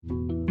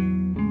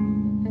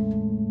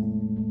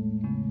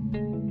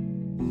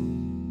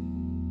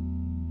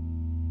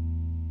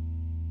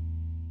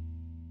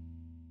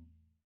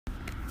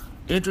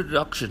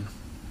Introduction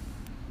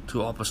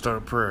to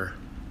Apostolic Prayer.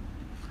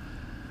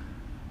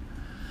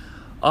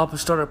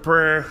 Apostolic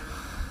Prayer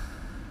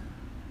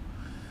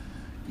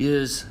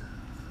is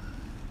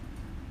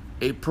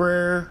a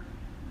prayer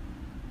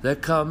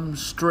that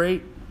comes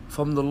straight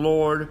from the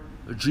Lord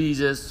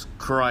Jesus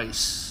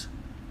Christ.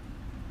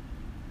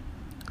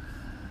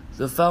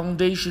 The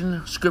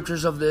foundation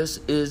scriptures of this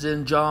is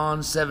in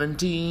John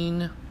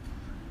 17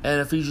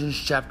 and Ephesians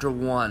chapter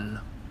 1.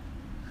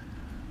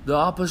 The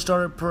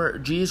apostolic prayer,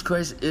 Jesus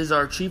Christ is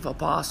our chief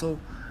apostle,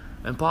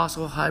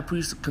 high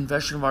priest,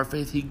 confession of our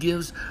faith. He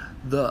gives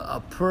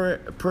the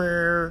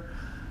prayer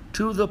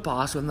to the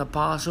apostle, and the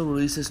apostle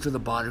releases to the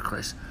body of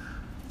Christ.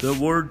 The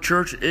word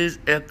church is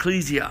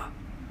ecclesia.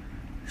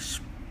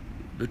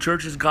 The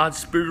church is God's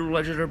spiritual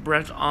legislative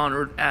branch on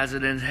earth as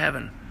it is in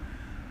heaven.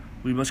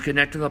 We must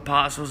connect to the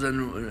apostles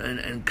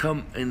and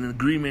come in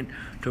agreement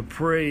to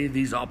pray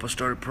these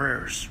apostolic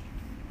prayers.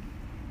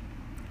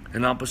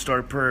 An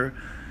apostolic prayer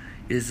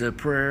is a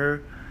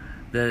prayer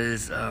that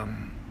is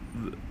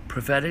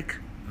prophetic,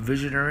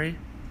 visionary,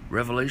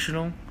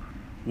 revelational,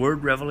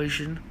 word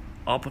revelation,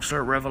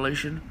 apostolic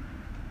revelation,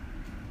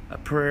 a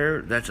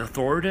prayer that's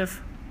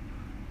authoritative,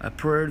 a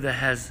prayer that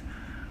has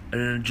an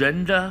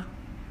agenda,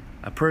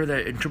 a prayer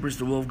that interprets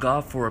the will of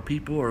God for a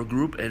people or a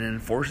group and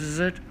enforces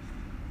it,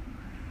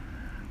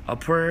 a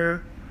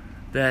prayer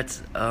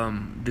that's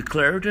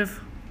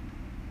declarative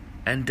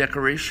and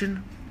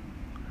decoration,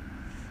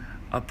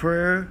 a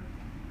prayer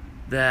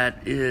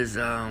that is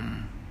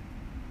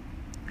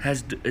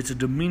it's a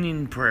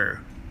demeaning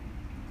prayer.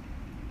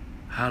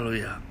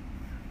 Hallelujah.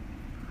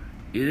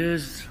 It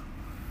is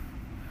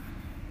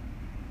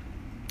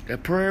a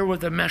prayer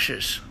with a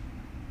message.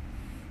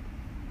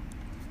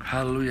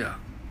 Hallelujah.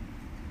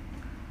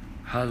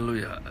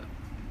 Hallelujah.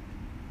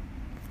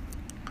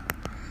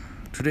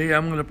 Today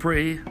I'm going to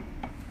pray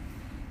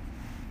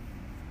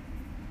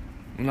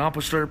an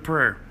apostolic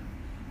prayer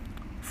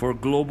for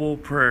global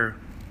prayer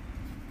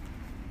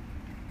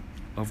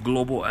of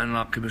Global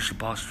Antioch Commission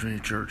Apostle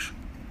Trinity Church.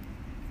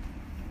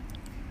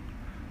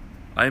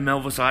 I am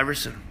Elvis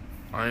Iverson.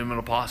 I am an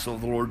apostle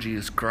of the Lord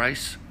Jesus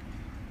Christ.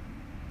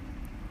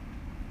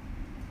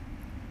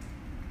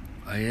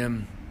 I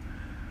am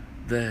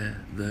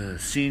the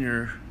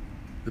senior,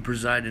 the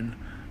presiding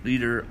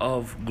leader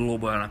of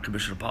Global Antioch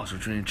Commission Apostle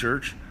Trinity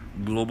Church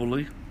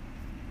globally.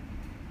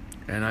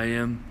 And I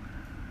am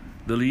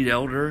the lead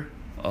elder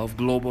of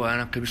Global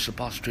Antioch Commission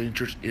Apostle Trinity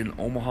Church in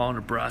Omaha,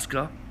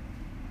 Nebraska.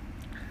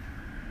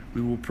 We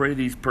will pray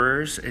these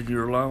prayers, and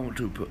you're allowed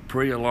to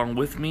pray along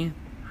with me.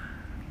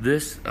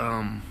 This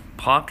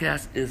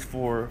podcast is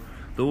for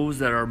those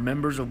that are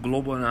members of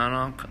Global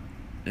Antioch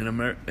in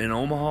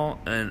Omaha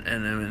and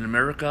in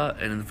America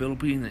and in the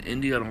Philippines and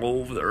India and all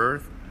over the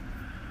earth.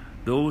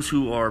 Those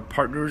who are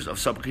partners of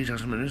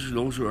Supplication Ministry,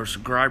 those who are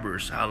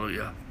subscribers.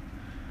 Hallelujah.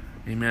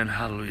 Amen.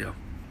 Hallelujah.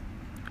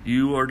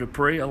 You are to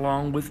pray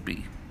along with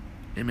me.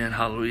 Amen.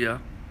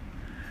 Hallelujah.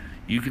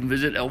 You can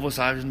visit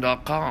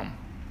elvisiverson.com.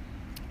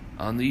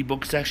 On the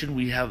ebook section,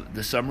 we have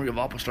the summary of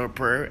apostolic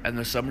prayer and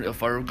the summary of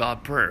Fire of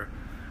God prayer,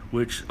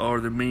 which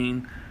are the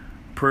main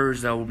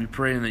prayers that we'll be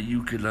praying that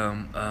you could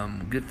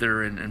get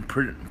there and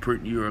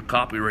print you a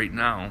copy right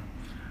now.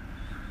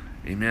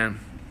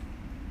 Amen.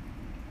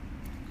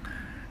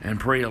 And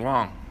pray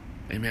along.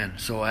 Amen.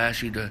 So I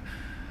ask you to,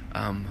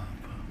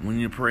 when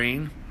you're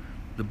praying,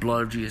 the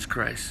blood of Jesus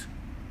Christ.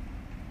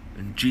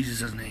 In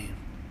Jesus' name.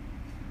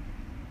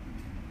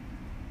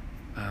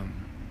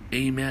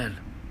 Amen.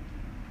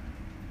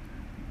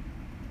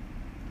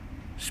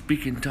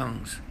 Speak in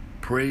tongues.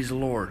 Praise the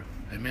Lord.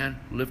 Amen.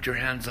 Lift your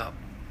hands up.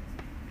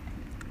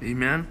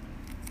 Amen.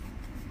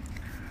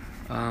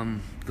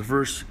 The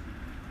first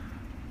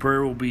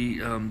prayer will be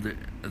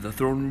the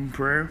throne room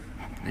prayer.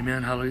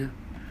 Amen. Hallelujah.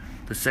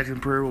 The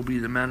second prayer will be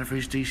the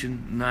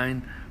Manifestation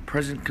 9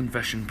 present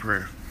confession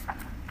prayer.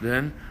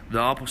 Then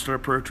the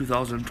Apostolic Prayer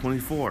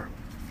 2024.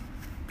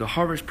 The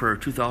Harvest Prayer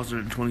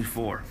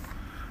 2024.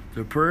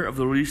 The prayer of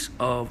the release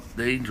of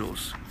the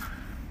angels.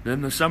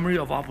 Then the summary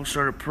of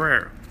Apostolic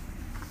Prayer.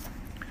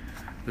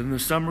 Then the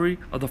summary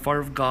of the Fire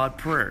of God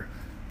prayer.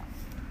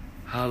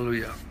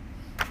 Hallelujah.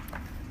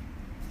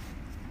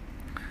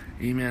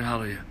 Amen.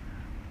 Hallelujah.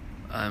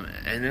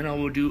 And then I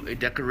will do a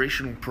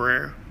decorational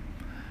prayer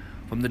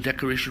from the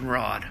decoration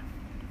rod.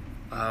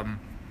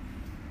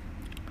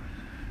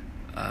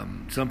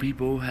 Some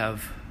people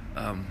have,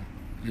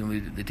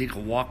 they take a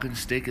walking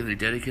stick and they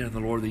dedicate it to the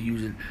Lord. They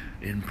use it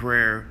in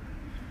prayer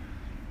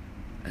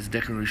as a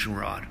decoration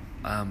rod.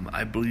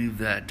 I believe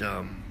that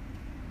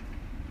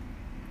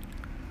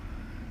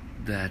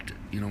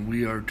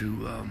we are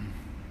to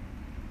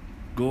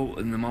go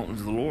in the mountains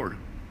of the Lord,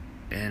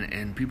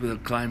 and people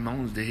that climb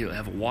mountains, they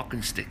have a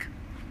walking stick,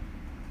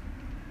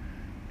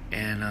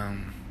 and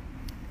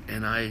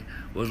I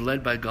was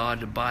led by God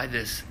to buy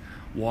this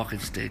walking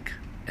stick,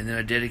 and then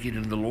I dedicated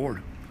it to the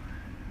Lord,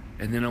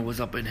 and then I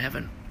was up in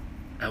heaven.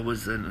 I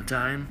was in a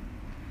time,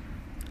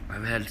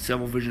 I've had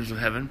several visions of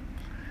heaven,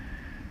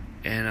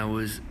 and I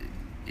was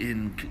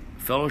in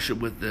fellowship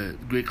with the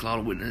great cloud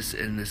of witness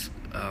in this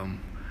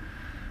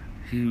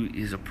He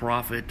is a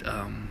prophet.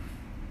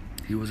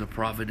 He was a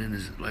prophet in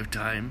his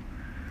lifetime.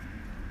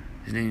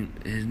 His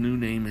new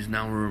name is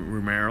now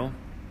Romero.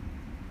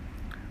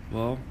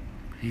 Well,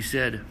 he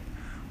said,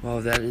 well,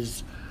 that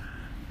is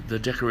the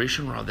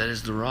decoration rod. That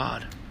is the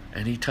rod.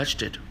 And he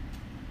touched it.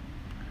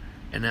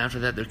 And after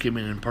that, there came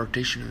an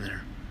impartation in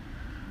there.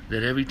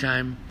 That every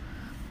time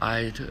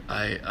I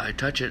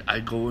touch it, I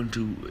go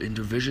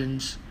into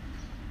visions,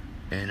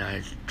 and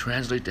I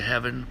translate to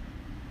heaven,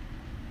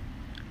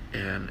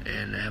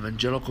 and have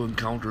angelical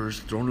encounters,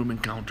 throne room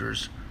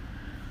encounters,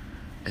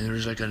 and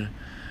there's an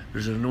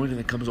anointing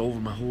that comes over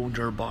my whole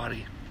entire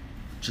body,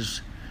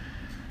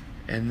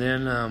 and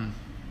then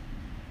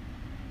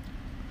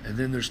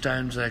there's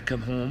times that I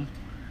come home.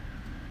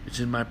 It's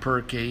in my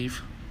prayer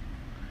cave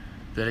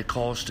that it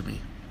calls to me,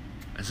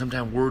 and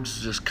sometimes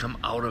words just come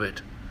out of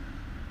it.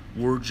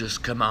 Words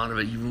just come out of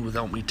it even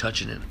without me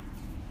touching it.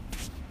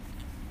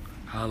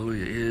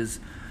 Hallelujah.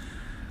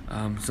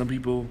 Some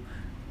people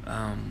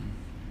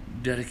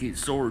dedicate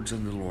swords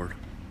unto the Lord.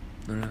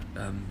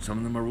 Some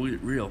of them are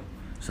real.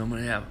 Some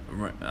have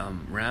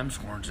ram's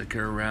horns. They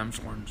carry ram's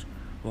horns.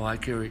 Well, I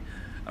carry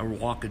a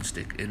walking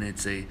stick, and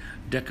it's a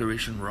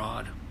decoration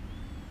rod.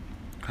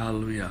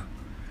 Hallelujah.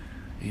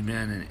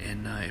 Amen.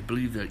 And I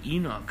believe that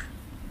Enoch,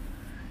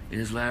 in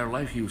his latter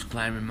life, he was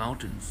climbing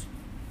mountains.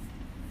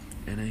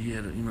 And he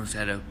had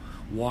a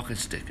walking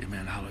stick.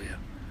 Amen. Hallelujah.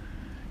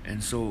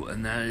 And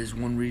that is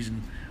one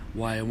reason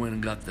why I went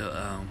and got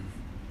the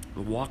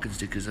walking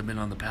stick, because I've been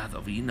on the path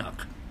of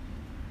Enoch.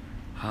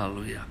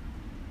 Hallelujah.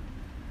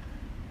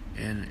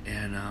 And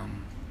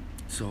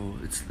so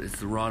it's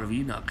the rod of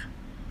Enoch.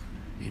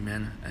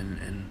 Amen.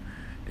 And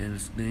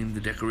it's named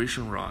the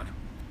decoration rod.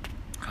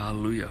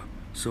 Hallelujah.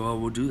 So I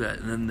will do that.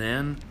 And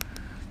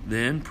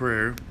then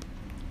prayer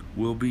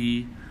will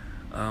be,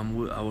 I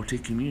will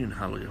take communion.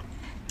 Hallelujah.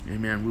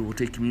 Amen. We will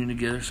take communion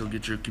together. So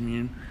get your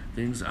communion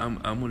things. I'm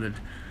going to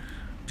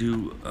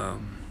do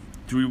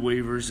 3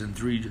 wafers and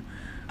 3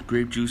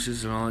 grape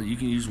juices and all. You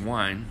can use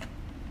wine.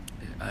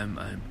 I'm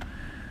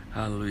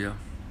hallelujah.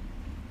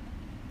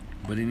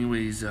 But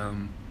anyways,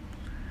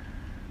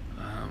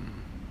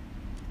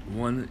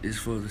 one is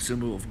for the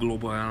symbol of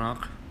Global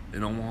Enoch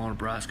in Omaha,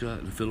 Nebraska,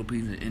 the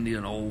Philippines, and India,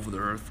 and all over the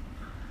earth.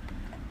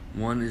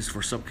 One is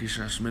for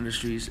Supplication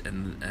Ministries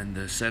and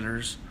the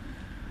centers,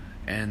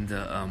 and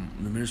the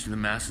ministry of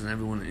the masses, and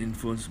everyone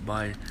influenced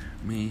by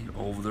me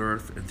all over the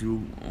earth and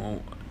through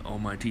all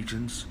my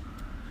teachings.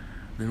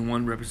 Then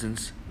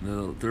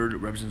the third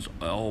represents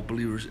all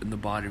believers in the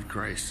body of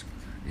Christ.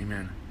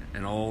 Amen.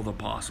 And all the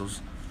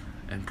apostles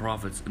and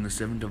prophets in the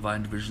 7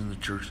 divine divisions of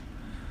the church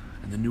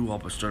and the new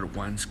apostolic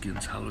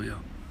wineskins. Hallelujah.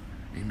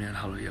 Amen.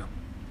 Hallelujah.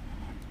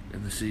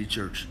 In the city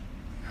church.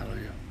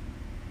 Hallelujah.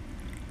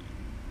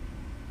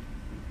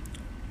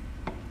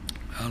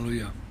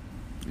 Hallelujah.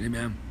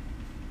 Amen.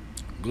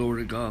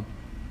 Glory to God.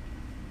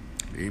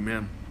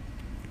 Amen.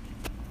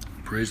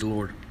 Praise the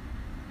Lord.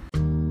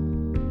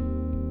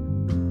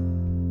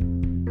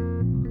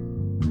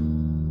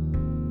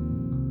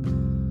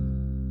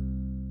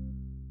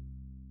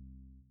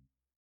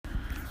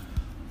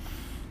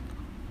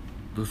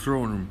 The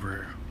throne room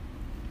prayer.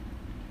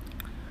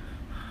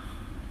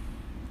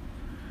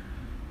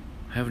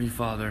 Heavenly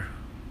Father,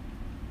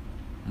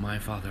 my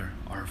Father,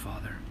 our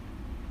Father,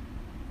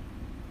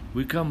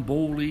 we come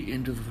boldly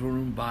into the throne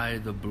room by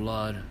the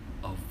blood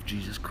of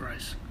Jesus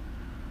Christ.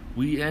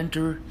 We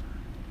enter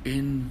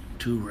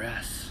into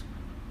rest.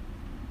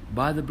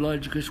 By the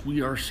blood because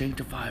we are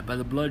sanctified. By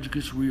the blood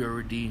because we are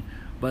redeemed.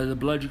 By the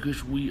blood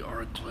because we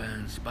are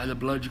cleansed. By the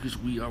blood because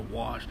we are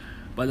washed.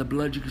 By the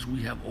blood because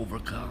we have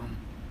overcome.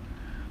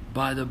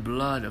 By the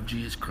blood of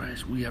Jesus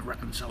Christ we have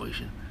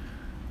reconciliation.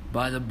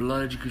 By the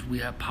blood because we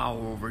have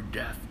power over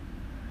death.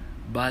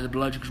 By the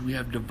blood because we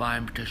have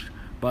divine protection.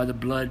 By the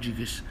blood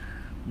because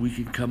we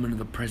can come into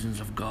the presence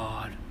of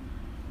God.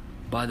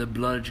 By the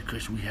blood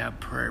because we have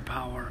prayer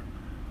power.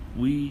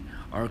 We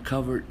are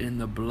covered in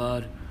the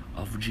blood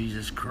of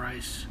Jesus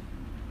Christ.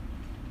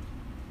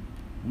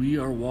 We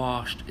are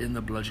washed in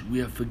the blood. We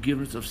have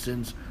forgiveness of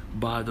sins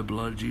by the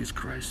blood of Jesus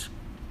Christ.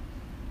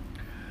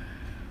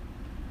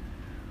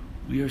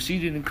 We are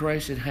seated in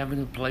Christ in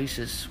heavenly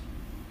places.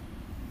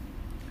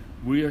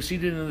 We are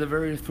seated in the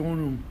very throne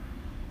room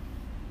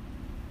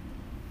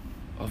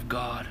of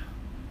God.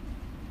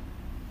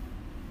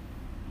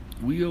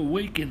 We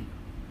awaken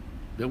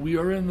that we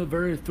are in the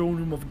very throne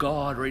room of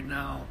God right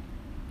now.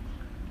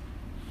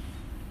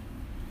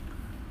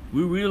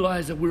 We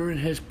realize that we're in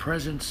His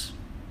presence.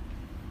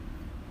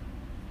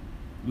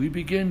 We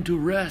begin to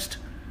rest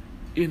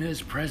in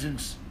His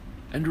presence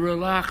and to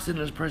relax in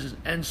His presence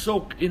and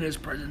soak in His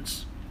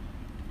presence.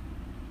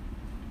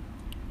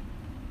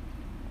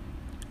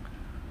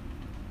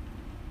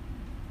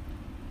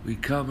 We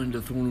come into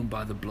the throne room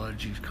by the blood of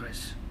Jesus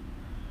Christ.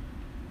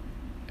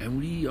 And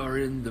we are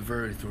in the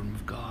very throne room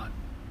of God.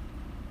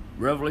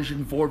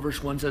 Revelation 4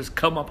 verse 1 says,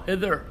 "Come up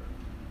hither."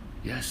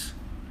 Yes,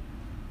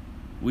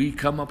 we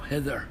come up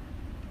hither.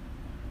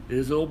 It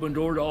is an open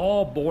door to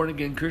all born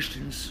again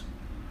Christians.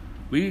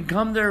 We can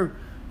come there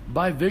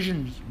by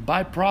visions,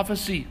 by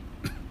prophecy,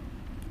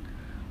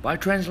 by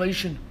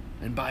translation,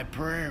 and by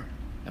prayer,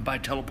 and by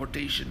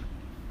teleportation.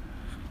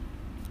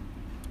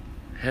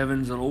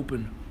 Heavens will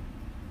open.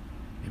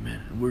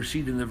 Amen. And we're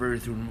seated in the very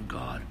throne of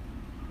God.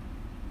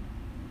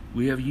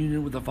 We have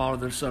union with the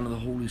Father, the Son, and the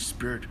Holy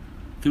Spirit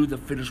through the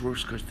finished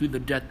works of Christ, through the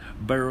death,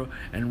 burial,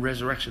 and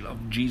resurrection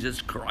of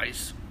Jesus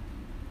Christ.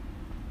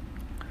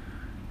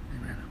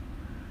 Amen.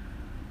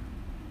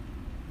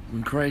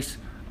 When Christ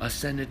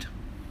ascended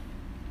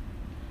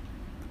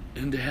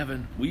into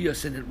heaven, we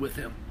ascended with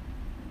him.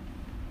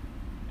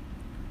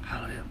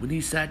 Hallelujah. When he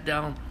sat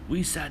down,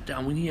 we sat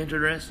down. When he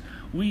entered rest,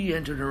 we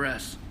entered the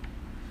rest.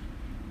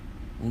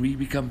 When we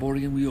become born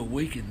again, we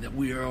awaken that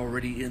we are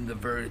already in the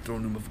very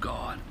throne room of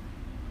God.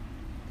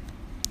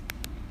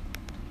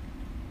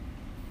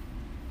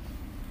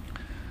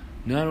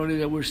 Not only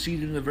that we're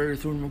seated in the very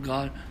throne room of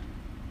God,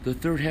 the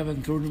third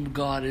heaven throne room of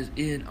God is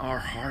in our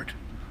heart.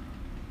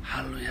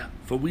 Hallelujah.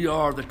 For we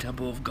are the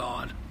temple of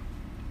God.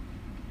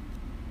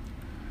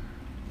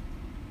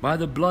 By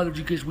the blood of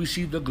Jesus, we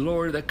see the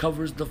glory that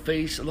covers the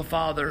face of the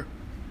Father.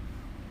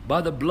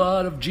 By the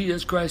blood of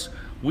Jesus Christ,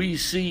 we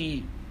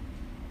see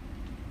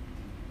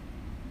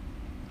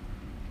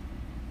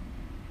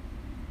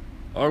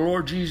our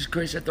Lord Jesus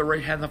Christ at the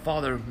right hand of the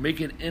Father,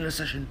 making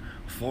intercession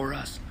for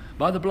us.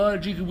 By the blood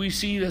of Jesus, we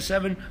see the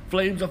 7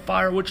 flames of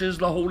fire, which is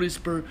the Holy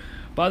Spirit.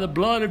 By the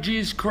blood of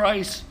Jesus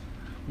Christ,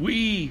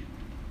 we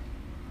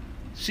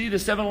see the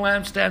 7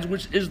 lampstands,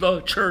 which is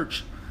the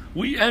church.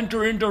 We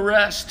enter into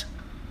rest.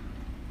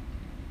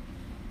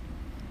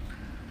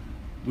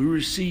 We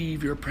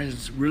receive your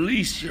presence.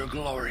 Release your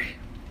glory.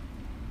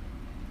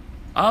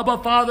 Abba,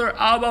 Father,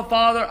 Abba,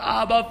 Father,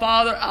 Abba,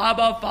 Father,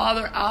 Abba,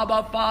 Father,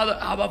 Abba, Father,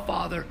 Abba,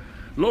 Father.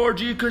 Lord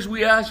Jesus,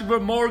 we ask you for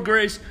more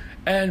grace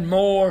and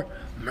more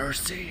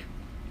mercy.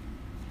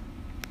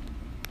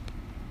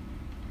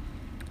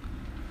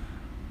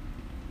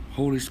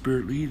 Holy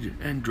Spirit, lead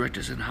and direct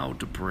us in how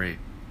to pray.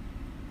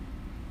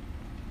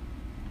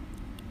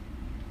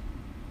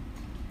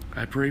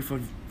 I pray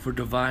for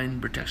divine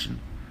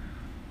protection,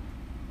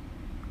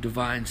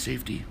 divine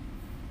safety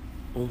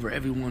over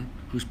everyone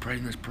who's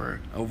praying this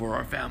prayer, over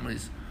our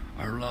families,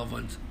 our loved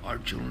ones, our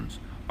children,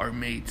 our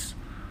mates,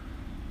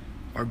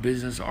 our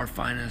business, our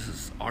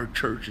finances, our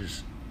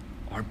churches,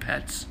 our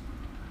pets,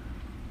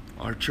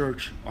 our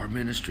church, our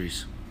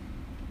ministries.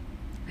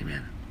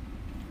 Amen.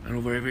 And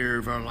over every area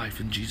of our life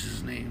in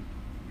Jesus' name.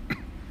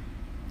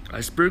 I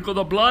sprinkle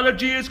the blood of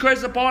Jesus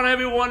Christ upon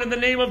everyone in the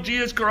name of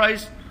Jesus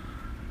Christ.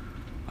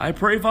 I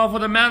pray, Father, for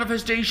the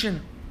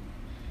manifestation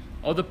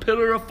of the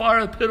pillar of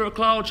fire, the pillar of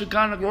cloud,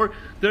 Shekinah glory,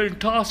 the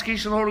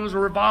intoxication of the Holy Ghost, the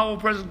revival,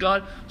 presence of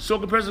God,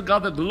 soaking presence of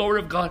God, the glory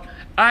of God.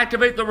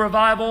 Activate the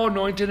revival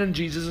anointed in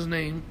Jesus'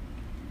 name.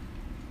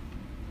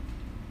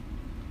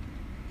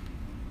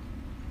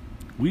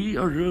 We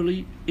are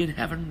really in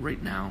heaven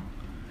right now,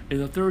 in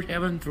the third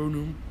heaven throne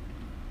room,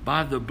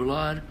 by the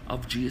blood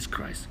of Jesus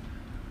Christ.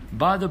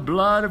 By the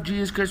blood of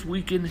Jesus Christ,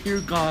 we can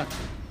hear God.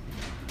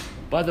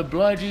 By the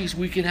blood of Jesus,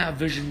 we can have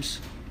visions.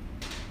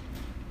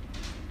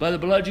 By the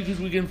blood of Jesus,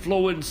 we can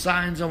flow in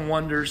signs and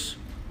wonders.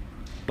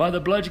 By the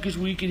blood of Jesus,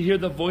 we can hear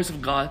the voice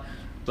of God.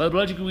 By the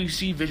blood of Jesus, we can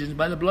see visions.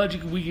 By the blood of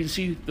Jesus, we can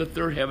see the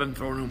third heaven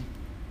throne room.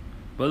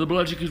 By the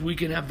blood of Jesus, we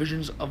can have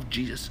visions of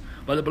Jesus.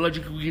 By the blood of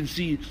Jesus, we can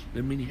see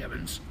the many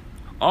heavens.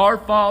 Our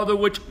Father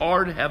which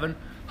art in heaven,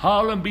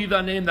 hallowed be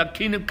thy name. Thy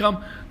kingdom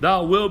come, thy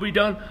will be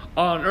done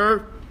on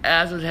earth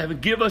as in heaven.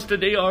 Give us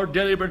today our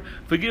daily bread.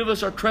 Forgive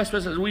us our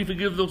trespasses as we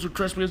forgive those who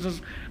trespass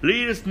us.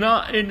 Lead us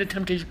not into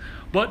temptation,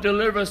 but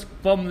deliver us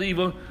from the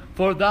evil.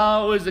 For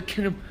thou is the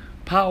kingdom,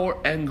 power,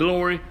 and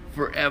glory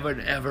forever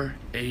and ever.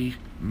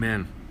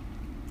 Amen.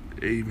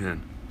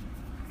 Amen.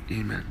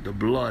 Amen. The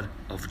blood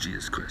of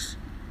Jesus Christ.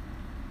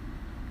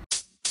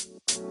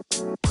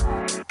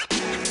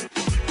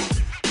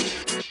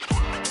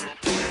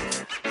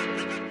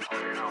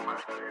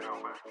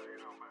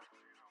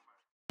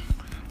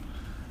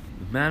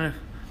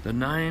 The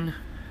 9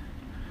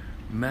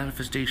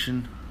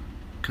 manifestation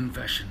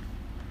confession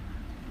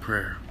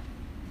prayer.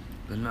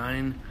 The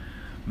 9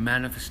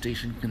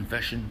 manifestation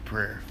confession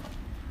prayer.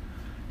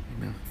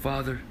 Amen.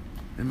 Father,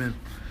 amen.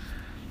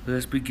 Let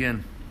us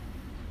begin.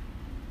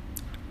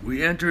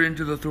 We enter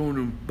into the throne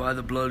room by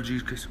the blood of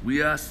Jesus Christ.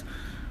 We ask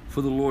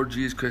for the Lord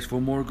Jesus Christ for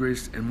more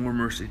grace and more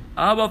mercy.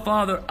 Abba,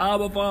 Father,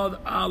 Abba, Father,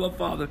 Abba,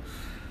 Father.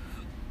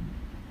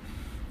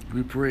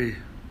 We pray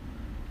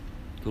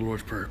the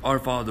Lord's Prayer. Our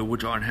Father,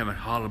 which art in heaven,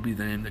 hallowed be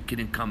thy name. Thy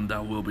kingdom come, thy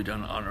will be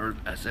done on earth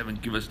as heaven.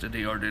 Give us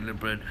today our daily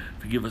bread.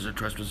 Forgive us our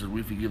trespasses,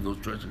 we forgive those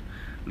trespasses.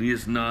 Lead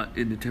us not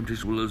into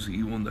temptation, will us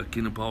evil, and the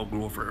kingdom, power,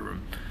 glory forever.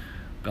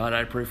 God,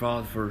 I pray,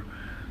 Father, for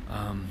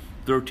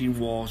 13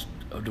 walls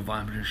of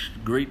divine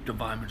protection, great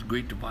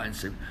divine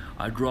saving.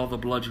 I draw the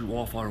bludgeon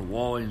wall, Father,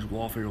 wall angels,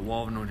 wall fear,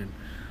 wall of anointing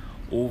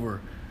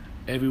over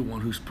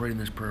everyone who's praying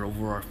this prayer,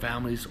 over our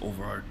families,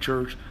 over our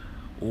church,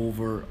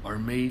 over our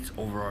mates,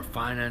 over our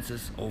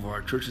finances, over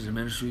our churches and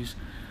ministries.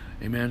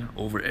 Amen.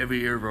 Over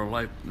every area of our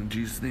life. In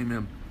Jesus' name,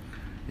 amen.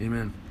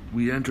 Amen.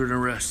 We enter in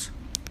rest.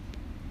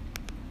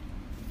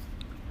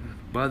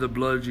 By the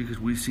blood of Jesus,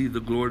 we see the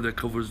glory that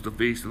covers the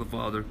face of the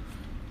Father.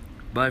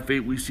 By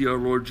faith, we see our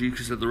Lord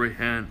Jesus at the right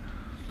hand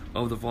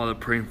of the Father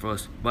praying for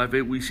us. By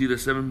faith, we see the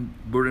 7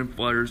 burning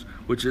fires,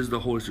 which is the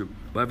Holy Spirit.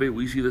 By faith,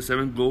 we see the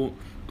 7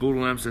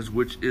 golden lampstands,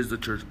 which is the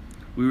church.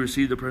 We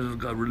receive the presence of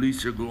God.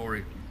 Release your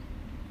glory.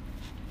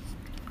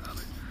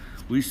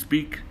 We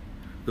speak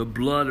the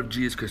blood of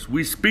Jesus Christ.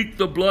 We speak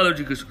the blood of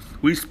Jesus.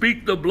 We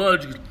speak the blood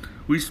of Jesus.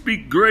 We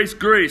speak grace,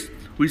 grace.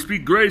 We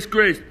speak grace,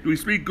 grace. We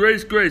speak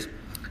grace, grace.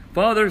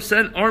 Father,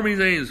 send armies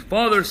of angels.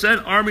 Father,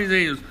 send armies of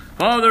angels.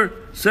 Father,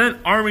 send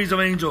armies of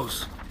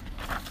angels.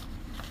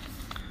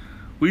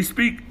 We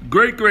speak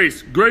great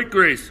grace, great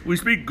grace. We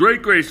speak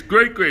great grace,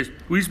 great grace.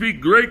 We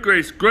speak great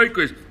grace, great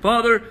grace.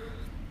 Father,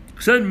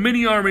 send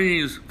many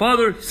armies.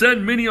 Father,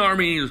 send many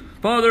armies.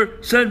 Father,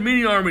 send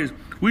many armies.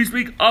 We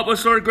speak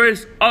apostolic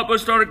grace,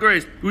 apostolic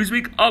grace. We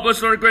speak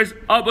apostolic grace,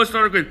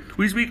 apostolic grace.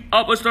 We speak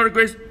apostolic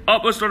grace,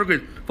 apostolic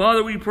grace.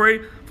 Father, we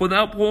pray for the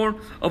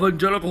outpouring of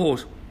angelical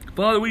hosts.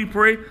 Father, we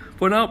pray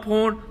for an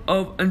outpouring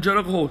of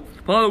angelical hosts.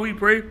 Father, we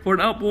pray for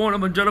an outpouring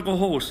of angelical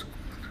hosts.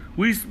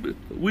 We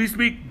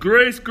speak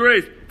grace,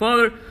 grace.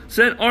 Father,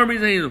 send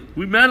armies and angels.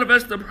 We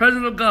manifest the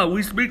presence of God.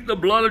 We speak the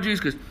blood of Jesus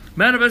Christ.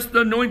 Manifest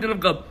the anointing of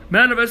God.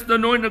 Manifest the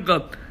anointing of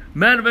God.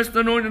 Manifest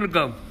the anointing of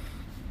God.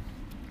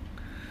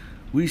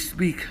 We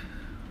speak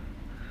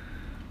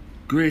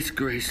grace,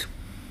 grace.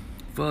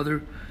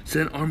 Father,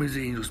 send armies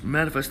and angels.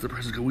 Manifest the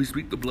presence of God. We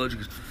speak the blood of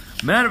Jesus.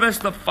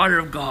 Manifest the fire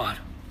of God.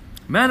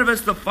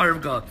 Manifest the fire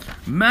of God.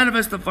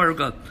 Manifest the fire of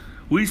God.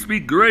 We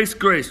speak grace,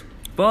 grace.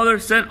 Father,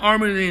 send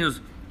armies and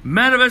angels.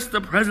 Manifest the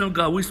presence of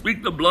God. We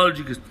speak the blood of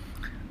Jesus.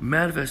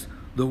 Manifest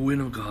the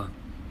wind of God.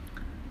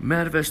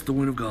 Manifest the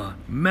wind of God.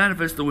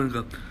 Manifest the wind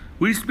of God.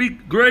 We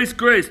speak grace,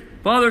 grace.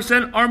 Father,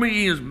 send army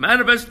angels.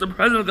 Manifest the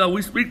presence of God.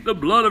 We speak the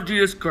blood of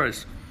Jesus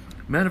Christ.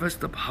 Manifest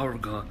the power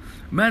of God.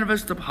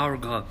 Manifest the power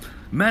of God.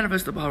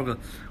 Manifest the power of God.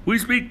 We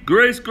speak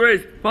grace,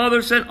 grace.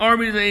 Father, send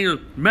armies and angels.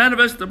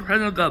 Manifest the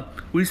presence of God.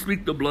 We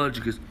speak the blood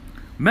of Jesus.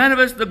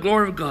 Manifest the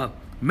glory of God.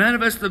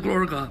 Manifest the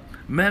glory of God.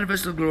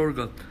 Manifest the glory of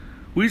God.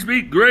 We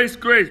speak grace,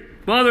 grace.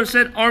 Father,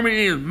 send army and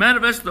angels.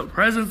 Manifest the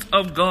presence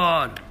of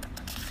God.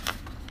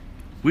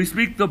 We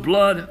speak the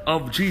blood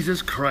of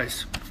Jesus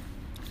Christ.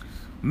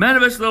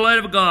 Manifest the light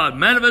of God.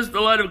 Manifest the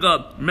light of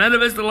God.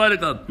 Manifest the light of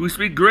God. We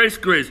speak grace,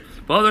 grace.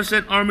 Father,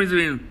 send armies of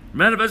angels.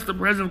 Manifest the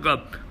presence of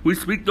God. We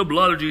speak the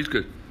blood of Jesus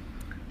Christ.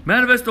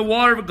 Manifest the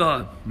water of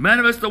God.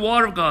 Manifest the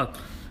water of God.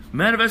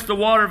 Manifest the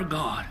water of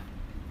God.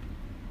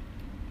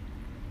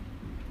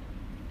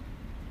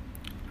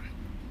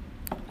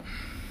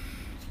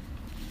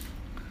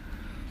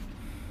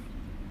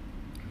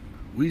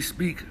 We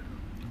speak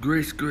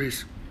grace,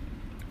 grace.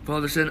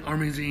 Father, send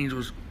armies of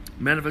angels.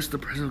 Manifest the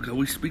presence of God.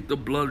 We speak the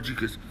blood of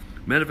Jesus.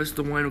 Manifest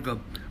the wine of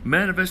God.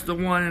 Manifest the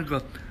wine of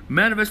God.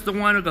 Manifest the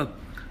wine of God.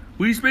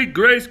 We speak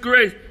grace,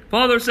 grace.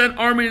 Father, send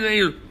armies and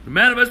angels.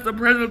 Manifest the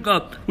presence of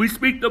God. We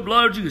speak the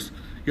blood of Jesus.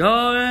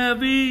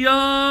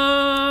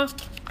 Yah-weh-yah.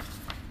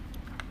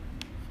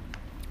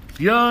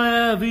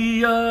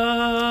 Yah-weh-yah.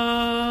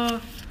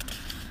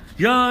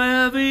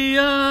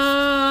 Yah-weh-yah.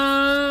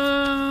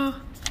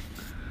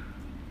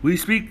 We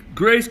speak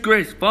grace,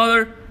 grace.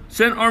 Father,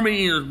 send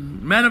army angels.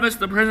 Manifest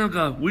the presence of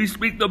God. We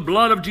speak the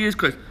blood of Jesus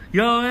Christ.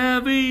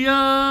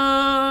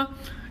 Yah-weh-yah.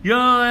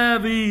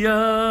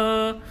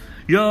 Yah-weh-yah.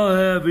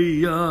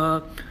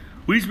 Yah-weh-yah.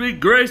 We speak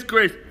grace,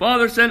 grace.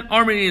 Father, send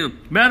army angels.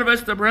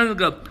 Manifest the presence of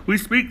God. We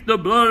speak the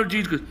blood of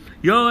Jesus Christ.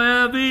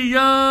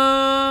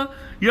 Yah-weh-yah.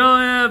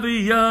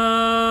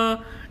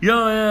 Yah-weh-yah.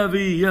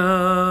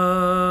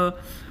 Yah-weh-yah.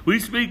 We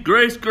speak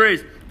grace,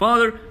 grace.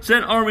 Father,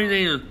 send army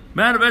angels.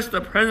 Manifest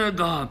the presence of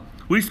God.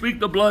 We speak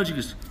the blood of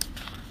Jesus.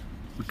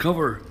 We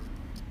cover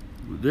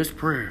this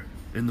prayer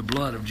in the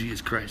blood of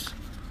Jesus Christ.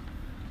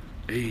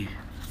 Amen.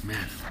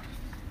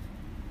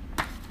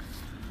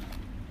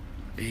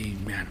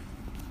 Amen.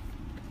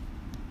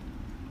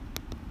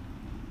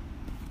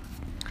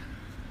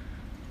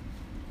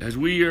 As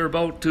we are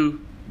about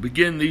to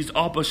begin these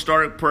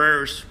apostolic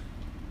prayers,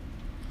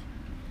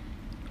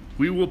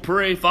 we will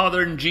pray,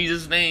 Father, in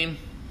Jesus' name.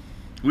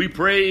 We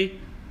pray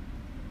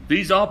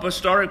these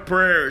apostolic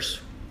prayers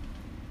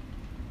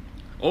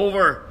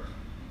over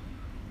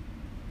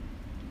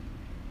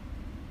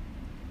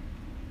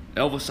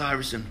Elvis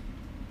Iverson,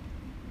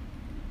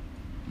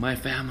 my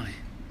family,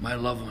 my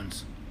loved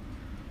ones,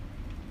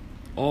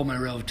 all my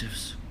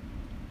relatives.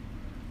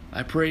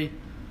 I pray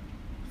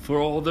for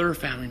all their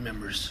family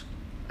members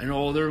and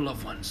all their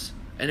loved ones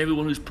and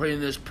everyone who's praying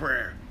this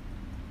prayer.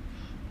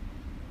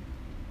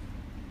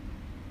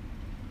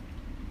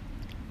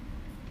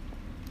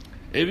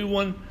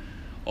 Everyone,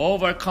 all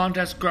of our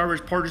contacts,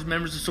 subscribers, partners,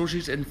 members,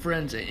 associates, and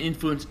friends, and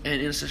influence,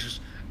 and intercessors.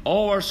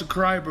 All our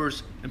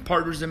subscribers and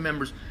partners and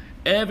members.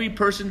 Every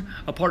person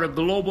a part of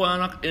Global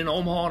Anak in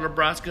Omaha,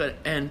 Nebraska,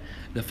 and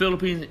the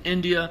Philippines,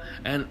 India,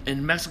 and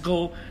in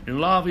Mexico, in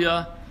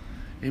Latvia,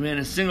 amen,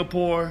 in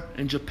Singapore,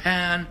 in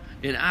Japan,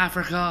 in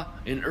Africa,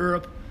 in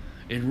Europe,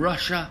 in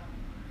Russia,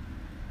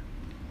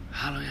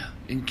 hallelujah,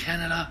 in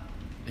Canada,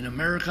 in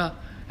America,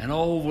 and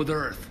all over the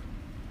earth.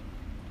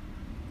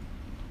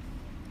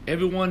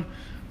 Everyone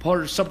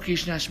part of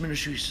Supplication National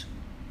Ministries.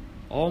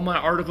 All my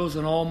articles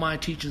and all my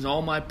teachings,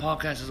 all my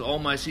podcasts, all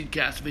my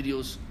Seedcast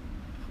videos,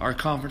 our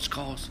conference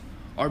calls,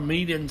 our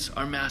meetings,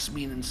 our mass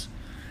meetings.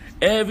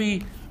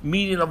 Every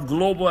meeting of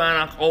Global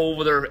Antioch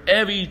over there,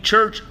 every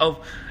church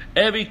of,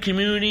 every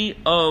community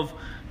of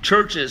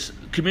churches,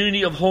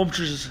 community of home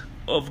churches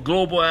of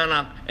Global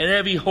Antioch, and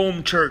every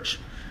home church.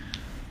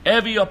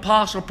 Every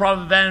apostle,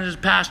 prophet,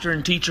 evangelist, pastor,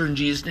 and teacher in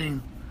Jesus'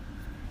 name.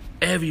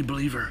 Every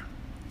believer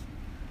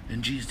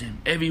in Jesus'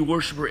 name. Every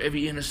worshiper,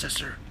 every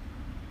intercessor.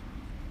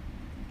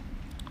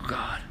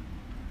 God.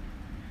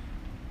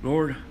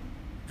 Lord,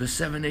 the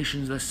 7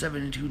 nations, the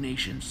 72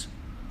 nations,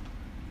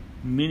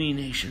 many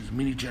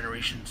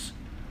generations.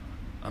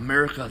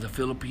 America, the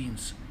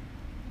Philippines,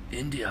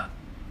 India,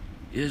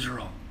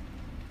 Israel,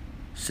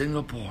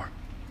 Singapore.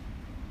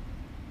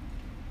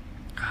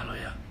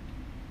 Hallelujah.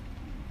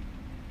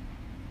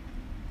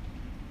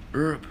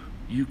 Europe,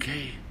 UK.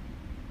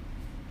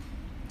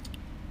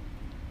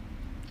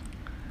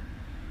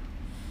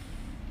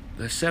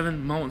 The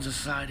 7 mountains of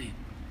society.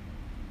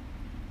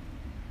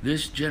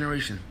 This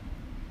generation,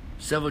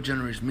 several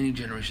generations, many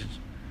generations.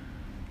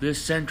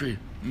 This century,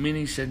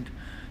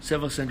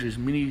 several centuries,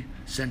 many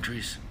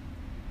centuries.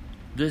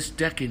 This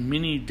decade,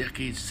 many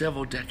decades,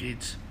 several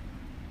decades.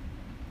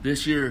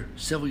 This year,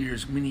 several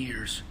years, many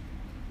years.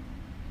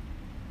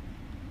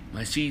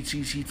 My seed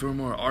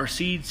forevermore. Our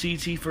seed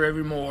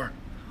forevermore.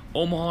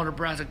 Omaha,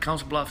 Nebraska,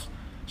 Council Bluffs,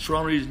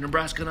 surrounding regions,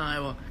 Nebraska and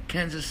Iowa,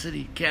 Kansas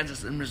City,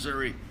 Kansas and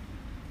Missouri.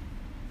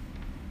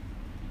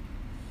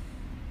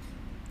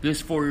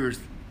 This 4 years,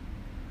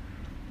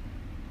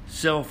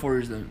 several 4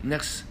 years, the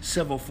next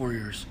several 4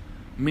 years,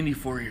 many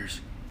 4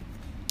 years.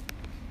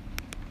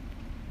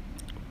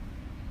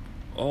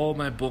 All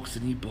my books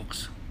and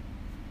e-books.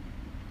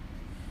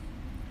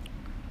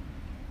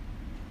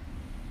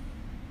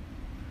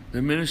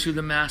 The ministry of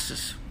the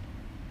masses.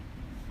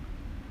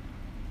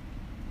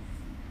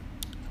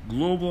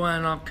 Global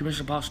Antioch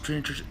Commission Apostle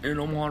Training Church in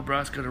Omaha,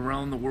 Nebraska, and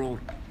around the world.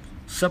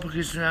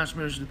 Supplication National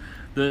Ministry,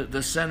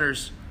 the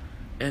centers,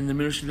 and the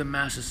ministry of the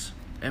masses,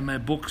 and my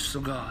books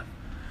of God.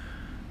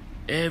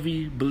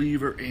 Every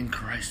believer in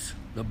Christ,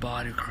 the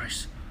body of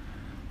Christ.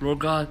 Lord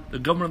God, the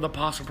government of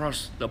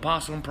the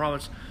apostle and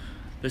prophets,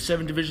 the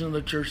 7 divisions of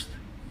the church,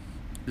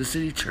 the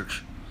city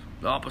church,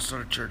 the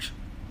apostolic church.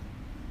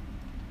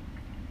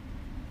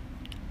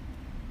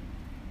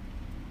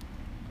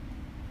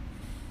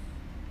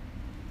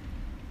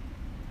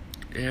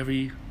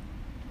 Every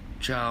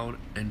child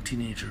and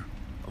teenager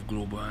of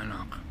Global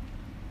Antioch.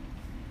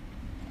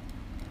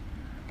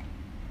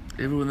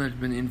 Everyone that's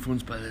been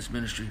influenced by this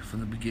ministry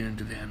from the beginning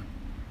to the end.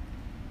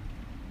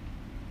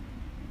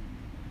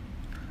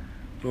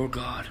 Lord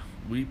God,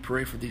 we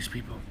pray for these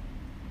people.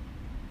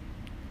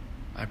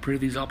 I pray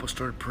these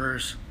apostolic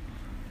prayers.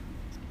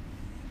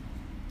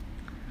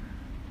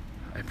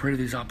 I pray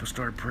these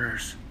apostolic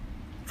prayers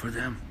for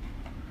them.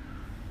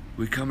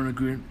 We come in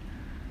agreement.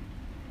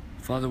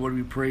 Father, what do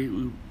we pray?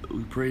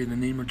 We pray in the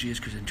name of Jesus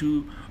Christ. And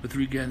 2 or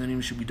 3 gather in the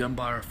name should be done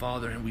by our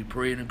Father, and we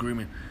pray in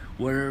agreement.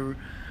 Whatever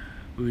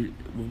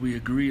we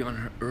agree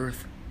on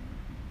earth,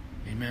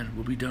 amen,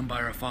 will be done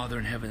by our Father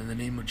in heaven in the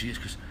name of Jesus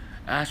Christ.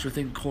 Ask for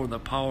things according to the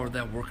power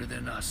that worketh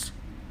in us.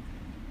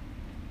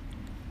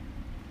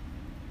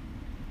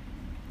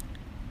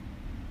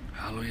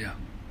 Hallelujah.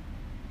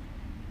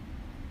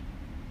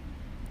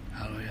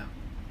 Hallelujah.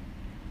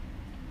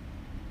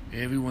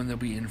 Everyone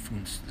that we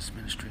influence this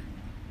ministry,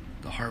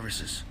 the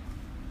harvests,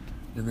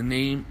 in the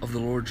name of the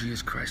Lord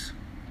Jesus Christ,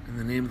 in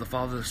the name of the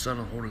Father, the Son,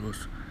 and the Holy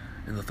Ghost,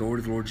 in the authority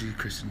of the Lord Jesus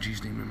Christ, in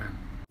Jesus' name, amen.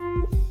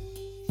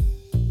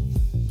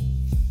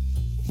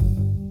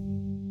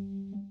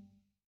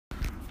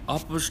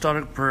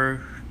 Apostolic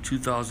Prayer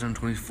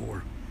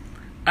 2024.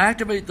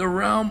 Activate the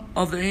realm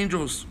of the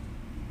angels.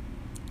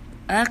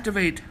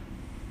 Activate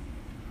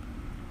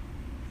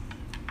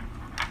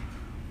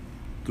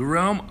the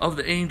realm of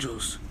the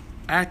angels.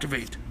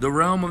 Activate the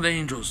realm of the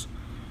angels.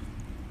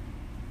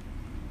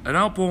 An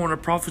outpouring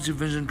of prophecy,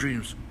 vision,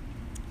 dreams.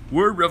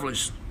 Word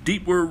revelation.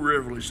 Deep word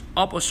revelation.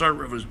 Apostolic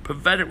revelation.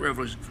 Prophetic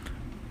revelation.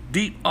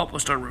 Deep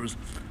apostolic revelation.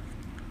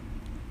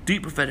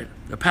 Deep prophetic.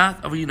 The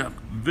path of Enoch.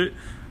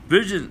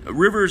 Vision.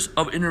 Rivers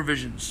of inner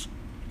visions.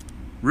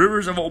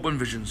 Rivers of open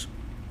visions.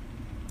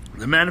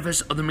 The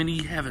manifest of the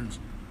many heavens.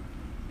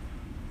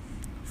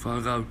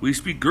 Father God, we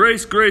speak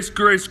grace, grace,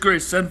 grace,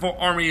 grace. Send for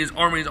armies,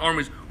 armies,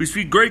 armies. We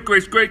speak great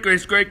grace, great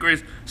grace, great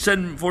grace.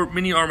 Send for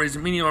many armies,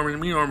 many armies,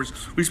 many armies.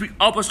 We speak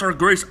apostolic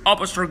grace,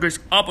 apostolic grace,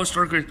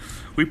 apostolic grace.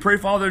 We pray,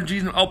 Father, in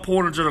Jesus' name,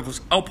 outpour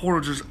angelicals, outpour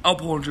angels,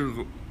 outpour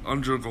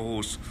angelical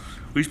hosts.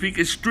 We speak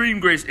extreme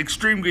grace,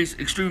 extreme grace,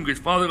 extreme grace.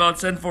 Father God,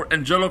 send for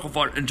angelical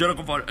fire,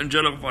 angelical fire,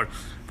 angelical fire.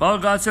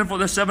 Father God, send for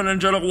the 7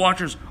 angelical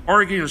watchers,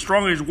 archangels,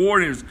 strong angels,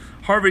 war angels,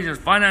 harvest angels,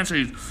 finance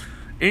angels,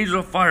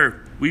 angels of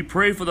fire. We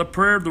pray for the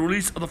prayer of the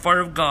release of the fire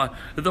of God.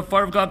 Let the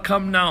fire of God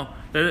come now.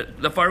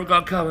 Let the fire of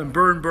God come and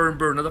burn, burn,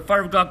 burn. Let the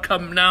fire of God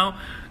come now.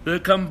 Let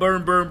it come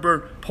burn, burn,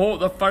 burn. Pour out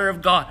the fire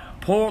of God.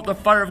 Pour out the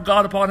fire of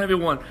God upon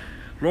everyone.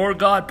 Lord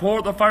God, pour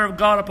out the fire of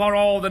God upon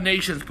all the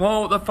nations.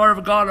 Pour out the fire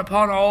of God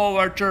upon all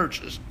our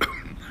churches.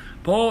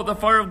 Pour out the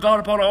fire of God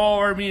upon all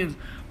our meetings.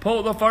 Pour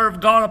out the fire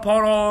of God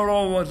upon all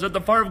our ones. Let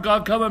the fire of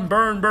God come and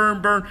burn,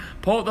 burn, burn.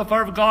 Pour out the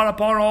fire of God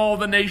upon all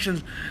the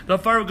nations. The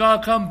fire of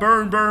God come,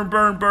 burn, burn,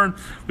 burn, burn.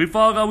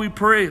 Father God, we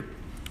pray.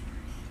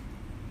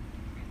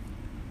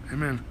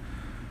 Amen.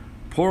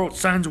 Pour out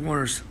signs and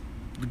wonders.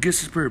 The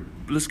gifts of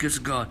Spirit, blessed gifts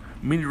of God.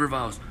 Many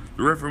revivals.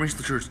 The reformation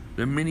of the church.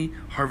 The many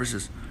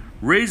harvests.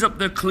 Raise up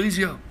the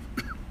ecclesia.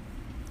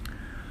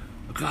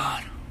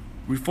 God.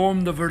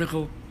 Reform the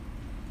vertical.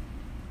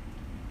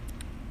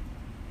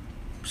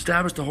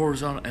 Establish the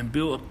horizontal and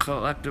build a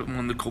collective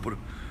among the corporate.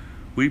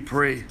 We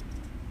pray.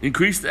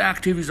 Increase the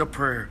activities of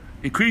prayer.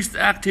 Increase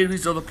the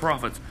activities of the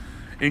prophets.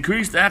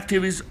 Increase the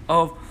activities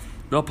of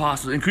the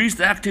apostles. Increase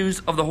the activities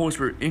of the Holy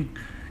Spirit.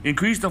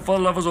 Increase the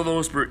flood levels of the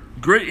Holy Spirit.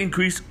 Great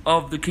increase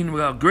of the kingdom of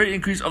God. Great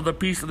increase of the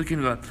peace of the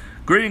kingdom of God.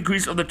 Great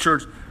increase of the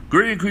church.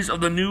 Great increase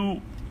of the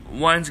new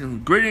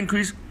wineskin. Great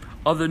increase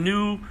of the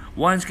new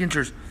wineskin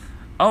church.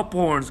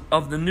 Outpourings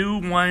of the new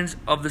wines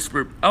of the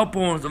Spirit.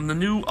 Outpourings of the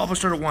new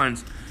apostolic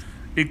wines.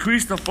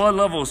 Increase the flood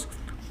levels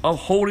of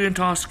holy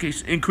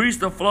intoxication. Increase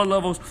the flood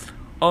levels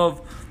of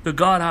the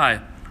God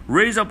high.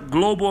 Raise up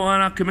global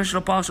and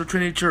commissioned apostle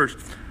Trinity Church.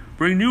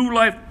 Bring new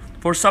life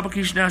for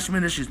supplication national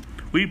ministries.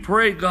 We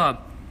pray, God.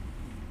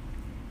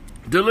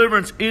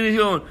 Deliverance, inner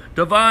healing,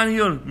 divine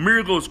healing,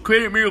 miracles,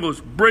 creative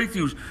miracles,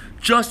 breakthroughs,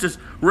 justice,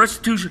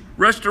 restitution,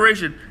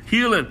 restoration,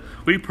 healing.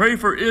 We pray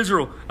for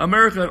Israel,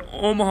 America,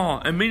 Omaha,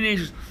 and many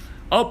nations.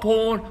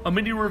 Outpouring of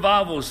many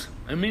revivals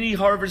and many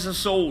harvests of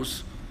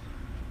souls.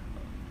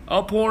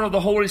 Outpouring of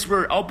the Holy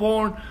Spirit.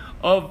 Outpouring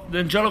of the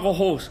angelical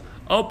host.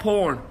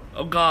 Outpouring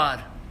of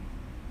God.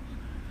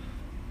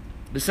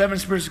 The seven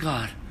spirits of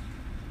God.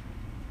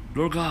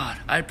 Lord God,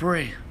 I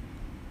pray.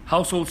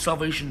 Household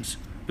salvations.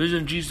 Vision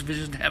of Jesus,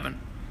 vision of heaven.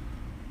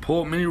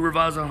 Pour out many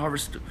revivals and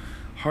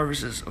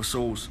harvests of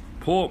souls.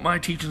 Pour out my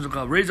teachings of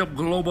God. Raise up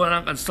global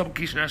and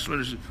supplication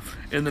national.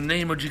 In the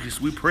name of Jesus,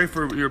 we pray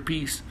for your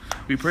peace.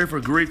 We pray for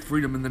great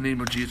freedom in the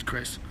name of Jesus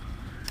Christ.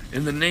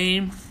 In the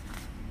name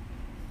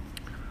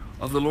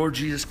of the Lord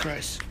Jesus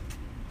Christ.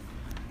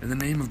 In the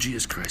name of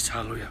Jesus Christ.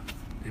 Hallelujah.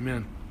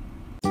 Amen.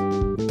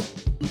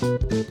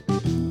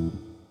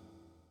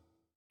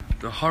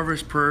 The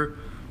Harvest Prayer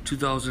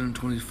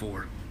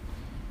 2024.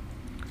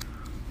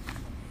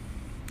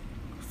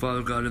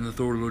 Father God, in the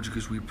authority of the Lord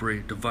Jesus, we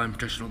pray divine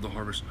protection of the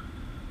harvest.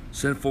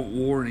 Send forth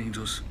warring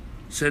angels.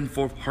 Send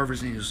forth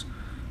harvest angels.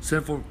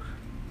 Send forth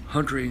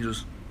hunter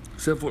angels.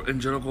 Send forth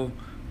angelical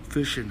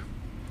fishing.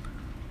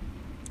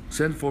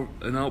 Send forth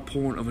an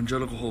outpouring of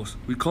angelical hosts.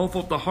 We call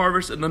forth the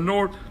harvest in the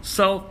north,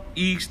 south,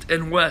 east,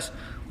 and west.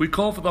 We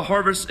call for the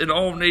harvest in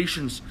all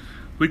nations.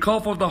 We call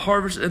for the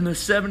harvest in the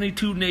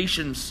 72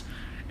 nations,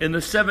 in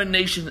the 7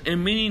 nations,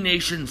 in many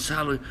nations.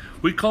 Hallelujah.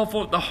 We call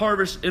for the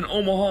harvest in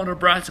Omaha,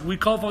 Nebraska. We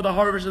call for the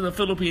harvest in the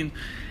Philippines,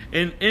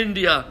 in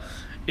India,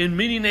 in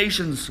many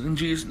nations, in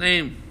Jesus'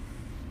 name.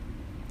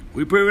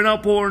 We pray an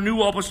outpour of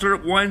new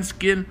apostolic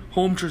wineskin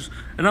home churches,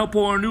 an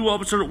outpour of new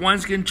apostolic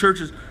wineskin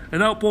churches,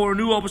 an outpour of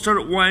new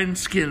apostolic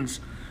wineskins.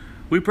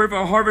 We pray for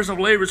a harvest of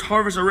laborers,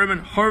 harvest of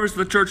remnant, harvest of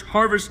the church,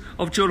 harvest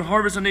of children,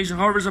 harvest of nation,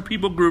 harvest of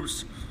people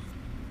groups,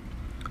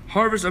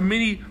 harvest of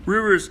many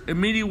rivers and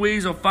many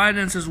ways of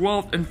finances,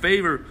 wealth, and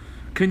favor,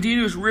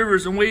 continuous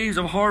rivers and ways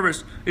of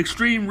harvest,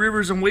 extreme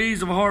rivers and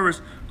ways of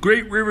harvest,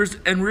 great rivers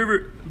and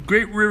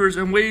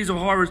ways of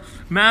harvest,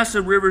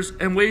 massive rivers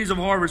and ways of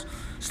harvest.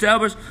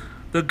 Establish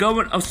the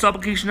government of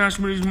supplication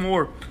nationalities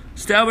more.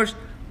 Establish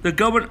the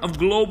government of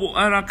global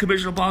and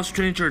commission apostle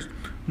training church.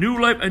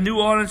 New life and new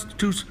audience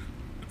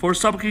for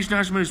supplication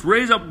nationalities.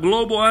 Raise up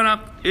global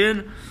and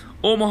in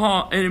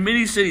Omaha and in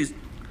many cities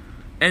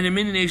and in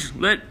many nations.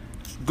 Let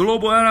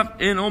global and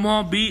in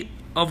Omaha be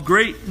of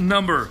great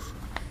number.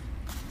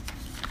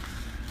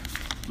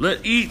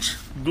 Let each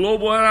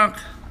global and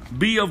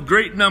be of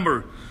great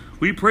number.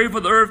 We pray for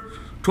the earth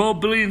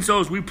 12 billion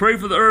souls. We pray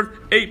for the earth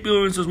 8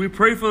 billion souls. We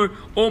pray for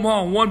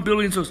Omaha 1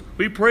 billion souls.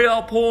 We pray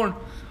outpouring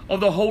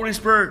of the Holy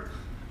Spirit,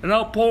 an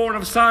outpouring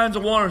of signs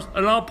and wonders,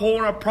 an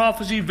outpouring of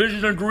prophecy,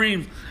 visions, and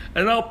dreams,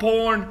 an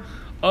outpouring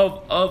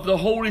of the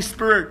Holy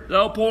Spirit, the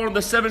outpouring of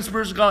the 7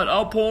 spirits of God,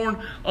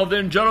 outpouring of the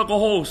angelical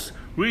hosts.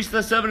 Reach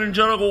the 7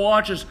 angelical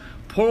watches.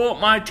 Pour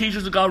out my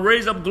teachers of God.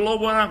 Raise up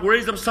global and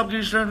raise up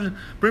supplication.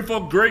 Bring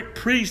forth great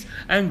peace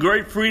and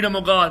great freedom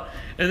of God.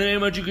 In the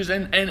name of Jesus.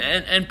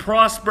 And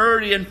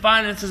prosperity and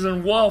finances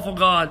and wealth of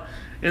God.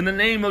 In the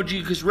name of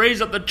Jesus.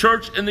 Raise up the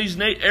church in these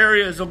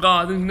areas, oh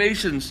God, these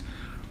nations.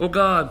 Oh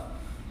God.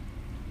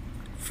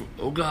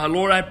 Oh God,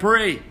 Lord, I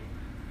pray.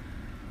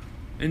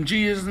 In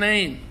Jesus'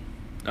 name.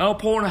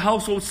 Outpouring of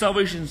household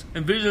salvations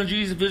and vision of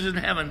Jesus, vision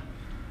in heaven.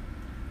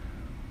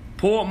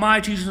 Pour out my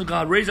teachings of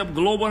God. Raise up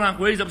global and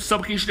raise up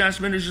supplication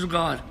national ministries of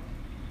God.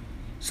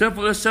 Send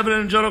for the 7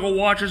 angelical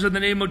watchers in the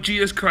name of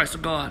Jesus Christ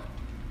of God.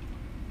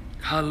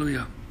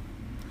 Hallelujah.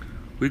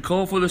 We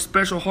call for the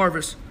special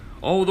harvest.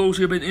 All those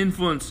who have been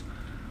influenced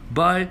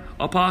by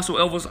Apostle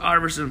Elvis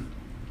Iverson.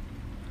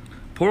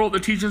 Pour out the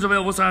teachings of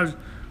Elvis Iverson.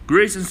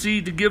 grace and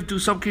seed to give to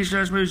supplication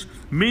ministries,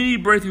 many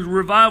breakthroughs,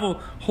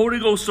 revival, Holy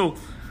Ghost. So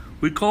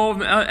we call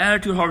them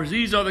attitude harvest.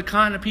 These are the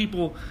kind of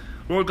people,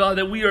 Lord God,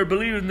 that we are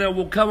believing that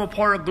will come a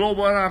part of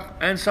global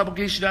and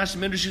supplication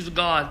ministries of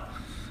God.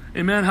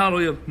 Amen.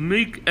 Hallelujah.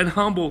 Meek and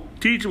humble,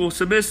 teachable,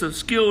 submissive,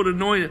 skilled,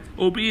 anointed,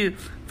 obedient,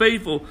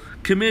 faithful,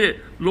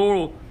 committed,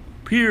 loyal,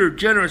 pure,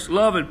 generous,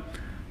 loving,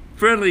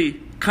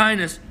 friendly,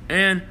 kindness,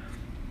 and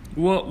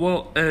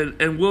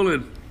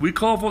willing. We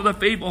call for the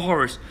faithful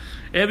harvest.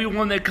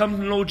 Everyone that comes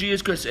to know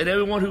Jesus Christ, and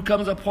everyone who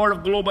comes a part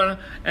of global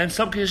and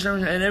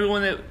supplication, and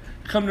everyone that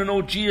come to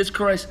know Jesus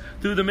Christ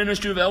through the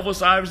ministry of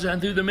Elvis Iverson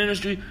and through the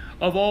ministry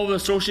of all the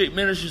associate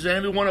ministries, and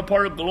everyone a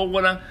part of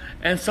global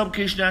and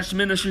supplication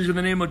ministries in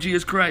the name of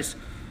Jesus Christ.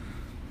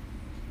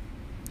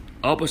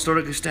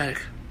 Apostolic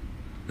ecstatic.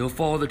 They'll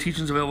follow the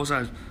teachings of Elvis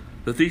Iverson,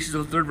 the thesis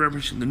of the Third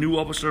Revelation, the new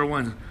apostolic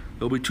ones.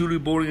 They'll be truly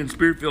bolding and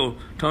spirit-filled,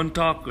 tongue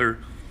talker,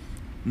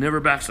 never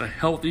backslide,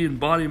 healthy in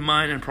body,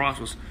 mind, and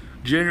prosperous,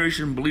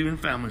 generation believing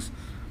families.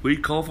 We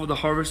call for the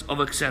harvest of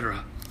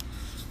etc.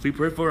 We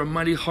pray for a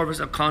mighty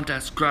harvest of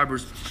contacts,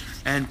 subscribers,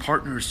 and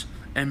partners,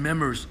 and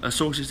members,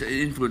 associates, and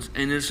influence,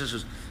 and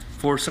intercessors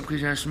for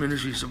supplication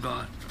ministries of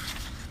God.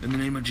 In the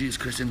name of Jesus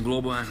Christ in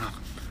global Antioch.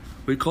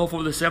 We call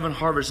for the 7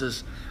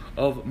 harvests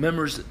of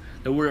members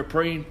that we're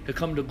praying to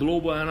come to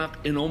global Antioch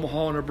in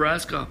Omaha,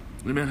 Nebraska.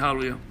 Amen.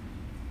 Hallelujah.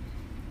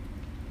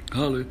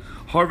 Hallelujah.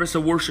 Harvest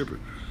of worship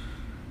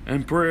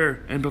and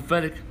prayer and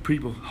prophetic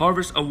people.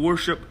 Harvest of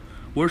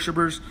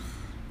worshipers,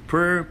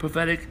 prayer,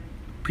 prophetic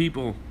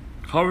people.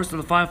 Harvest of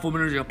the fivefold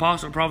ministry,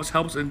 apostles, prophets,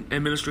 helps, and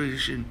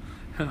administration.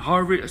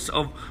 Harvest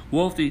of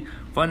wealthy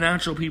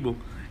financial people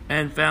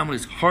and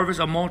families.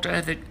 Harvest of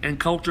multi-ethnic and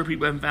cultural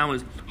people and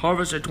families.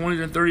 Harvest of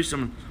 20s and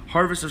 30s.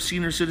 Harvest of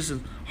senior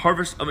citizens.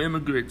 Harvest of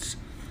immigrants.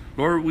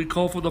 Lord, we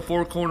call for the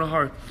four corner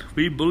heart.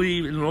 We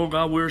believe in Lord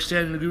God. We're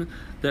standing in agreement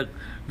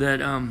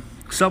that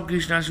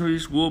supplication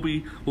nationalities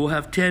will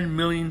have 10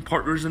 million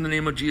partners in the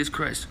name of Jesus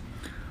Christ.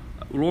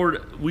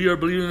 Lord, we are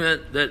believing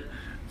that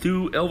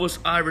through Elvis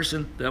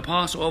Iverson, the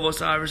Apostle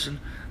Elvis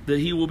Iverson, that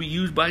he will be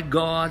used by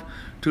God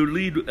to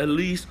lead at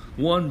least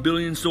 1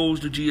 billion souls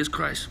to Jesus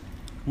Christ.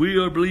 We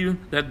are believing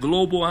that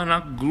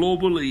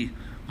globally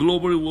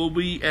will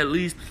be at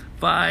least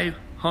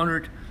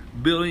 500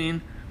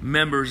 billion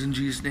members in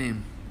Jesus'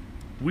 name.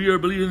 We are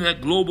believing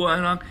that global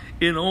Antioch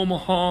in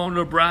Omaha,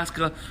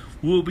 Nebraska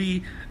will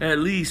be at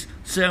least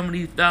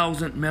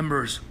 70,000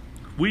 members.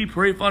 We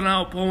pray for an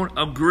outpouring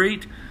of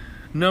great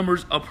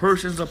numbers of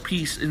persons of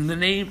peace in the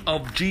name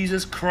of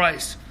Jesus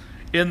Christ.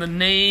 In the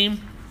name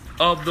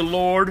of the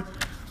Lord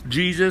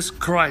Jesus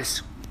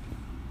Christ.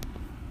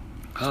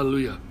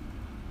 Hallelujah.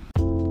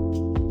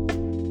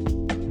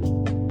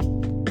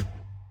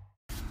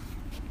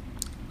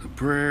 The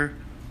prayer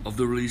of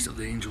the release of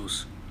the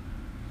angels.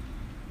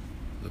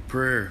 The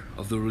prayer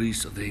of the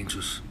release of the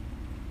angels.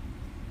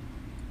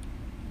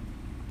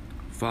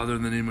 Father,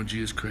 in the name of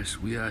Jesus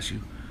Christ, we ask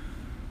you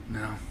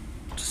now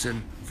to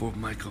send forth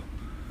Michael,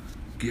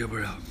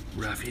 Gabriel,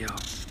 Raphael.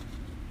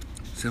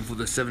 Send forth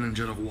the 7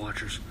 angelic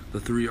watchers, the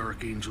 3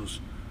 archangels.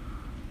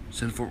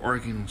 Send forth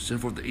archangels.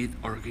 Send forth the 8th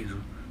archangel.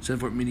 Send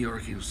forth many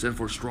archangels. Send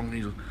forth strong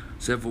angels.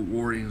 Send forth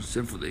warrior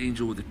angels.End forth the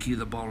angel with the key of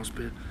the bottomless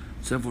pit.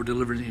 Send forth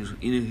deliverance angels,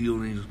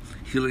 healing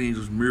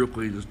angels,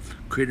 miracle angels,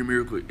 creative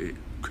miracle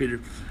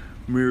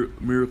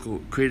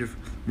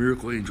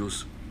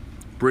angels,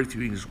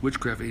 breakthrough angels,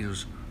 witchcraft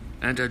angels,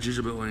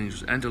 anti-Jezebel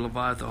angels,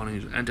 anti-Leviathan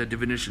angels,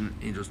 anti-divination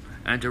angels,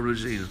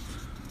 anti-religious angels.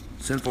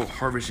 Send forth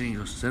harvest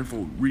angels. Send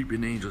forth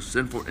reaping angels.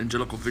 Send forth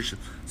angelical vision.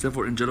 Send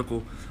forth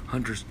angelical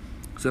hunters.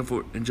 Send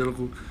forth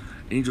angelical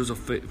angels of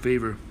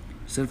favor.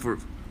 Send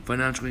forth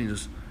financial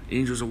angels,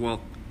 angels of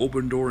wealth,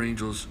 open door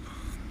angels,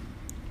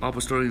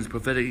 apostolic angels,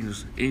 prophetic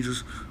angels,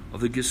 angels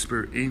of the gift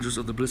spirit, angels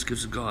of the bliss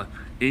gifts of God,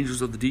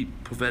 angels of the deep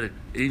prophetic,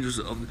 angels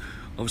of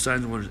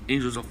signs and wonders,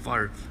 angels of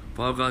fire.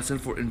 Father God,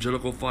 send forth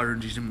angelical fire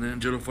in Jesus' name. The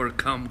angelical fire,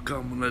 come,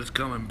 let it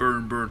come and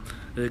burn.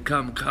 Let it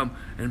come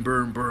and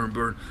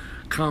burn.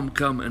 Come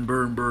and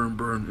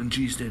burn in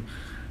Jesus' name.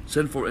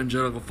 Send forth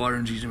angelical fire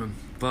in Jesus' name.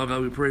 Father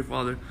God, we pray,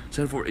 Father,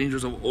 send forth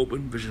angels of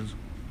open visions,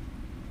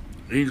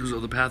 angels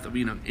of the path of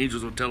Enoch,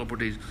 angels of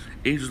teleportation,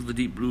 angels of the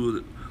deep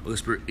blue of the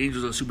Spirit,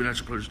 angels of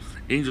supernatural pleasures,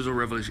 angels of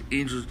revelation,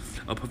 angels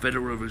of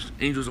prophetic revelation,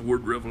 angels of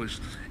word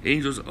revelation,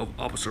 angels of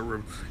opposite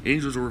revelation,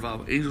 angels of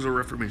revival, angels of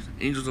reformation,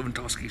 angels of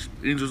intoxication,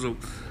 angels of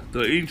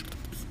the angel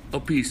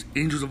of peace,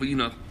 angels of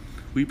Enoch.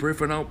 We pray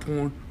for an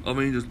outpouring of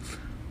angels.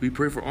 We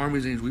pray for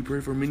armies angels. We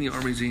pray for many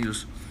armies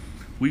angels.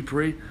 We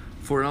pray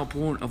for an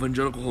outpouring of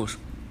angelical hosts.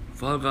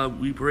 Father God,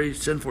 we pray,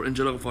 send for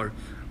angelical fire,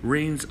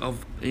 rains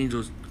of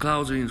angels,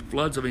 clouds of angels,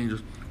 floods of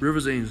angels,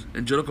 rivers of angels,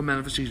 angelical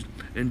manifestation,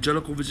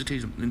 angelical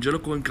visitation,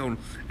 angelical encounter,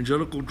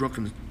 angelical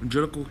drunkenness,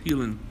 angelical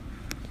healing,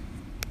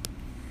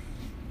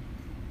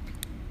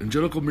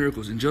 angelical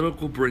miracles,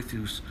 angelical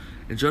breakthroughs,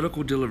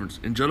 angelical deliverance,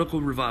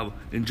 angelical revival,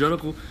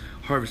 angelical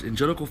harvest,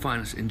 angelical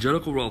finance,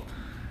 angelical wealth,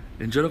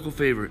 angelical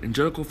favor,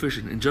 angelical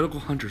fishing, angelical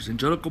hunters,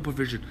 angelical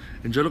provision,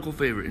 angelical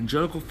favor,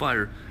 angelical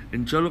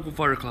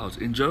fire clouds,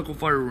 angelical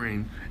fire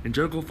rain,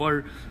 angelical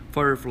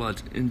fire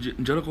floods,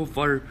 angelical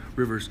fire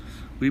rivers.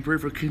 We pray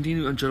for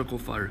continued angelical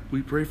fire.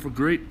 We pray for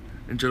great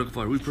angelical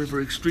fire. We pray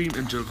for extreme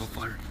angelical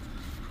fire.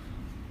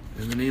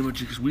 In the name of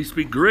Jesus, we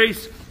speak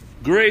grace,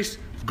 grace,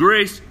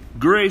 grace,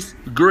 grace,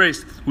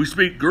 grace. We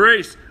speak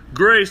grace,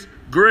 grace,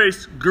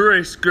 grace,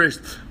 grace,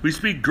 grace. We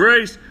speak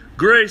grace,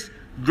 grace,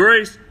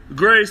 grace,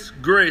 grace,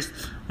 grace.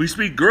 We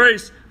speak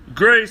grace,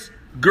 grace,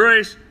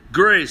 grace,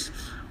 grace.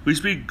 We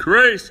speak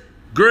grace,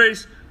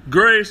 grace,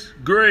 grace,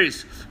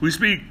 grace. We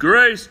speak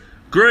grace,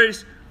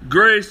 grace,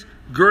 grace,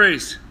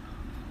 grace.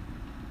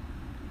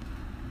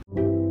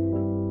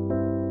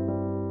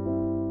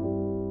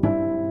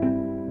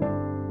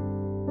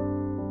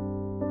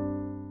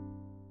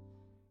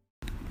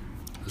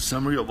 The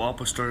summary of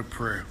apostolic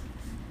prayer.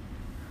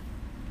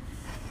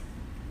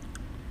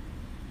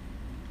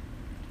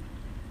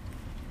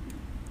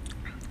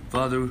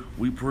 Father,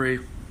 we pray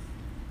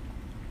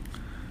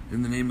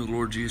in the name of the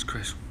Lord Jesus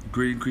Christ,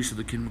 great increase of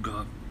the kingdom of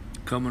God,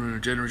 coming in our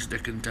generation,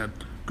 decade, and time.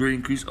 Great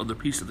increase of the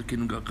peace of the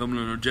kingdom of God,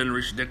 coming in our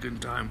generation, decade,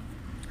 and time.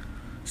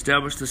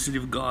 Establish the city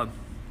of God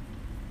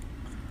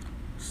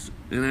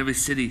in every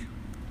city,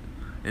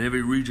 in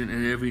every region,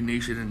 in every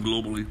nation, and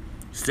globally.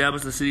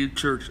 Establish the city of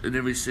church in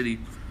every city.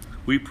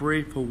 We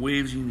pray for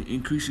waves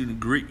increasing in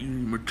great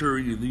unity,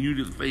 maturity, and the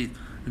unity of the faith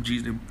in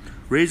Jesus' name.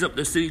 Raise up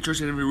the city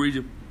church in every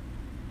region.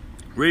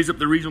 Raise up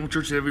the regional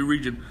church in every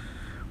region.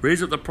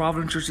 Raise up the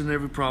providence church in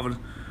every province.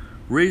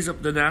 Raise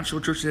up the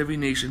national church in every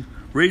nation.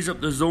 Raise up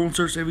the zone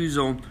church in every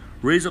zone.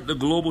 Raise up the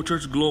global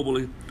church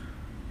globally.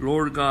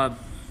 Lord God,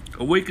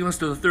 awaken us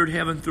to the third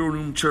heaven throne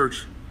room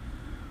church.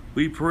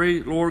 We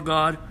pray, Lord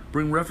God,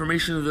 bring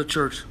reformation to the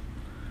church.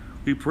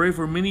 We pray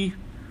for many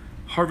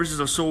harvests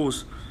of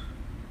souls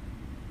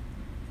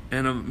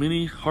and of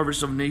many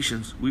harvests of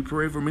nations. We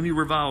pray for many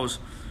revivals.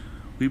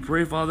 We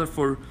pray, Father,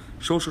 for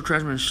social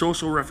transformation,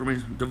 social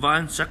reformation,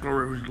 divine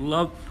secular revolution,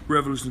 love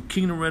revolution,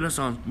 kingdom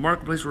renaissance,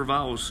 marketplace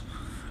revivals.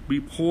 Be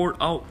poured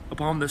out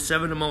upon the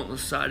seven mountain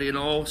society in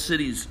all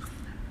cities,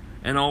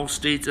 and all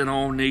states, and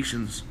all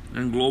nations,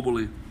 and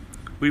globally.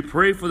 We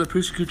pray for the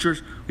persecuted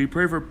church. We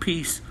pray for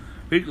peace.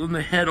 Make them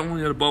the head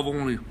only and above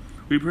only.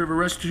 We pray for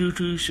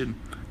restitution.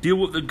 Deal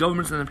with the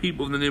governments and the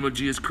people in the name of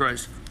Jesus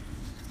Christ.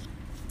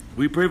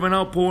 We pray for an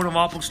outpouring of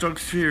apostolic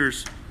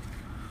spheres.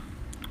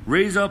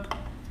 Raise up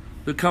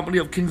the company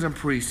of kings and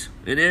priests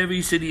in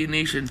every city and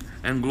nation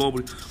and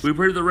globally. We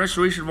pray for the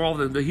restoration of all of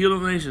them, the healing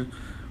of the nation,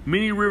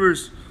 many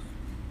rivers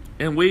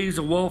and ways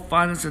of wealth,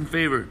 finance, and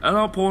favor. An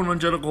outpouring of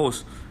angelic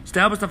hosts.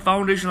 Establish the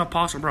foundation of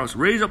apostles and prophets.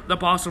 Raise up the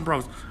apostles and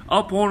prophets.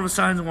 Outpouring of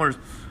signs and wonders.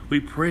 We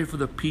pray for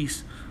the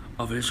peace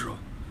of Israel.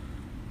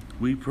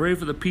 We pray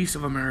for the peace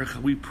of America.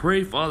 We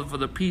pray, Father, for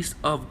the peace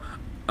of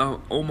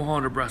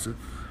Omaha, Nebraska.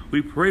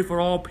 We pray for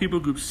all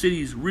people groups,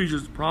 cities,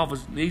 regions,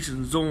 provinces,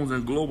 nations, zones,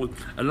 and global.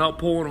 An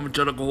outpouring of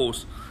angelical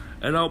hosts.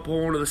 An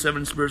outpouring of the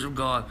seven spirits of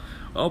God.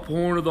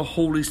 Outpouring of the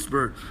Holy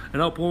Spirit. An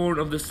outpouring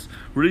of this,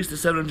 release the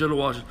seven angelic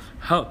watches.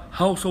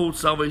 Household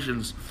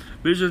salvations.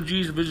 Visions of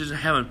Jesus, visions of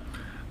heaven.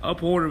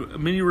 Outpouring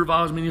of many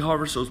revivals, many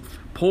harvest souls.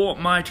 Pour up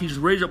my teachers.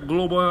 Raise up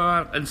global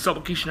and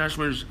supplication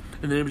nationals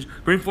in the name of Jesus.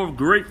 Bring forth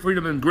great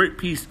freedom and great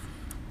peace.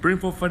 Bring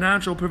forth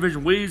financial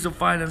provision, ways of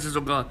finances,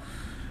 of God.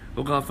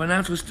 Oh God,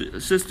 financial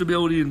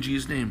stability in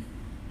Jesus' name.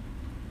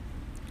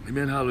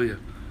 Amen. Hallelujah.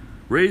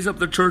 Raise up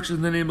the church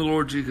in the name of the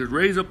Lord Jesus.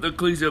 Raise up the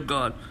ecclesia of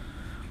God.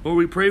 Lord,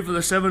 we pray for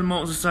the seven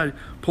mountain society.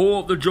 Pull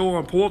up the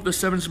Joel, pull up the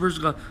seven spirits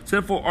of God.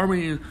 Send forth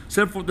army,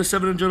 send forth the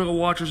seven angelical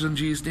watchers in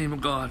Jesus' name of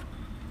God.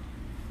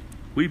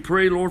 We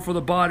pray, Lord, for the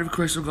body of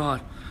Christ of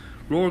God.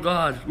 Lord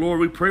God,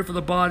 Lord, we pray for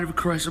the body of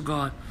Christ of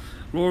God.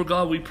 Lord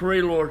God, we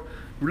pray, Lord,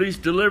 release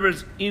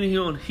deliverance,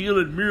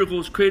 healing,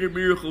 miracles, creative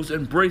miracles,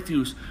 and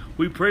breakthroughs.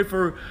 We pray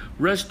for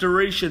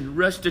restoration,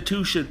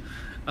 restitution,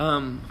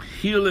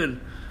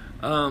 healing,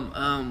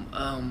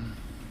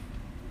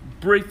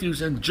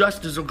 breakthroughs, and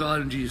justice of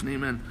God in Jesus'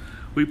 name. Amen.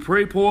 We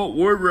pray, pour out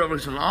word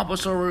revelation,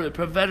 apostolic,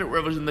 prophetic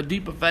revelation, the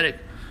deep prophetic.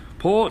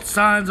 Pour out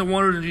signs and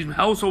wonders in Jesus' name.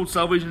 Household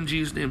salvation in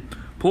Jesus' name.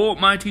 Pour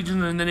out my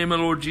teaching in the name of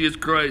the Lord Jesus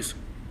Christ.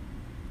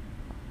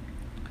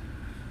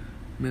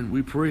 Amen.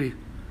 We pray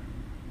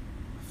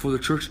for the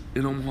church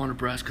in Omaha,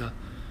 Nebraska.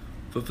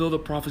 Fulfill the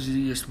prophecies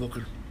He has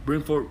spoken.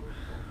 Bring forth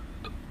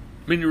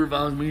many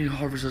revivals, many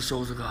harvests of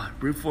souls of God.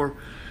 Bring forth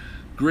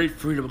great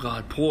freedom of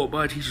God. Pour out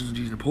my teachings in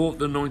Jesus' name. Pour out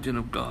the anointing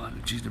of God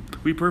in Jesus' name.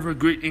 We pray for a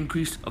great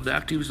increase of the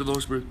activities of the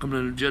Holy Spirit coming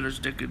in a generous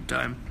decade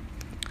time.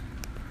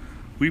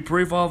 We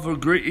pray, Father, for a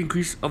great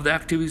increase of the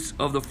activities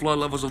of the flood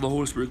levels of the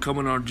Holy Spirit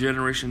coming in our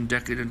generation,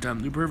 decade, and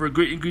time. We pray for a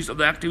great increase of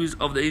the activities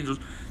of the angels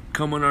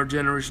come in our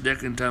generation,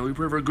 decade, and time. We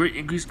pray for a great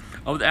increase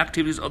of the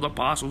activities of the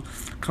apostles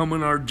come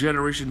in our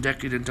generation,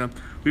 decade, and time.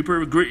 We pray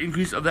for a great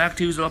increase of the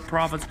activities of the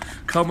prophets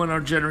come in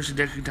our generation,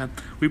 decade, and time.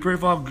 We pray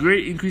for a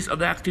great increase of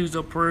the activities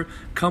of prayer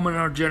come in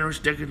our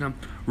generation, decade, and time.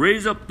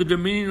 Raise up the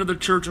dominion of the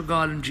church of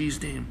God in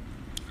Jesus' name.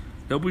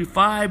 There will be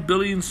 5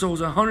 billion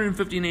souls,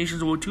 150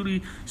 nations that will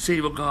truly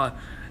save of God.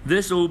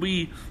 This will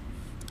be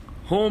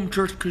Home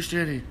Church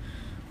Christianity,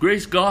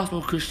 Grace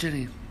Gospel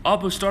Christianity,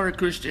 Apostolic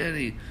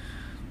Christianity,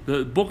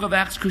 the Book of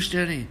Acts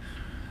Christianity,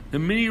 the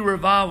mini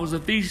revivals, the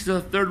Thesis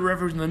of the Third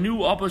Reformation, the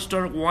New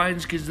Apostolic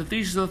Wineskins, the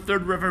Thesis of the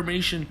Third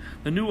Reformation,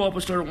 the New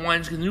Apostolic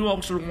Wineskins, the New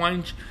Apostolic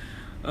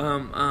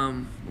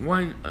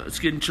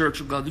Wineskin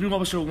Church of God, the New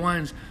Apostolic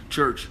Wines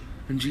Church,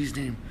 in Jesus'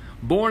 name.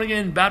 Born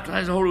again,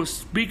 baptized in the Holy Ghost,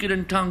 speaking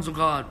in tongues of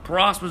God,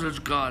 prosperous as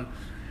God,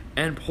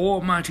 and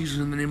pour my teachings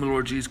in the name of the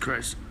Lord Jesus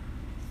Christ.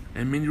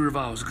 And many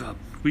revivals of God.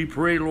 We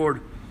pray,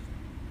 Lord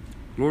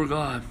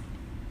God,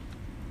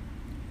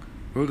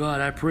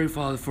 I pray,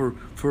 Father,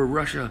 for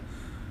Russia.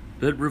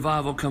 Let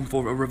revival come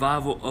forth, a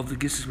revival of the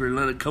gifts of Spirit.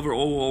 Let it cover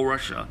all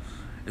Russia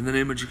in the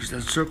name of Jesus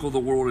and circle the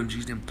world in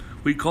Jesus' name.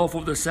 We call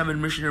forth the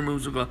 7 missionary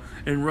moves of God.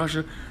 In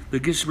Russia, the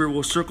gift of Spirit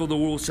will circle the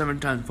world 7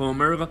 times. From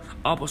America,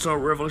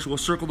 Apostolic Revelation will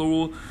circle the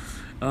world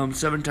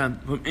 7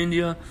 times. From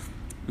India,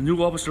 the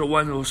New Apostolic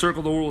Wine will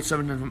circle the world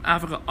 7 times. From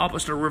Africa,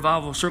 Apostolic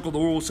Revival will circle the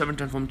world 7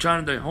 times. From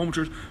China, the Home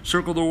Church,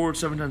 circle the world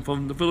 7 times.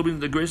 From the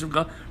Philippines, the Grace of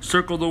God,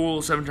 circle the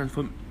world 7 times.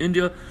 From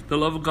India, the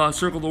Love of God,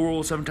 circle the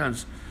world 7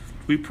 times.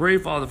 We pray,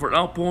 Father, for an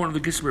outpouring of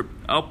the gift Spirit,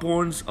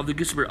 outpourings of the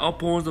gift Spirit,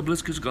 outpourings of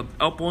bliss gifts of God,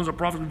 outpourings of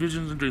prophetic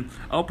visions and dreams,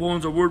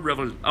 outpourings of word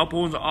revelation,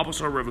 outpourings of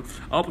apostolic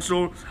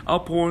revelation,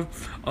 outpourings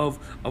of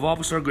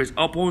apostolic grace,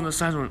 outpourings of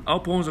signs and wonders,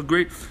 outpourings of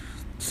great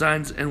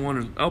signs and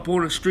wonders,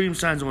 outpourings of extreme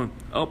signs and wonders,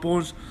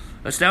 outpourings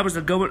establish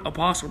the government,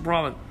 apostle,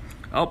 prophet,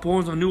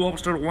 outpourings of new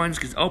apostolic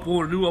wineskins,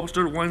 outpourings of new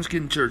apostolic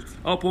wineskin church,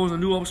 outpourings of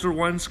new apostolic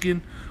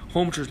wineskin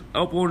home church,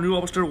 outpourings of new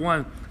apostolic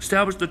wine,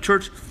 establish the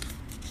church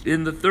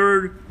in the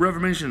Third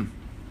Reformation.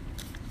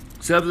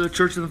 Establish the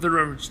church in the Third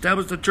Reformation.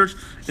 Establish the church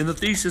in the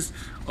thesis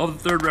of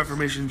the Third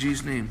Reformation in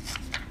Jesus' name.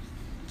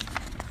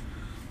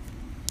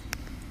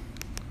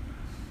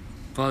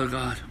 Father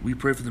God, we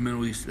pray for the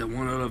Middle East that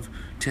 1 out of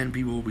 10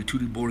 people will be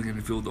truly born again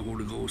and filled with the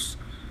Holy Ghost.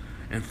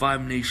 And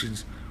 5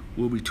 nations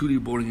will be truly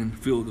born again and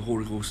filled with the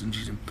Holy Ghost in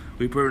Jesus' name.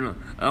 We pray for an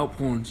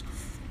outpouring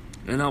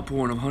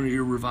of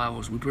 100-year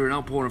revivals. We pray an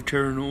outpouring of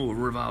Terra Nova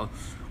revival.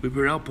 We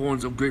pray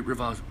outpourings of great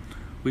revivals.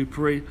 We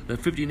pray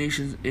that 50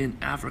 nations in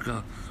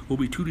Africa will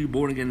be truly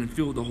born again and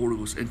filled with the Holy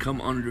Ghost and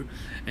come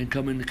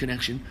into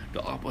connection to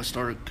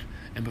apostolic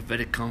and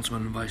prophetic counsel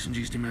and advice in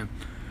Jesus' name.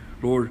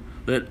 Lord,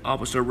 let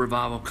apostolic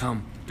revival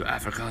come to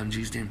Africa in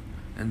Jesus' name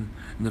and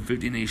the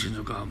 50 nations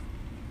of God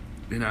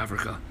in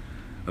Africa.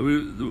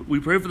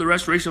 We pray for the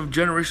restoration of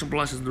generational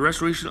blessings, the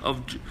restoration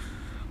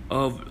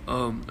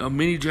of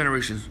many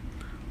generations.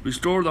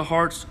 Restore the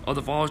hearts of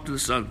the fathers to the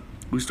sons.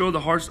 Restore the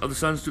hearts of the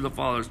sons to the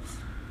fathers.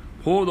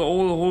 Pour the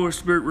oil of the Holy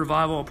Spirit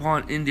revival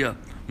upon India.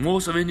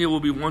 Most of India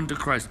will be won to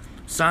Christ.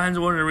 Signs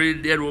of wonder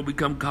and dead will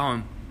become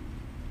common.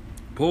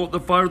 Pour the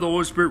fire of the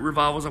Holy Spirit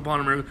revivals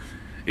upon America.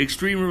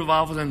 Extreme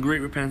revivals and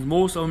great repentance.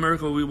 Most of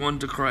America will be won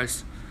to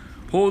Christ.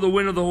 Pour the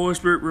wind of the Holy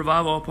Spirit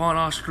revival upon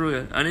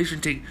Australia. A nation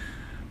take.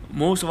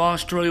 Most of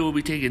Australia will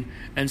be taken,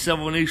 and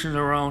several nations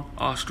around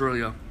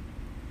Australia.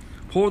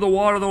 Pour the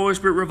water of the Holy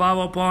Spirit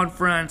revival upon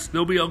France. There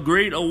will be a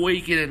great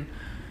awakening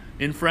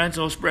in France.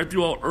 It will spread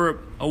throughout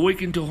Europe.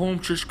 Awaken to Home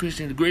Church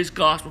Christianity, Grace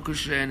Gospel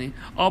Christianity,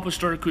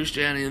 Apostolic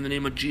Christianity in the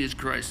name of Jesus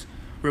Christ.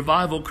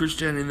 Revival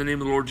Christianity in the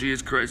name of the Lord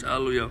Jesus Christ.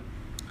 Hallelujah.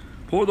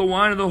 Pour the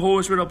wine of the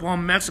Holy Spirit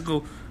upon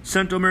Mexico,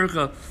 Central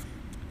America,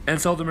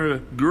 and South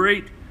America.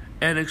 Great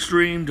and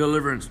extreme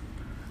deliverance.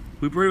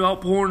 We pray for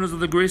outpourings of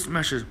the grace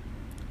message,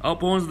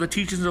 outpourings of the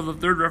teachings of the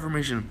Third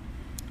Reformation,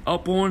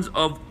 outpourings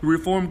of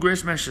Reformed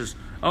grace messages,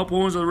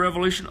 outpourings of the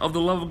revelation of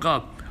the love of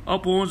God,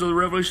 outpourings of the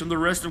revelation of the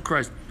rest of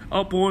Christ,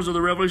 outpourings of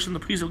the revelation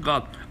of the peace of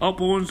God,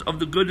 outpourings of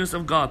the goodness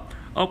of God,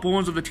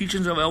 outpourings of the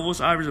teachings of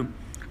Elvis Iverson,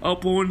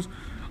 outpourings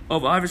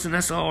of Iverson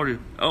eschatology,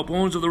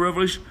 outpourings of the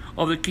revelation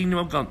of the kingdom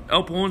of God,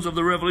 outpourings of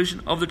the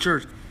revelation of the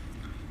church.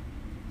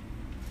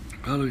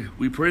 Hallelujah.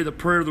 We pray the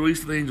prayer of the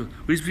release of the angels.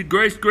 We speak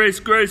grace, grace,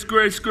 grace,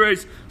 grace,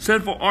 grace.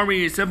 Send for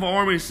armies, send for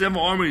armies, send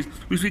for armies.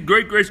 We speak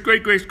great grace,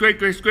 great grace, great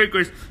grace, great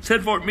grace.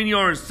 Send for many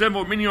armies, send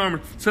for many armies,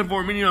 send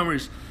for many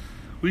armies.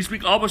 We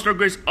speak apostolic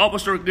grace,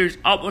 outpouring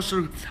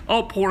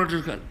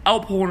of God,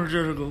 outpouring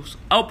of Ghost,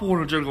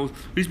 outpouring of Ghost.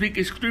 We speak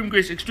extreme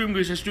grace,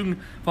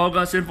 extreme. Father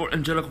God, send for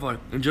angelic fire,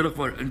 angelic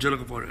fire,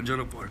 angelic fire,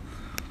 angelic fire.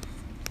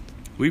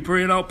 We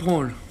pray an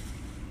outpourings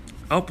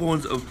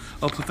of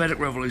prophetic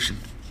revelation,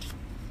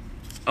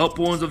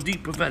 outpourings of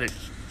deep prophetic.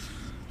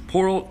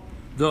 Pour out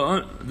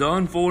the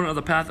unfolding of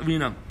the path of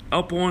Enoch,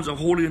 outpourings of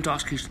holy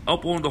intoxication,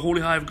 outpouring of the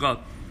holy high of God.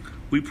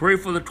 We pray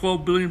for the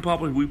 12 billion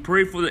population. We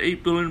pray for the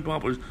 8 billion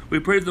population. We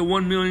pray for the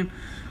 1 million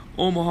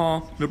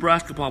Omaha,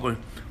 Nebraska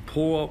population.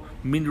 Pour out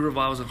many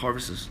revivals and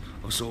harvests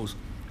of souls.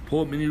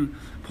 Pour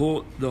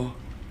the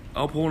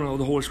outpouring of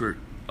the Holy Spirit.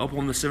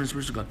 Outpouring the 7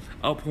 spirits of God.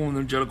 Outpouring the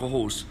angelical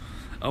hosts.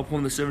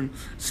 Outpouring the 7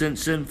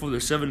 send for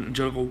the 7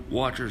 angelical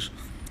watchers.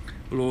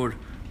 Lord,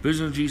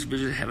 vision of Jesus,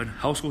 vision of heaven,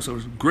 household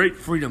service, great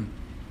freedom.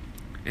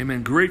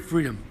 Amen. Great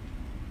freedom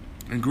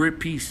and great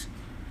peace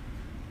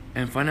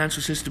and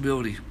financial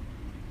stability.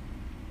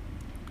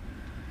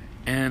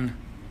 And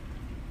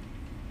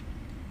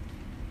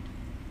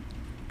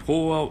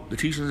pull out the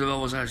teachings of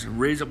Elvis Iverson,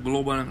 raise up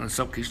global and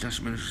supplication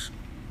ministries.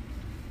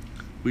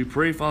 We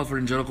pray, Father, for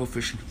angelical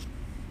fishing.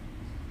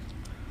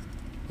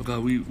 Oh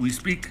God, we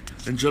speak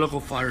angelical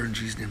fire in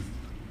Jesus' name.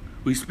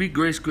 We speak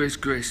grace, grace,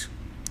 grace.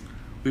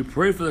 We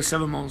pray for the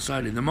 7 mountain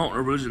society, the mountain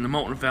of religion, the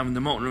mountain of family,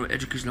 the mountain of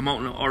education, the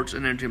mountain of arts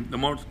and entertainment, the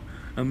mountain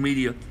of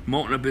media, the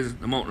mountain of business,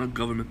 the mountain of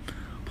government.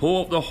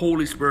 Pull out the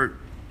Holy Spirit.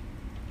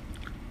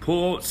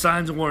 Pull out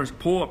signs and wonders.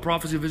 Pull out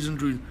prophecy, vision,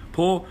 dreams.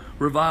 Pull out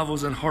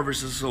revivals and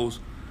harvests of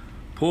souls.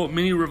 Pull out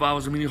many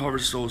revivals and many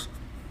harvests of souls.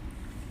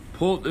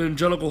 Pull out the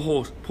angelical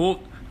host.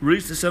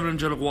 Release the 7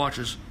 angelical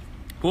watchers.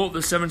 Pull out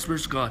the 7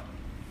 spirits of God.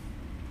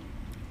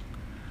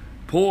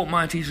 Pull out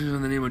my teachings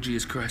in the name of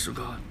Jesus Christ, oh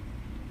God.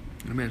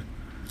 Amen.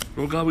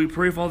 Lord God, we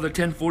pray for the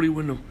 1040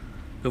 window,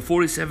 the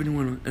 4070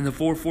 window, and the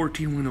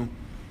 414 window.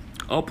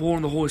 Outpour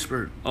on the Holy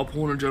Spirit.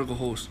 Outpour on angelical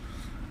hosts.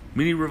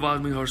 Many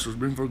revivals, many hearts,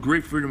 bring for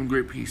great freedom and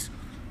great peace.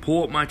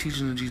 Pull up my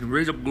teachings in Jesus.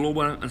 Raise up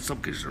global and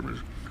supplication sermons.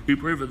 We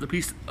pray for the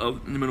peace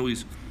in the Middle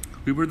East.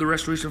 We pray for the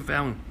restoration of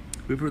family.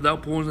 We pray for the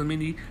outpourings of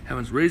many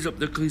heavens. Raise up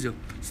the ecclesia.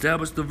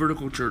 Establish the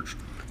vertical church.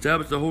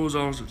 Establish the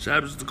horizontal.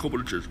 Establish the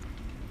corporate church.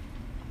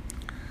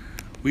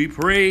 We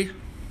pray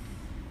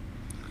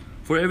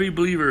for every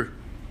believer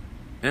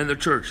and the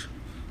church.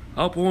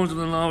 Outpourings of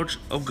the knowledge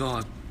of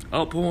God.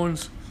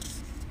 Outpourings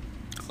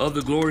of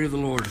the glory of the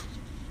Lord.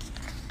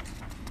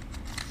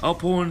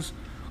 Outpourings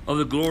of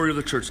the glory of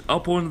the church.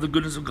 Outpourings of the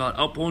goodness of God.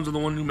 Outpourings of the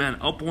one new man.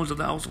 Outpourings of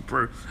the house of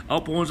prayer.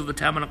 Outpourings of the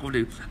tabernacle of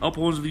David.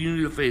 Outpourings of the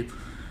unity of faith.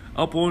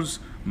 Outpourings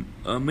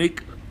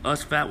make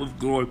us fat with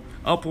glory.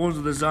 Outpourings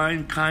of the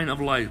Zion kind of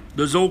life.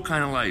 The Zoe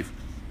kind of life.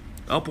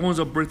 Outpourings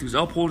of breakthroughs.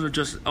 Outpourings of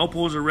justice.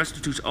 Outpourings of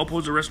restitution.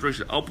 Outpourings of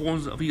restoration.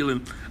 Outpourings of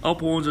healing.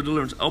 Outpourings of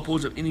deliverance.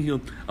 Outpourings of any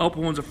healing.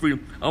 Outpourings of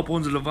freedom.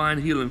 Outpourings of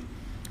divine healing.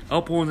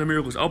 Outpourings of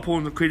miracles.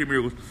 Outpourings of creative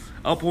miracles.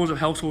 Outpourings of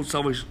household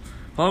salvation.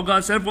 Father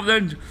God, send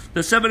forth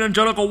the 7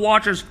 angelical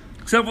watchers.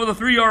 Send forth the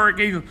 3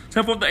 archangels.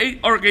 Send forth the 8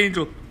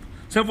 archangels.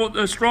 Send forth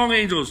the strong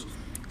angels.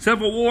 Send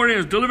forth warring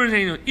angels, deliverance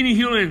angels, any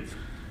healing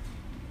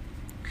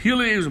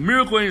angels,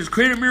 miracle angels,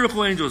 creative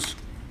miracle angels,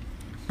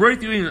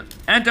 breakthrough angels,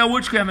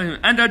 anti-witchcraft angels,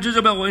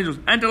 anti-Jezebel angels,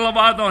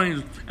 anti-Leviathan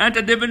angels,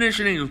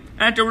 anti-divination angels,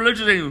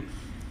 anti-religious angels,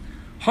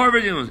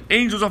 harvest angels,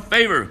 angels of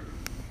favor,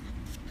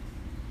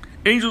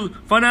 angels,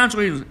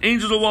 financial angels,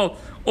 angels of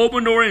wealth,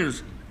 open door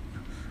angels,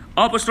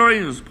 apostolic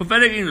angels,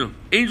 prophetic angels,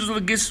 angels of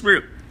the gift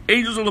spirit,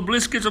 angels of the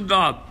bliss gifts of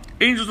God,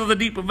 angels of the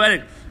deep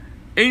prophetic,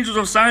 angels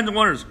of signs and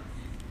wonders,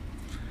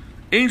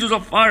 angels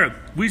of fire.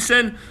 We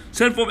send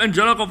forth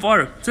angelical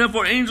fire. Send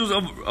forth angels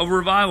of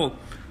revival.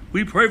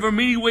 We pray for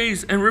many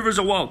ways and rivers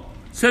of wealth.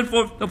 Send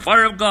forth the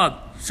fire of God.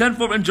 Send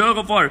forth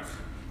angelical fire.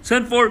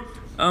 Send forth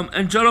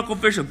angelical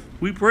fishing.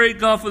 We pray,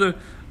 God, for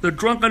the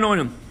drunk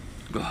anointing.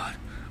 God.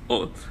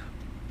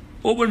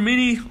 Open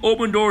many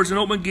open doors and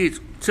open gates.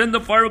 Send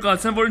the fire of God.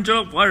 Send forth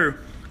angelical fire.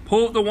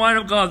 Pour out the wine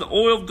of God, the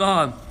oil of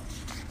God.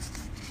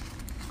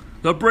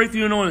 The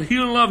breakthrough anointing.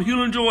 Healing love,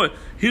 healing joy,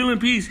 healing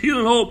peace,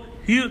 healing hope,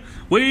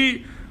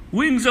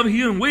 wings of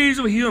healing, waves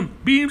of healing,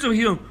 beams of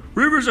healing,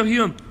 rivers of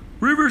healing,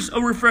 rivers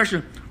of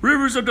refreshing,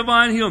 rivers of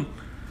divine healing,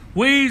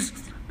 waves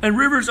and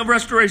rivers of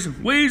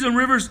restoration, waves and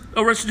rivers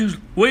of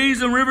restitution,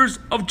 waves and rivers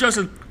of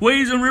justice,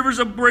 waves and rivers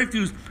of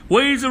breakthroughs,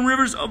 waves and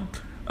rivers of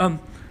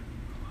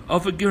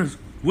forgiveness,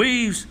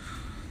 waves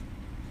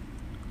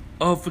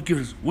of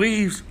forgiveness,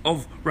 waves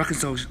of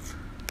reconciliation,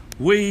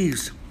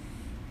 waves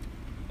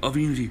of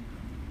unity,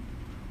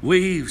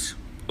 waves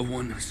of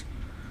oneness,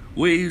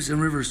 waves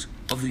and rivers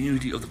of the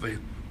unity of the faith,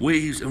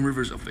 waves and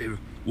rivers of favor,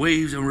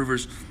 waves and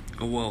rivers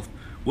of wealth,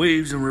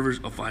 waves and rivers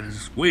of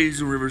finances,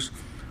 waves and rivers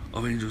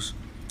of angels.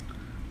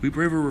 We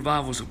pray for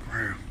revivals of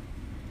prayer,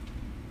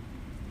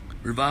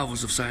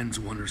 revivals of signs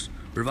and wonders,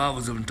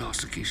 revivals of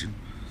intoxication,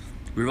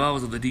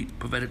 revivals of the deep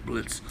prophetic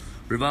blitz,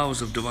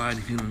 revivals of divine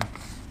healing,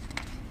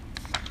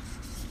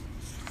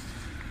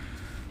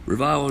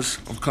 revivals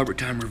of carpet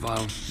time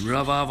revival,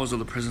 revivals of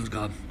the presence of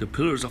God, the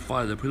pillars of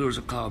fire, the pillars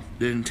of cloud,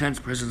 the intense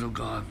presence of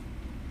God,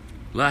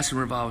 lasting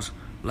revivals,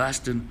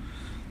 resting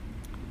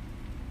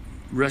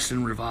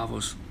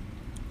revivals,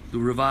 the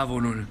revival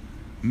anointing,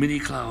 many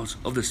clouds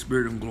of the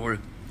Spirit of glory,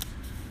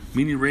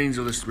 many rains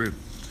of the Spirit,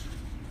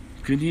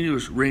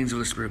 continuous rains of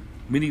the Spirit,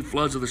 many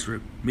floods of the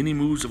Spirit, many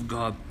moves of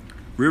God,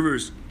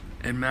 rivers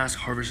and mass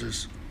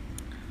harvests,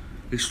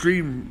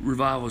 extreme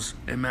revivals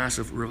and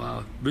massive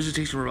revivals,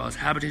 visitation revivals,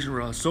 habitation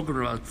revivals, soaking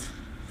revivals,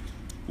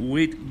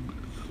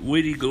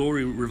 weighty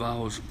glory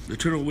revivals,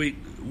 eternal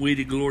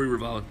weighty glory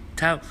revivals.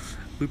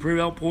 We pray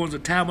outpourings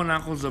of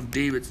tabernacles of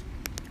David's,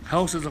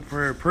 houses of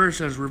prayer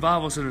centers,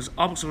 revival centers,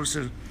 apostolic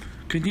centers,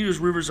 continuous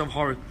rivers of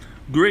harvest,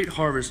 great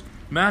harvest,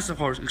 massive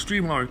harvest,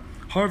 extreme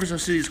harvest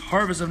of cities,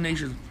 harvest of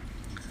nations.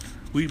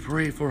 We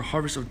pray for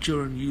harvest of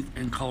children, youth,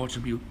 and college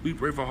and people. We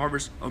pray for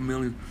harvest of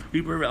millions.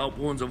 We pray for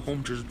outpourings of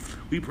home churches.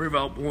 We pray for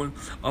outpourings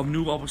of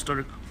new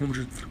apostolic home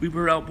churches. We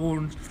pray for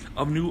outpourings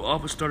of new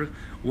apostolic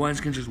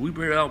wineskin churches. We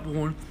pray for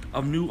outpourings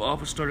of new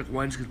apostolic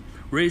wineskins.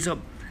 Raise up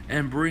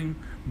and bring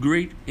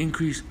great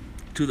increase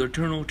to the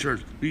eternal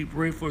church. We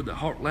pray for the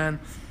heartland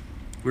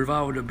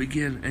revival to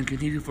begin and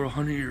continue for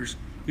 100 years.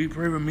 We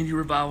pray for many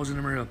revivals in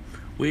America.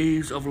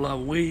 Waves of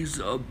love, waves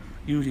of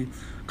unity,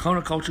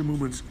 counterculture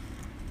movements,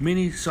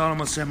 many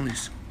solemn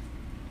assemblies.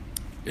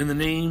 In the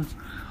name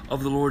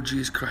of the Lord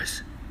Jesus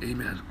Christ.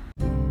 Amen.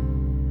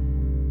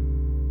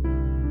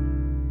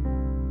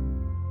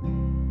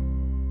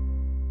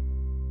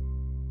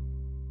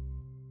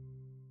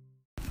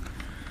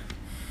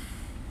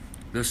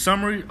 The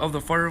summary of the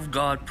Fire of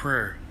God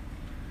prayer.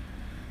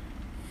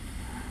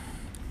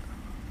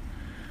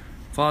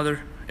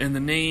 Father, in the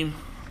name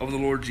of the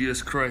Lord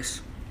Jesus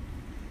Christ,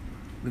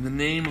 in the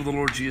name of the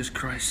Lord Jesus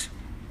Christ,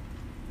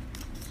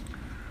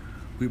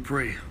 we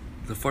pray,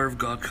 the fire of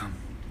God come.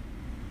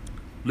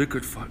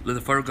 Liquid fire, let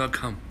the fire of God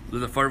come. Let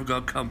the fire of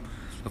God come.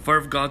 The fire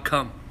of God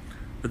come.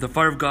 Let the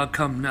fire of God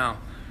come now.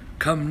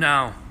 Come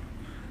now.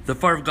 The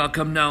fire of God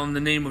come now in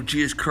the name of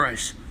Jesus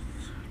Christ.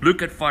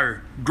 Look at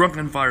fire,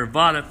 drunken fire,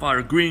 violet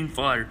fire, green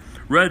fire,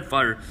 red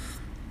fire,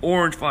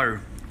 orange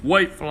fire,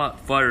 white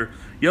fire,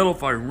 yellow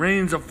fire,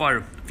 rains of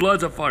fire,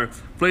 floods of fire,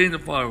 flames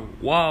of fire,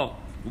 wild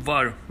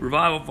fire,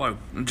 revival fire,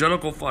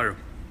 angelical fire.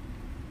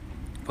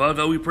 Father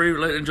God, we pray,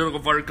 let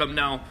angelical fire come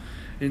now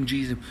in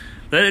Jesus.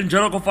 Let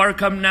angelical fire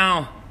come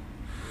now.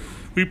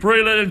 We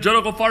pray, let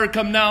angelical fire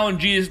come now in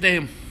Jesus'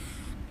 name.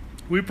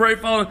 We pray,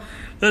 Father,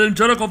 let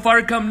angelical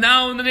fire come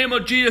now in the name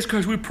of Jesus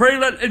Christ. We pray,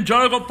 let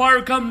angelical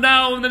fire come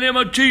now in the name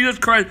of Jesus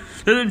Christ.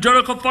 Let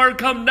angelical fire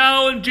come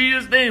now in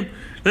Jesus' name.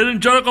 Let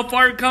angelical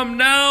fire come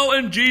now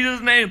in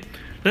Jesus' name.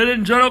 Let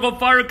angelical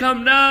fire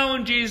come now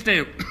in Jesus'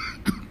 name.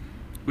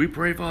 We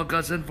pray, Father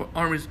God, send for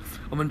armies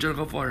of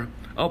angelical fire,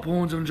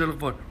 outpourings of angelical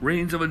fire,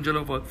 rains of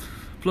angelical fire,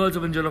 floods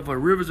of angelical fire,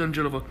 rivers of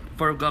angelical fire. The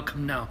fire of God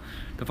come now.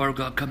 The fire of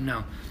God come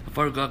now. The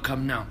fire of God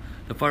come now.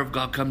 The fire of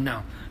God come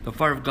now. The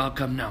fire of God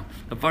come now.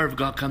 The fire of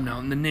God come now.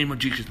 In the name of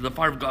Jesus, the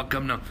fire of God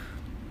come now.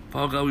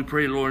 Father God, we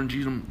pray, Lord, in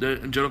Jesus, the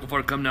angelical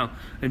fire come now.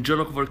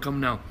 Angelical fire come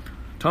now.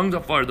 Tongues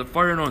of fire, the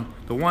fire on,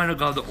 the wine of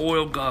God, the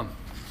oil of God.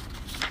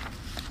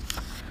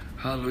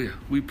 Hallelujah.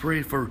 We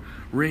pray for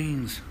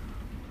rains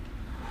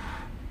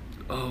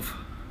of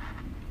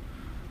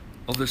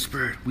the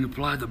Spirit. We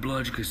apply the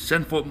blood. You can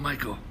send forth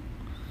Michael.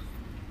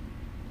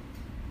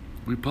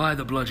 We apply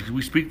the blood.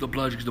 We speak the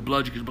blood. The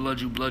blood. The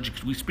blood.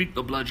 We speak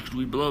the blood.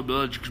 We blood.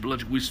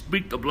 Blood. We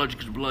speak the blood.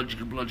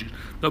 The blood.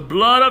 The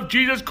blood of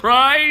Jesus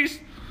Christ.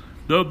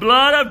 The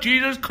blood of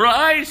Jesus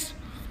Christ.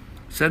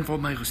 Send for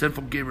Michael. Send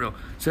for Gabriel.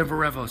 Send for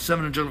Raphael.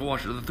 7 angelical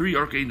watchers. The 3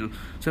 archangels.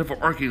 Send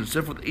for archangels.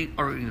 Send for the 8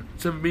 archangels.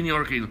 Send for many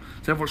archangels.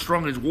 Send for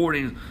strong angels, war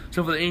angels.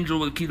 Send for the angel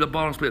with the key to the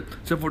bottom split.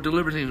 Send for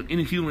deliverance angels,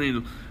 any healing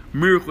angels,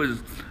 miracle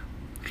angels,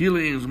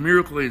 healing angels,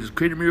 miracle angels,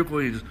 creative miracle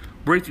angels,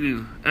 breakthrough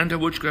angels,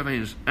 anti-witchcraft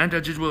angels,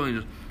 anti-Jezebel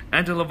angels,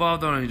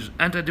 anti-Leviathan angels,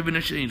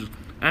 anti-divination angels,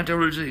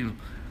 anti-religious angels,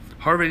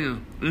 harvest angels,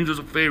 angels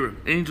of favor,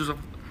 angels of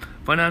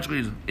financial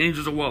angels,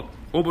 angels of wealth,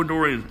 open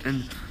door angels,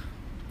 and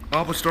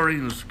apostolic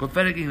angels,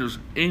 prophetic angels,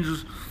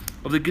 angels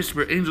of the gift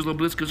spirit, angels of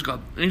bliss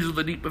God, angels of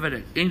the deep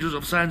prophetic, angels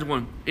of signs and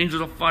wonders,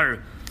 angels of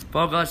fire.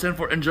 Father God, send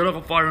for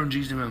angelical fire in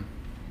Jesus' name.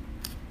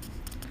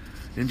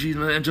 In Jesus'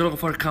 name, let angelical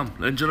fire come.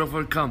 Let angelical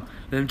fire come.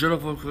 Let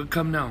angelical fire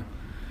come now.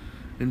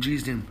 In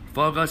Jesus' name.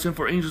 Father God, send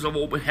for angels of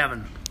open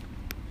heaven.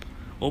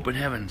 Open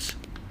heavens.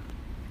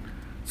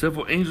 Send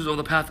for angels of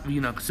the path of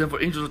Enoch. Send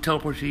for angels of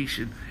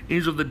teleportation.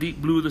 Angels of the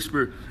deep blue of the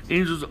Spirit.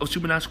 Angels of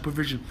supernatural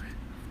provision.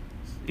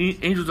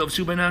 Angels of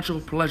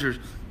supernatural pleasures.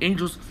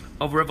 Angels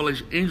of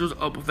revelation. Angels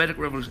of prophetic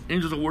revelation.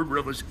 Angels of word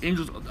revelation.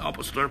 Angels of the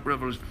apostolic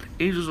revelation.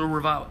 Angels of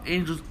revival.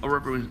 Angels of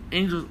revelation.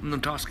 Angels of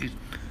Natoskis.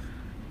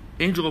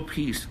 Angel of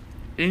peace.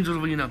 Angels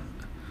of Enoch.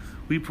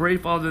 We pray,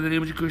 Father, in the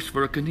name of Jesus Christ,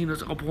 for a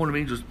continuous outpouring of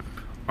angels.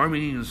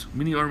 Army angels.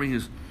 Many army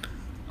angels.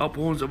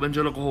 Outpourings of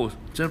angelical hosts.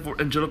 Send for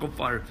angelical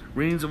fire.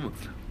 Rains of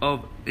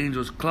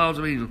angels. Clouds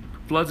of angels.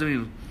 Floods of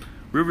angels.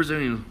 Rivers of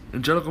angels.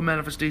 Angelical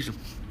manifestation.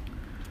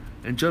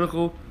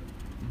 Angelical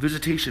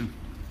visitation.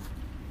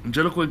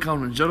 Angelical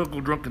encounter.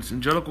 Angelical drunkenness.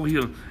 Angelical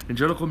healing.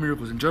 Angelical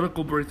miracles.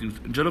 Angelical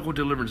breakthroughs. Angelical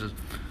deliverances.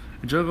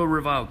 Angelical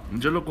revival.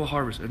 Angelical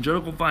harvest.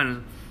 Angelical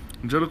finance.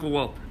 Angelical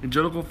wealth.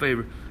 Angelical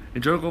favor.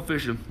 Angelical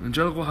fishing,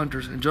 angelical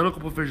hunters, angelical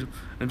provision,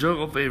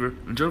 angelical favor,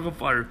 angelical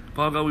fire.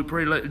 Father God, we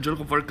pray, let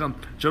angelical fire come,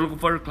 angelical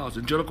fire clouds,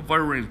 angelical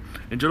fire rains,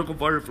 angelical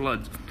fire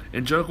floods,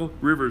 angelical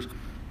rivers,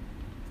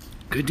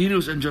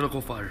 continuous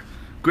angelical fire,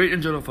 great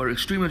angelical fire,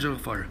 extreme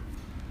angelical fire.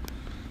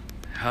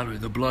 Hallelujah.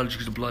 The blood of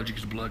Jesus, the blood of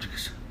Jesus, the blood of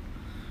Jesus.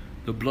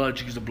 The blood of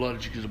Jesus, the blood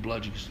of Jesus, the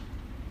blood of Jesus.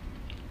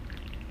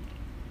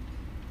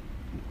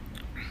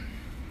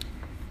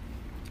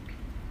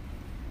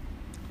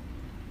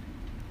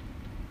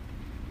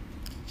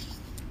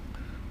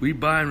 We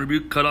bind,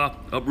 rebuke, cut off,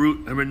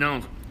 uproot, and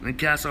renounce, and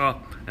cast off,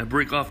 and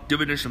break off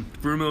divination,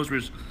 familiar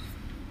spirits,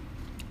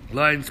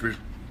 lying spirits.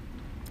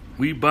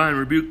 We bind,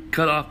 rebuke,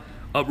 cut off,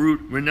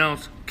 uproot,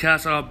 renounce,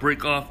 cast off,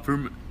 break off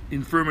from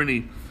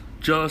infirmity,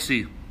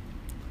 jealousy,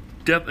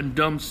 deaf and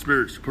dumb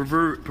spirits,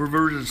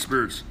 perversion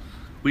spirits.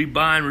 We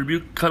bind,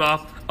 rebuke, cut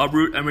off,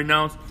 uproot, and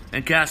renounce,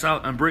 and cast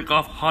out, and break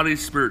off haughty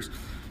spirits,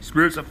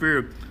 spirits of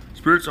fear,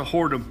 spirits of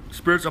whoredom,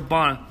 spirits of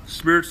bond,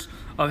 spirits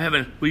of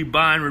heaven. We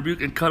bind,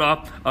 rebuke, and cut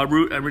off,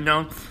 uproot, and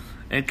renounce,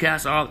 and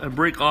cast off, and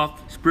break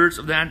off spirits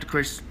of the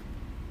Antichrist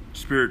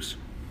spirits.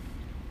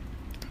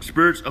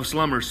 spirits of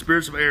slumber,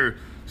 spirits of error,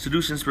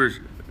 seducing spirits,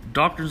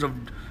 doctrines of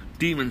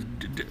demons,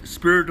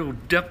 spiritual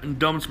deaf and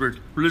dumb spirits,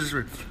 religious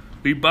spirits.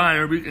 We bind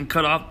and rebuke and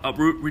cut off,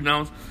 uproot,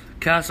 renounce,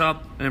 cast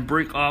off, and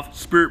break off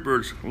spirit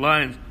birds,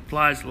 lions,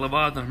 flies,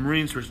 leviathan,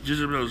 marine spirits,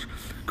 Jezebels,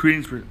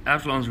 creating spirits,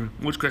 Absalom spirits,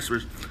 witchcraft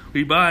spirits.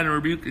 We bind and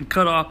rebuke and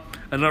cut off,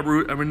 and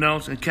uproot, and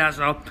renounce, and cast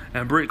off,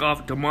 and break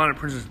off demonic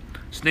princes,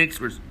 snake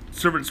spirits,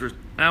 serpent spirits,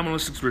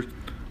 animalistic spirits,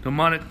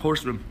 demonic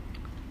horsemen,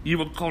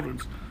 evil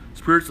cauldrons,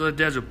 spirits of the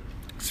desert,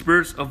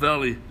 spirits of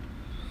valley,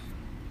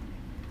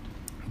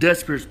 dead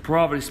spirits,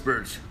 poverty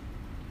spirits.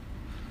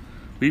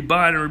 We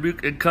bind and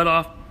rebuke and cut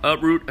off,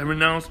 uproot, and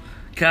renounce,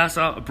 cast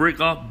out, break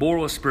off,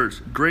 Boros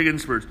spirits, dragon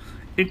spirits,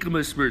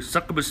 incubus spirits,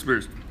 succubus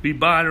spirits. We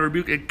bind and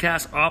rebuke and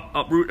cast off,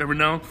 uproot, and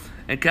renounce,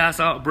 and cast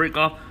out, break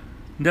off,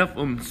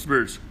 Nephilim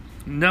spirits,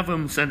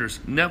 Nephilim centers,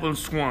 Nephilim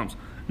swamps,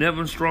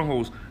 Nephilim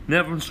strongholds,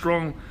 Nephilim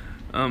strong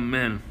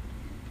men,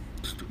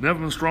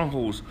 Nephilim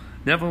strongholds,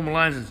 Nephilim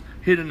alliances,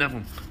 hidden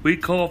Nephilim. We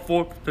call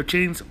forth the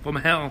chains from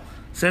hell,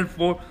 send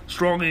forth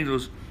strong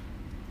angels,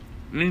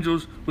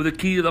 angels with the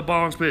key of the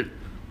bottomless pit,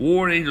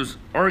 warring angels,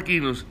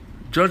 archangels,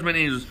 judgment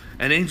angels,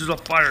 and angels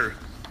of fire.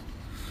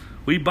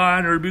 We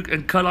bind and rebuke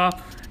and cut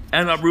off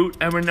and uproot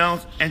and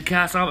renounce and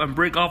cast out and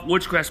break off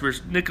witchcraft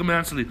spirits,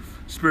 necromancy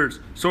spirits,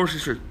 sorcery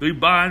spirits. We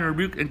bind and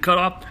rebuke and cut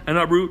off and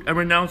uproot and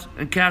renounce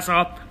and cast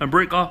off and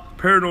break off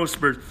paranoid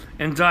spirits,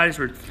 anxiety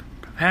spirits,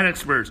 panic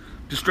spirits,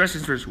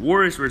 distressing spirits,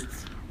 worry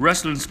spirits,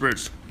 wrestling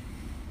spirits.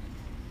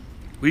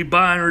 We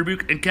bind and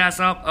rebuke and cast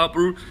off,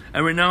 uproot,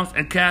 and renounce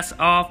and cast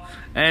off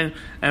and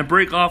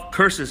break off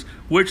curses,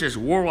 witches,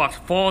 warlocks,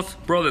 false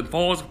brothers,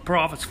 false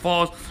prophets,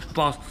 false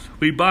apostles.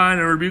 We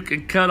bind and rebuke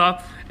and cut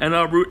off and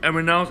uproot and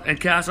renounce and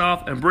cast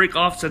off and break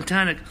off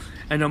satanic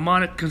and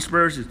demonic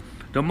conspiracies,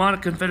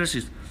 demonic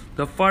confederacies,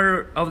 the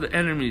fire of the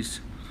enemies,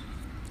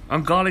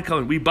 ungodly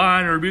covenant. We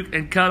bind and rebuke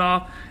and cut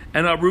off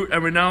and uproot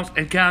and renounce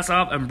and cast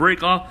off and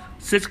break off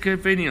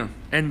schizophrenia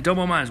and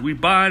double minds. We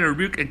bind and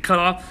rebuke and cut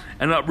off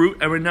and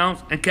uproot and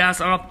renounce and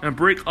cast off and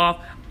break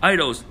off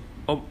idols,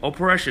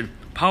 oppression,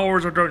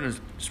 powers of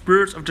darkness,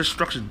 spirits of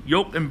destruction,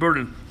 yoke and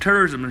burden,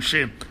 terrorism and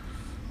shame.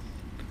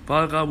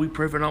 Father God, we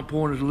pray for an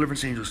outpouring of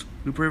deliverance angels.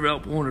 We pray for an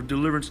outpouring of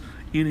deliverance,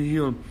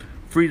 healing,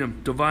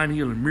 freedom, divine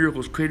healing,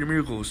 miracles, creative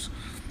miracles,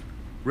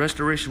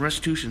 restoration,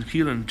 restitution,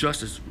 healing,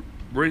 justice,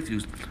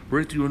 breakthroughs,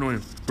 breakthrough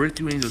anointing,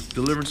 breakthrough angels,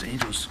 deliverance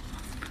angels.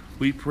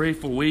 We pray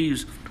for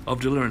waves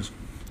of deliverance,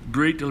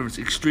 great deliverance,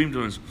 extreme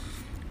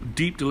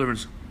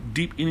deliverance,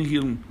 deep inner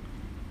healing.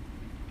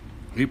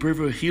 We pray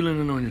for healing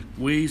anointing,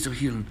 waves of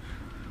healing,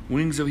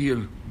 wings of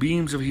healing,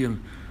 beams of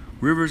healing,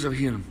 rivers of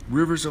healing,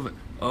 rivers of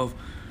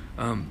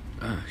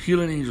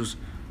healing angels,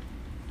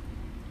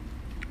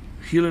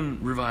 healing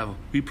revival.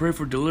 We pray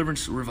for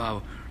deliverance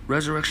revival,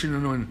 resurrection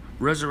anointing,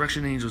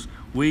 resurrection angels,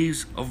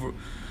 waves of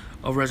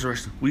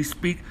resurrection. We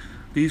speak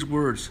these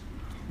words.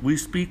 We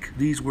speak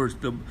these words.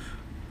 The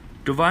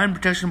divine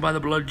protection by the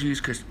blood of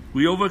Jesus Christ.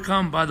 We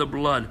overcome by the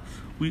blood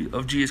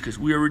of Jesus Christ.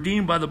 We are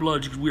redeemed by the blood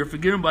of Jesus. We are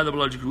forgiven by the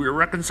blood of Jesus. We are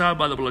reconciled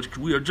by the blood of Jesus.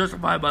 We are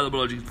justified by the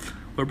blood of Jesus.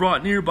 We are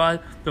brought near by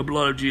the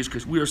blood of Jesus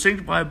Christ. We are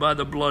sanctified by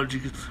the blood of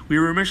Jesus. We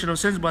are remission of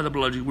sins by the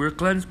blood of Jesus. We are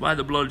cleansed by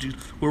the blood of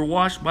Jesus. We are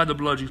washed by the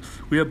blood of Jesus.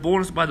 We are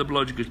born by the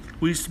blood of Jesus.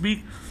 We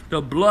speak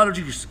the blood of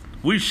Jesus.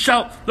 We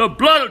shout the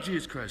blood of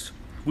Jesus Christ.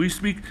 We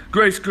speak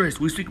grace, grace.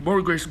 We speak more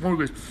grace, more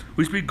grace.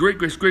 We speak great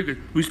grace, great grace.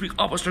 We speak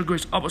opposite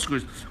grace, opposite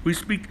grace. We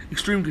speak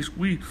extreme grace.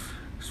 We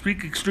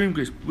speak extreme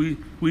grace.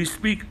 We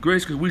speak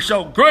grace, grace. We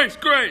shout grace,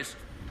 grace.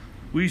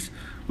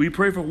 We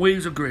pray for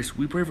waves of grace.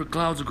 We pray for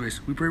clouds of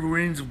grace. We pray for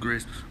rains of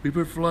grace. We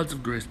pray for floods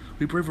of grace.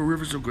 We pray for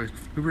rivers of grace.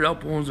 We pray for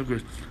outpourings of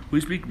grace.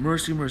 We speak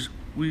mercy, mercy.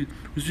 We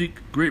speak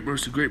great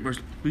mercy, great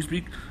mercy. We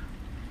speak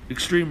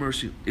extreme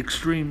mercy,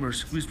 extreme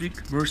mercy. We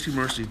speak mercy,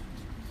 mercy.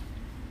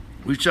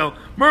 We shout,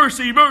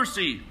 mercy,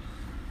 mercy.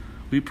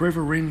 We pray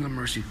for rain of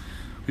mercy.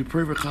 We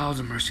pray for clouds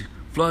of mercy,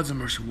 floods of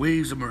mercy,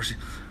 waves of mercy,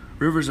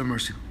 rivers of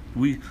mercy.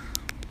 We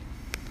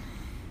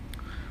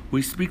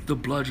speak the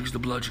blood of Jesus, the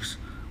blood of Jesus.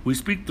 We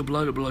speak the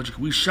blood of Jesus.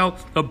 We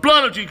shout the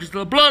blood of Jesus,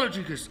 the blood of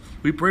Jesus.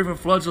 We pray for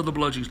floods of the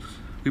blood of Jesus.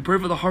 We pray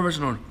for the harvest,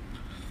 Lord.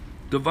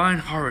 Divine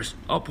harvest,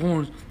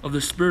 outpourings of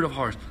the spirit of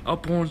harvest,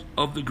 outpourings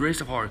of the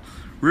grace of harvest,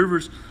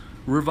 rivers,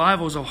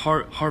 revivals of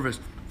harvest,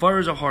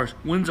 fires of harvest,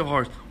 winds of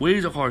harvest,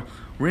 waves of harvest,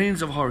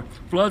 rains of harvest,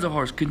 floods of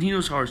harvest,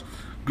 continuous harvest,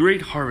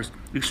 great harvest,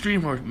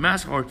 extreme harvest,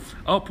 massive harvest,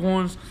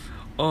 outpourings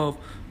of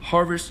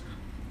harvest,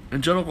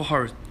 angelical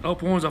harvest,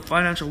 outpourings of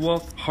financial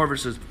wealth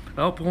harvests,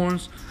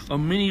 outpourings of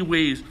many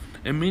waves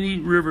and many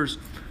rivers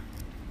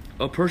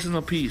of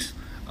personal peace,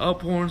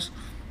 outpourings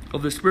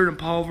of the spirit and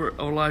power of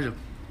Elijah,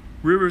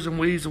 rivers and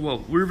waves of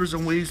wealth, rivers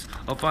and waves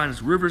of finance,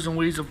 rivers and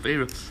waves of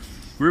favor,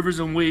 rivers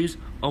and waves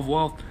of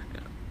wealth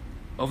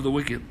of the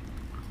wicked,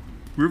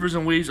 rivers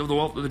and waves of the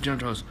wealth of the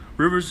Gentiles,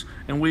 rivers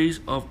and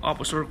waves of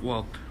apostolic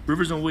wealth,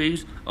 rivers and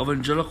waves of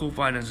angelical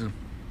finances,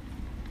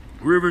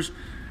 rivers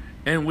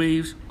and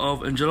waves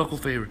of angelical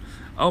favor,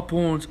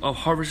 outpourings of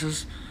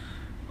harvests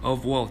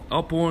of wealth,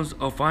 outpourings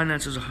of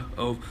finances,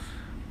 of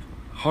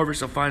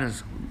harvest of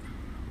finance,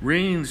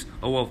 rains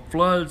of wealth,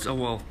 floods of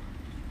wealth,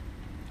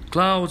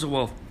 clouds of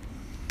wealth,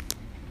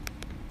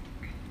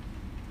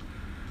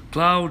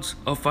 clouds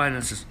of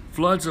finances,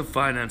 floods of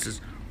finances,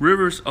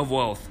 rivers of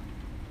wealth,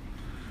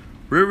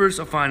 rivers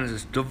of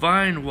finances,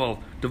 divine wealth,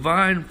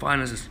 divine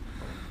finances.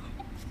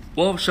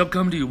 Wealth shall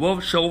come to you,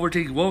 wealth shall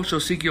overtake you, wealth shall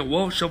seek you,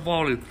 wealth shall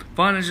follow you,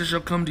 finances shall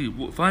come to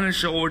you, finance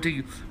shall overtake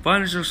you,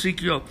 finance shall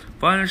seek you out,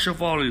 finance shall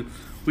follow you.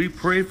 We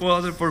pray,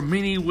 Father, for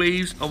many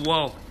waves of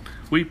wealth.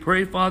 We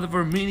pray, Father,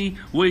 for many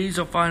waves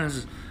of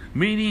finances,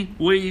 many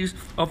waves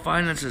of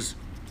finances,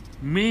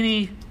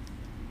 many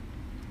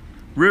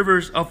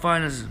rivers of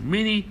finances,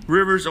 many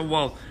rivers of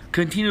wealth,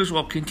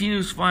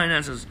 continuous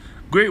finances,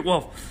 great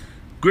wealth,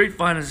 great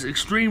finances,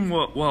 extreme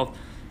wealth,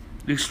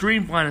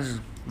 extreme finances,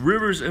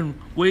 rivers and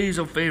ways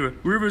of favor,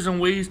 rivers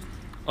and ways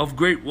of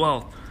great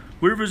wealth,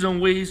 rivers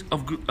and ways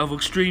of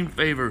extreme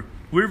favor,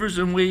 rivers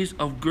and ways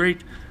of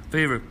great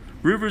favor,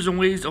 rivers and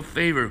ways of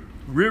favor,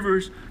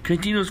 rivers,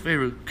 continuous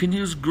favor,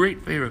 continuous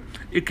great favor,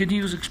 it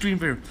continues extreme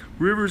favor,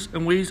 rivers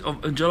and ways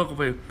of angelical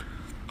favor,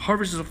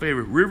 harvests of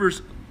favor,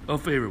 rivers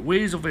of favor,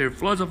 ways of favor,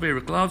 floods of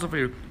favor, clouds of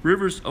favor,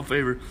 rivers of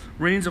favor,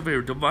 rains of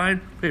favor, divine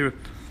favor.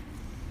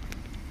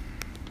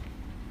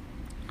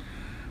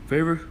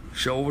 Favor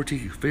shall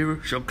overtake you,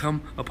 favor shall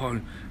come upon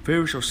you,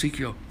 favor shall seek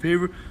you out,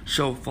 favor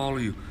shall follow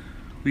you.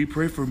 We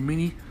pray for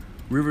many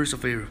rivers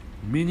of favor,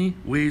 many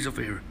ways of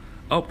favor,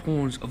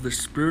 outpourings of the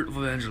spirit of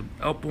evangelism,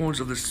 outpourings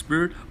of the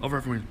spirit of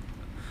reformation,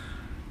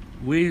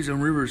 waves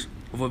and rivers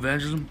of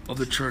evangelism of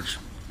the church,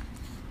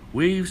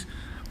 waves,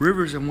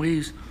 rivers and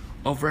waves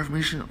of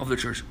reformation of the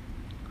church.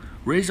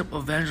 Raise up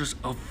evangelists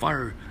of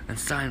fire and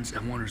signs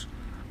and wonders.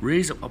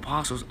 Raise up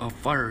apostles of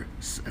fire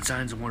and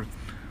signs and wonders.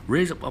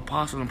 Raise up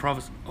apostles and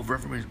prophets of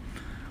reformation.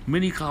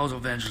 Many clouds of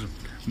evangelism,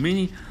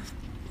 many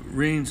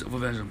rains of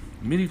evangelism,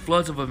 many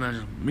floods of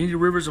evangelism, many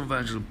rivers of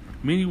evangelism,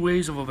 many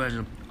ways of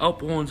evangelism,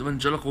 outpourings of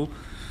angelical,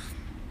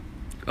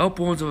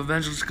 outpourings of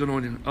evangelistic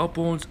anointing,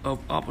 outpourings of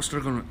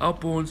apostolic anointing,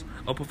 outpourings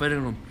of prophetic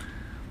anointing,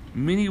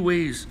 many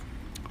ways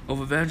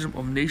of evangelism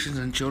of nations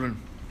and children,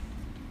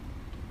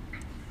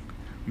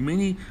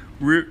 many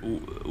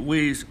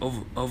ways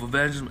of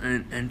evangelism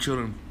and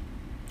children,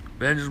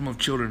 evangelism of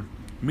children,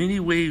 many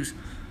ways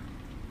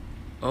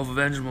of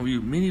evangelism of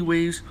youth, many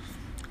ways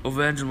of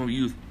evangelism of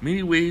youth,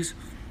 many ways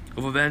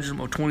of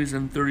evangelism of 20s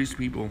and 30s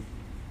people,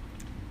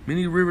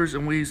 many rivers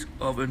and ways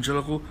of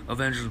angelical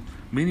evangelism,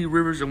 many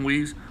rivers and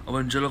ways of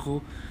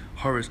angelical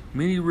harvest,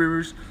 many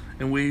rivers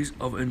and ways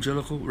of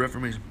angelical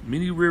reformation,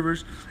 many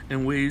rivers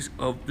and ways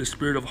of the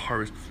spirit of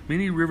harvest,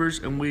 many rivers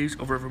and ways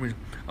of reformation,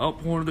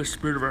 outpouring of the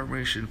spirit of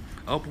reformation,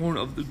 outpouring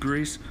of the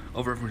grace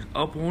of reformation,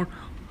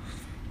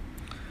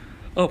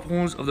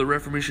 outpourings of the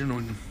reformation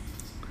anointing.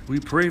 We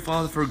pray,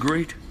 Father, for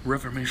great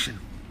reformation.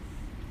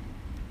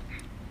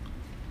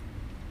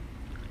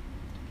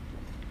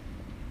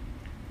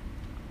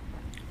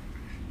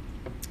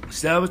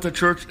 Establish the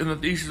church in the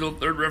thesis of the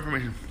Third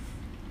Reformation.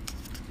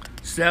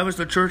 Establish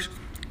the church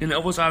in the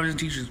Elvis Iverson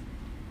teachings.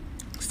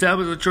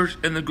 Establish the church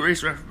in the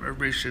Grace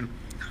Reformation.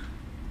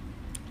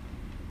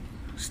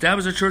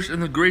 Establish the church in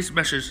the Grace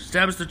message.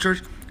 Establish the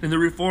church in the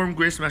Reformed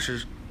Grace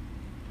message.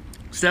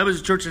 Establish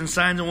the church in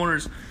signs and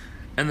wonders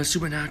and the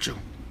supernatural.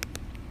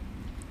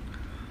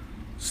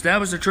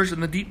 Establish the church in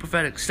the deep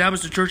prophetic.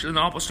 Establish the church in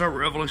the apostolic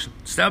revelation.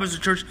 Establish the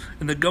church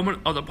in the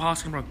government of the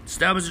apostles and prophets.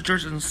 Establish the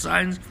church in the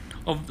signs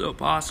of the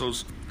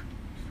apostles.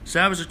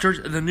 Establish the church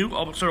in the new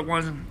apostolic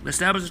wine.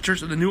 Establish the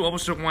church in the new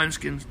apostolic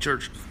wineskin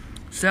church.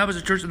 Establish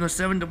the church in the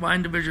 7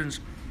 divine divisions.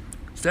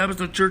 Establish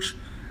the church.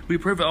 We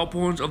pray for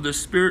outpourings of the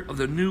spirit of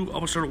the new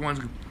apostolic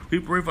wineskin. We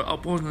pray for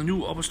outpourings of the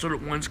new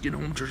apostolic wineskin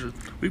home churches.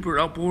 We pray for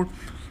outpourings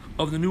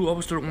of the new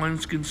apostolic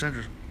wineskin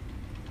centers.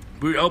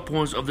 We pray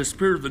outpourings of the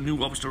spirit of the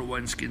new apostolic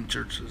wineskin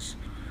churches.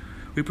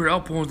 We pray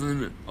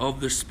outpourings of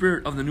the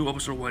spirit of the new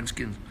apostolic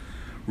wineskins.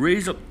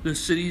 Raise up the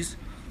cities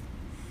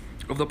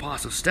of the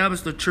apostles.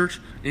 Establish the church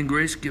in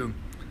grace given.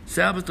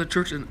 Establish the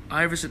church in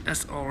Iverson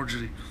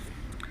S.R.G.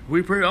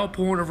 We pray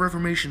outpouring of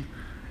reformation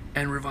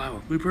and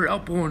revival. We pray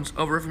outpourings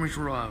of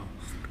reformation and revival.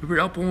 We pray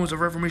outpourings of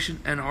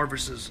reformation and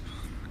harvests.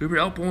 We pray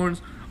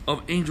outpourings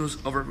of angels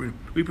of reformation.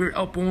 We pray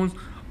outpourings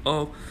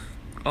of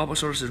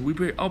apostolic centers. We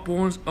pray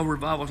outpourings of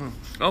revival,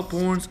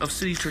 outpourings of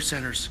city church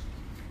centers.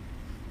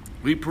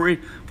 We pray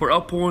for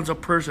outpourings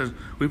of persons.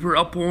 We pray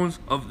outpourings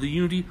of the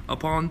unity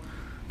upon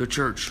the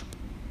church.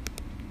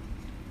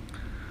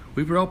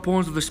 We pray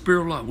outpourings of the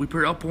spirit of love. We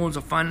pray outpourings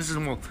of finances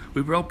and wealth.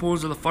 We pray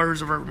outpourings of the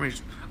fires of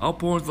reformation.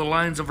 Outpourings of the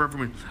lions of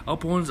reformation.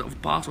 Outpourings of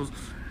apostles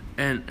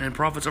and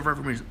prophets of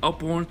reformation.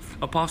 Outpourings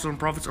of apostles and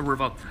prophets of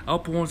revival.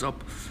 Outpourings of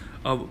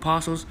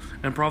apostles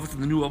and prophets of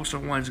the new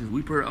apostolic wineskins.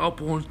 We pray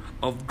outpourings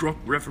of drunk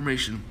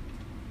reformation.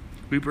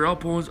 We pray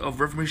outpourings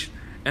of reformation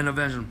and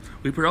evangelism.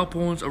 We pray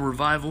outpourings of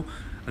revival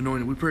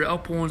anointing. We pray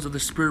outpourings of the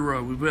spirit of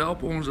love. We pray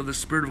outpourings of the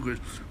spirit of grace.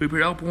 We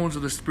pray outpourings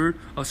of the spirit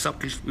of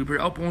supplication. We pray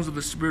outpourings of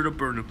the spirit of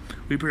burning.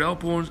 We pray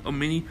outpourings of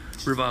many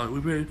revival.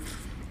 We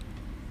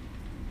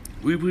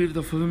pray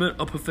the fulfillment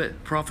of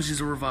prophecies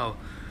of revival.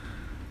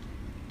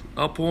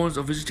 outpourings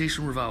of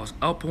visitation revivals,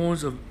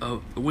 outpourings of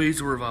waves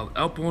of revival,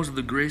 outpourings of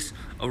the grace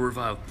of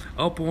revival,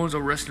 outpourings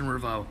of rest and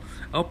revival,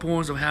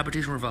 outpourings of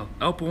habitation revival,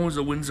 outpourings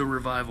of winds of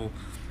revival,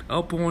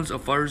 outpourings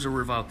of fires of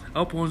revival,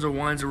 outpourings of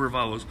wines of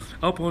revivals,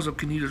 outpourings of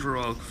Canita's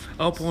revival,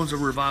 outpourings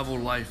of revival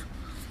life,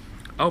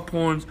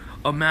 outpourings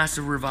of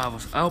massive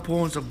revivals,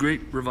 outpourings of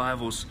great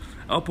revivals,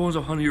 outpourings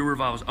of honey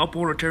revivals,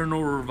 outpourings of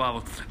Terranova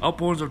revivals,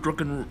 outpourings of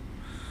drunken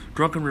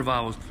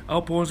revivals,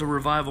 outpourings of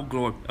revival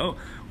glory. Oh,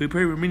 we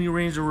pray for many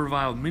rains of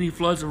revival, many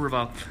floods of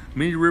revival,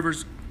 many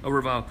rivers of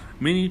revival,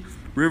 many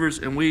rivers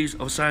and waves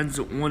of signs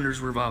and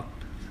wonders revival,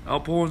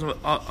 outpourings of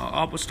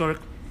apostolic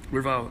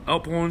revival,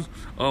 outpourings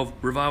of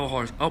revival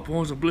hearts,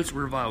 outpourings of blitz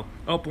revival,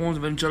 outpourings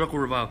of angelical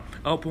revival,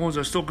 outpourings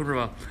of soaking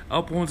revival,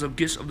 outpourings of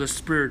gifts of the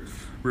Spirit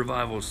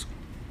revivals,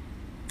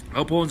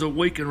 outpourings of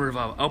awakening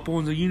revival,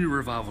 outpourings of unity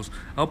revivals,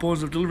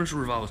 outpourings of deliverance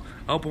revivals,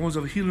 outpourings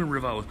of healing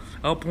revivals,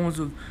 outpourings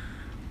of.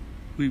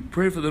 We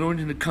pray for the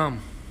anointing to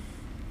come.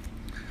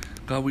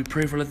 God, we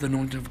pray for let the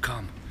anointing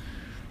come.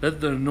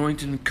 Let the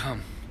anointing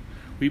come.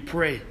 We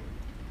pray.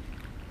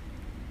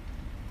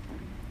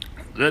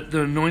 Let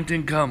the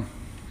anointing come.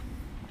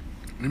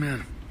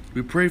 Amen.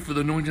 We pray for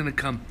the anointing to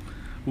come.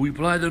 We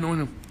apply the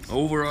anointing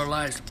over our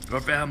lives,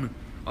 our family,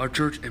 our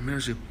church, and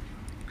ministry.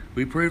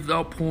 We pray for the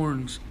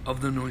outpourings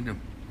of the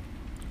anointing.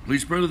 We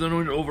spread the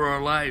anointing over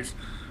our lives,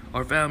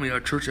 our family,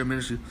 our church, and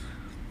ministry.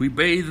 We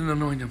bathe in the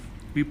anointing.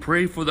 We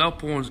pray for the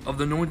outpourings of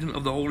the anointing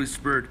of the Holy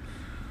Spirit.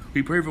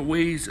 We pray for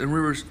waves and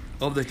rivers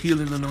of the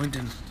healing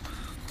anointing.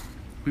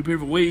 We pray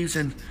for waves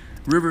and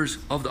rivers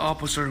of the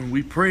apostolic.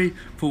 We pray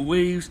for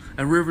waves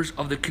and rivers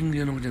of the kingly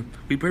anointing.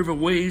 We pray for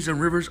waves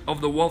and rivers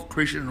of the wealth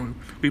creation anointing.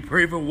 We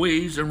pray for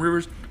waves and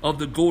rivers of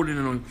the golden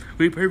anointing.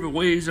 We pray for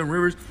waves and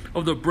rivers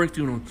of the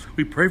breakthrough anointing.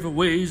 We pray for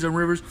waves and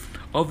rivers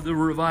of the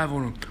revival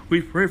anointing.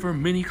 We pray for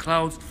many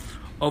clouds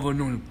of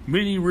anointing,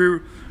 many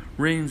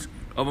rains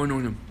of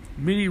anointing,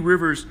 many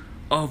rivers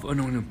of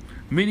anointing,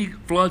 many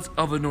floods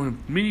of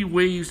anointing, many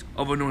waves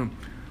of anointing,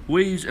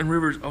 waves and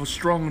rivers of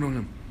strong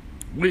anointing,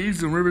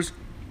 waves and rivers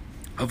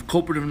of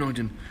cooperative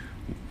anointing,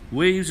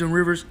 waves and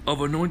rivers of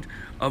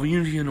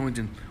unity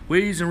anointing,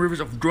 waves and rivers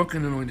of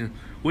drunken anointing,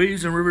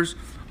 waves and rivers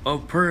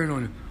of prayer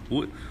anointing.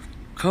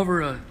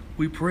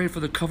 We pray for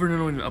the covering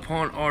anointing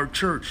upon our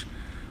church,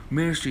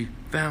 ministry,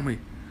 family,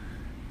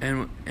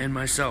 and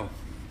myself,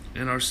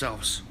 and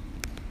ourselves,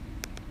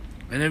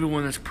 and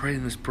everyone that's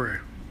praying this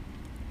prayer.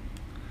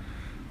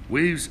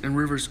 Waves and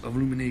rivers of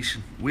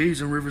illumination, waves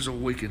and rivers of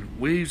awakening,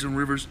 waves and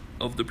rivers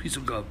of the peace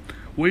of God,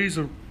 waves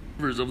and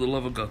rivers of the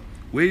love of God,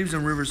 waves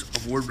and rivers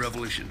of word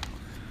revelation.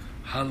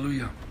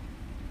 Hallelujah.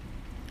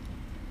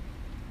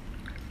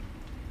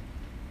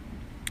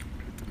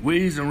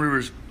 Waves and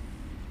rivers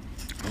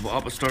of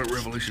apostolic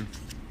revelation.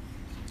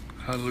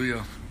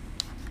 Hallelujah.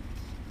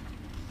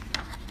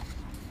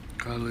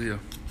 Hallelujah.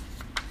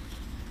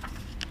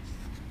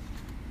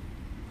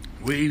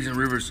 Waves and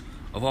rivers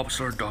of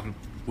apostolic doctrine,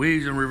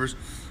 waves and rivers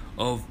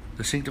of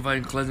the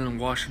sanctifying, cleansing, and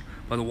washing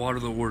by the water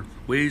of the word,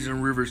 waves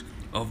and rivers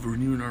of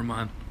renewing our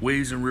mind,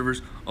 waves and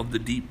rivers of the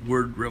deep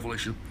word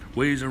revelation,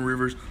 waves and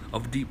rivers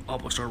of deep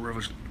apostolic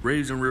revelation,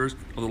 waves and rivers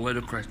of the light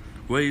of Christ,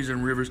 waves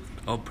and rivers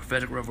of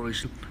prophetic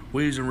revelation,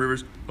 waves and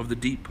rivers of the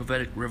deep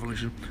prophetic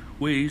revelation,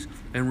 waves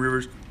and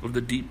rivers of the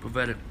deep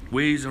prophetic,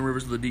 waves and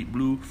rivers of the deep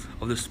blue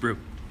of the Spirit.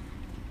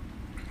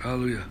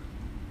 Hallelujah.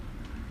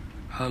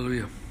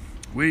 Hallelujah.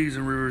 Waves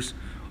and rivers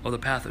of the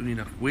path of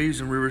Enoch, waves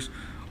and rivers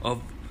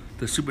of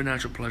the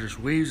supernatural pleasures,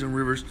 waves and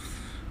rivers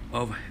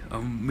of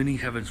many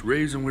heavens,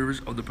 waves and rivers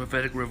of the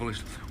prophetic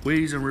revelation,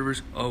 waves and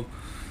rivers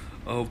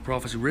of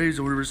prophecy, waves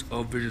and rivers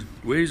of vision,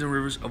 waves and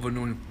rivers of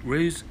anointing,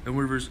 waves and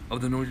rivers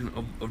of the anointing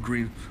of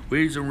dreams,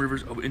 waves and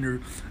rivers of inner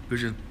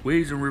vision,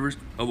 waves and rivers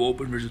of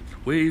open vision,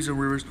 waves and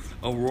rivers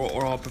of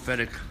raw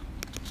prophetic,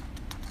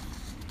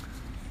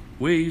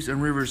 waves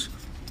and rivers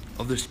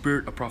of the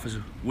spirit of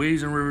prophecy,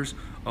 waves and rivers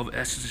of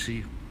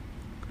ecstasy,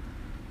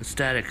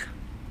 ecstatic,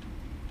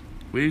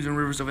 waves and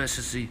rivers of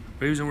ecstasy,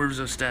 waves and rivers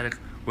of static,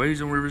 waves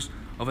and rivers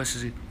of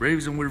ecstasy,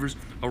 waves and rivers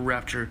of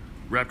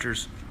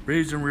raptures,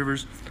 waves and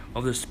rivers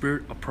of the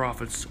spirit of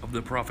prophets,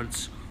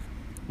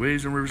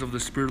 waves and rivers of the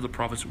spirit of the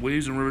prophets,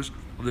 waves and rivers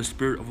of the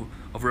spirit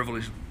of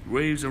revelation,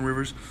 waves and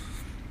rivers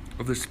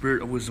of the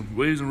spirit of wisdom,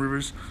 waves and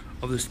rivers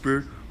of the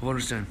spirit of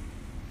understanding,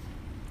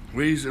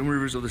 waves and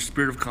rivers of the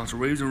spirit of counsel,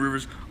 waves and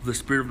rivers of the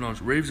spirit of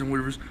knowledge, waves and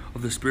rivers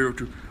of the spirit of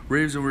truth,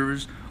 waves and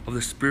rivers of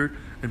the spirit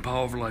and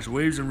power of life,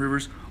 waves and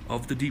rivers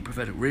of the deep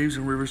prophetic, waves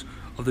and rivers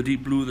of the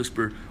deep blue of the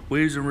Spirit,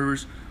 waves and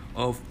rivers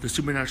of the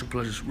supernatural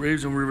pleasures,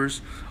 waves and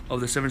rivers of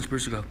the seven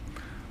spirits of God,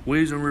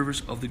 waves and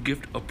rivers of the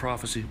gift of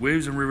prophecy,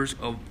 waves and rivers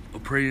of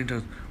praying in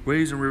tongues,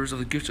 waves and rivers of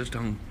the gift of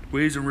tongue,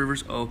 waves and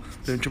rivers of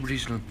the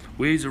interpretation of,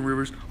 waves and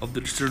rivers of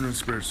the discerning of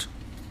spirits.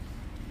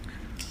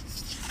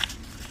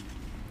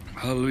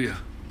 Hallelujah.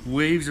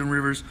 Waves and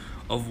rivers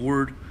of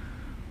word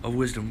of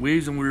wisdom,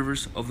 waves and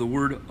rivers of the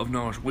word of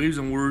knowledge, waves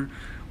and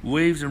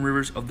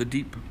rivers of the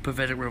deep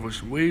prophetic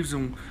revelation, waves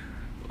and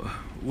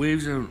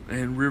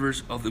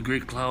rivers of the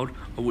great cloud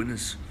of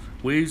witness,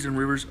 waves and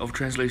rivers of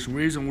translation,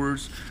 waves and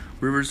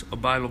rivers of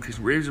bilocation,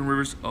 waves and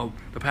rivers of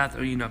the path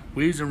of Enoch,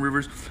 waves and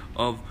rivers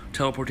of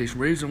teleportation,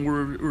 waves and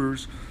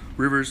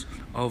rivers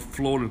of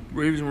floating,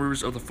 waves and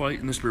rivers of the fight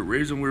in the spirit,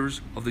 waves and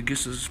rivers of the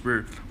gifts of the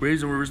spirit,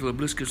 waves and rivers of the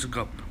bliss gifts of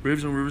God,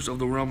 waves and rivers of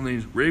the realm of the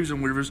angels, waves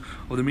and rivers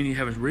of the many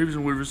heavens, waves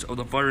and rivers of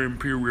the fire and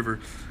pure river,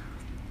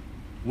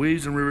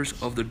 waves and rivers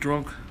of the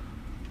drunk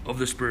of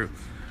the spirit.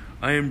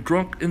 I am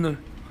drunk in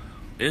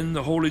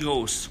the Holy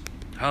Ghost.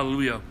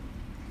 Hallelujah.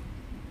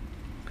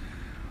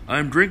 I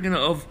am drinking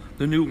of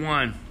the new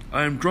wine.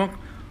 I am drunk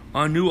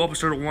on new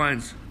apostolic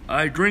wines.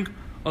 I drink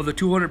of the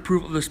 200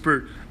 proof of the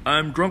Spirit. I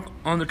am drunk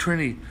on the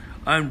Trinity.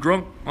 I am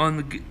drunk on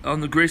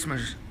the grace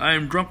measures. I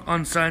am drunk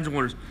on signs and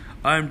wonders.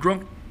 I am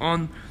drunk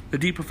on the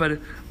deep prophetic.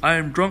 I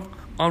am drunk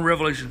on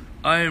revelation.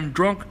 I am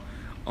drunk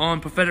on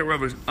prophetic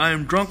revelation. I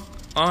am drunk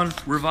on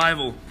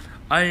revival.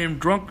 I am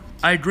drunk.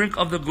 I drink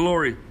of the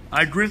glory.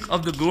 I drink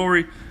of the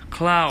glory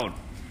cloud.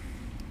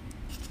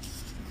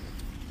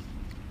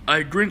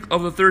 I drink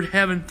of the third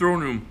heaven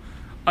throne room.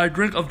 I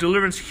drink of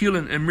deliverance,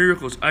 healing, and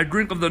miracles. I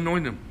drink of the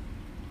anointing.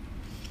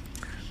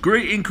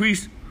 Great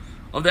increase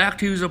of the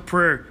activities of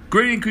prayer.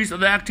 Great increase of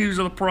the activities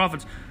of the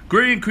prophets.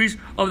 Great increase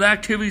of the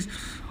activities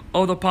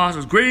of the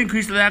apostles. Great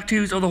increase of the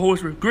activities of the Holy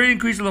Spirit. Great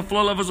increase of the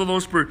flood levels of the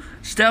Holy Spirit.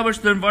 Establish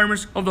the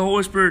environments of the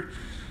Holy Spirit.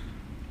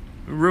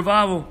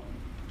 Revival.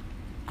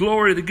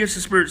 Glory, the gifts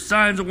of the Spirit,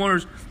 signs and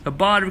wonders, the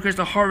body of Christ,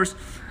 the harvest,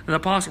 and the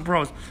apostle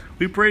prophets.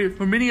 We pray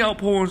for many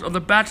outpourings of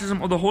the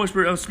baptism of the Holy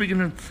Spirit of speaking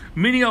in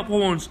many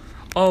outpourings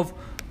of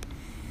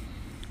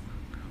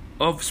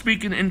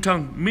speaking in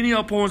tongue, many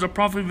outpourings of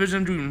prophetic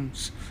vision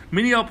dreams,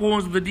 many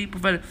outpourings of the deep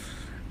prophetic,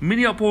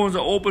 many outpourings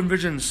of open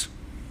visions,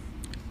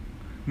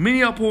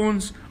 many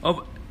outpourings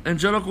of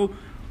angelical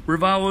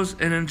revivals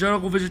and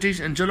angelical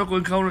visitation, angelical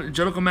encounter,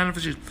 angelical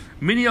manifestation,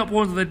 many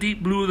outpourings of the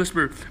deep blue of the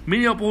Spirit,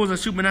 many outpourings of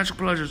supernatural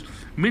pleasures,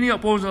 many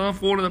outpourings of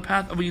unfolding the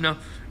path of Enoch,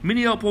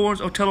 many outpourings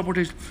of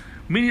teleportation,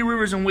 many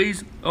rivers and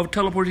ways of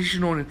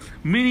teleportation only,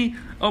 many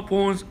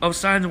outpourings of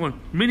signs and wonders,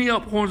 many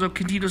outpourings of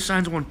continuous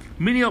signs and wonders,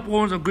 many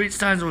outpourings of great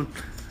signs and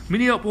wonders,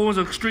 many outpourings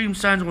of extreme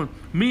signs and wonders,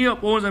 many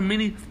outpourings of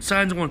many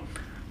signs and wonders,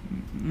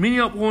 many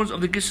outpourings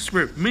of the gifts of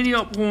Spirit, many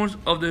outpourings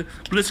of the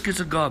bliss gifts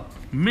of God,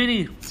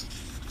 many,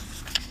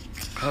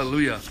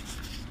 hallelujah,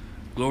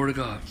 glory to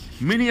God,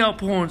 many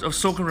outpourings of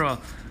soaking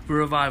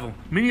revival,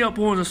 many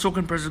outpourings of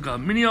soaking presence of God,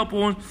 many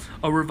outpourings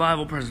of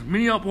revival presence,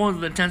 many outpourings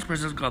of the intense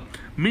presence of God,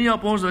 many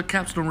outpourings of the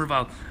capstone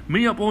revival,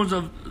 many outpourings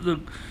of the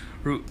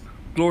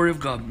glory of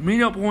God,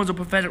 many outpourings of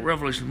prophetic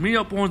revelation, many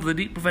outpourings of the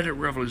deep prophetic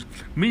revelation,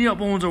 many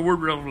outpourings of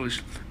word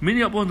revelation,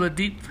 many outpourings of the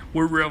deep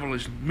word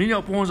revelation, many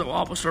outpourings of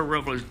apostolic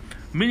revelation,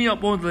 many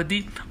outpourings of the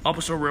deep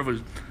apostolic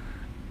revelation.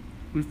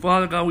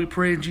 Father God, we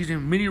pray in Jesus'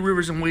 name, many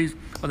rivers and ways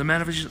of the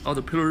manifestation of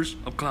the pillars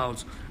of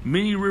clouds,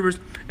 many rivers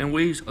and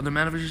ways of the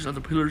manifestation of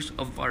the pillars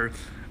of fire,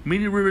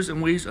 many rivers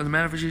and ways of the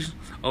manifestation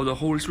of the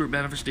Holy Spirit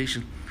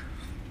manifestation.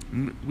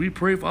 We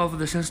pray, Father, for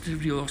the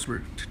sensitivity of the Holy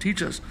Spirit to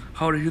teach us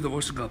how to hear the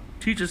voice of God,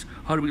 teach us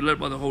how to be led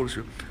by the Holy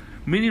Spirit.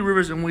 Many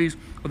rivers and ways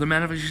of the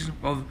manifestation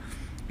of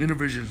inner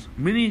visions,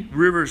 many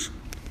rivers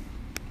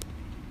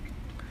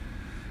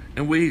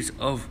and ways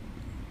of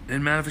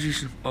and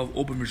manifestation of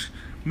open vision,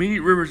 many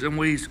rivers and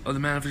ways of the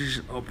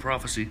manifestation of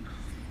prophecy,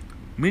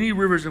 many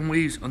rivers and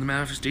ways of the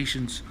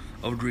manifestations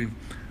of dream,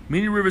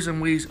 many rivers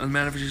and ways of the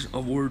manifestation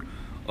of word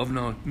of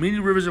knowledge, many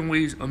rivers and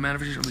ways of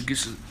manifestation of the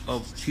gifts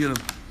of healing,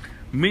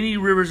 many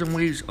rivers and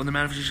ways of the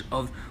manifestation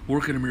of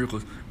working of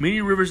miracles, many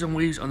rivers and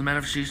ways of the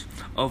manifestation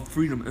of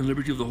freedom and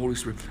liberty of the Holy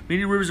Spirit,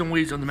 many rivers and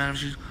ways of the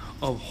manifestation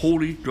of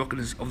holy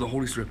drunkenness of the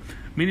Holy Spirit,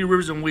 many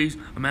rivers and ways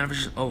of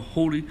manifestation of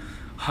holy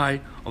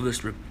high of the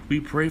Spirit. We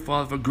pray,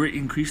 Father, for great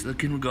increase of the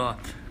kingdom of God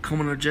come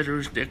in our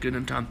generous decade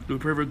and time. We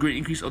pray for a great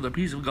increase of the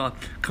peace of God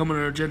come in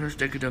our generous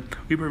decade and time.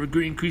 We pray for a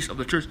great increase of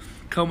the church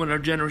come in our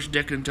generous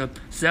decade and time.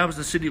 Establish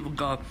the city of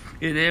God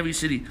in every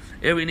city,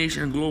 every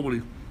nation, and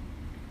globally.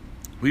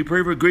 We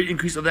pray for a great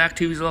increase of the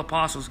activities of the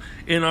apostles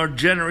in our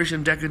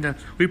generation, decade, and time.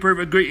 We pray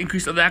for a great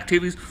increase of the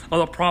activities of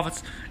the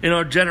prophets in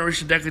our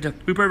generation, decade, and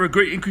time. We pray for a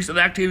great increase of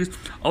the activities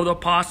of the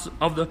apostles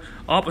of the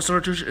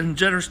apostolic church in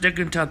generous decade,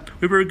 and time.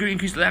 We pray for a great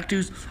increase of the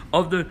activities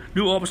of the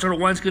new apostolic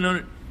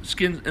wineskins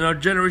in our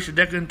generation,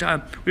 decade, and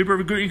time. We pray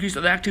for a great increase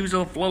of the activities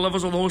of the flood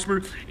levels of the Holy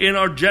Spirit in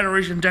our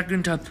generation, decade,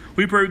 and time.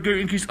 We pray for a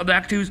great increase of the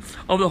activities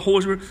of the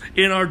Holy Spirit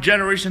in our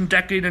generation,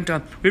 decade, and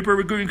time. We pray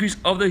for a great increase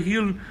of the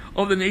healing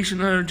of the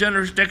nation in our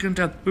generation, decade, and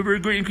time. We pray for a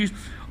great increase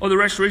of the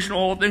restoration of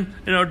all things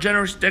in our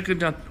generation, decade,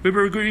 and time. We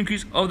pray for a great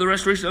increase of the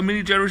restoration of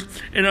many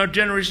generations in our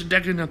generation,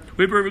 decade, and time.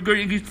 We pray for a great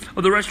increase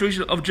of the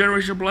restoration of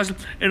generational blessing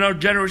in our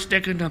generation,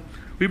 decade, and time.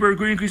 We pray for a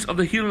great increase of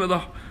the healing of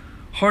the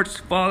hearts,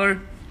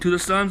 Father, to the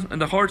sons,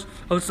 and the hearts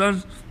of the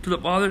sons to the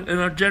Father in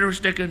our generous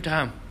decade and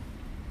time.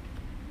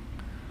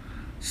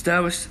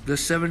 Establish the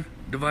 7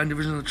 divine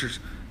divisions of the church.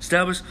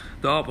 Establish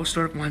the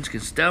apostolic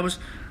wineskins. Establish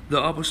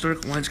the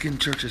apostolic wineskin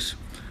churches.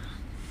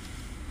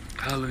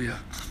 Hallelujah.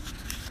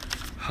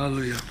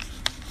 Hallelujah.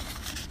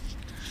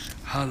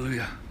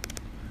 Hallelujah.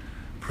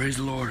 Praise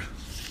the Lord.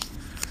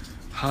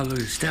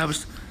 Hallelujah.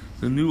 Establish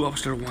the new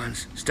apostolic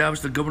ones.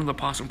 Establish the government of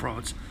the apostles and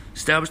prophets.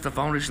 Establish the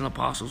foundation of the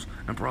apostles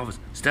and prophets.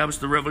 Establish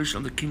the revelation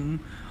of the kingdom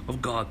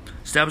of God.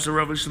 Establish the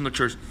revelation of the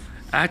church.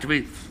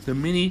 Activate the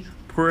many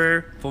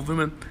prayer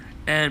fulfillment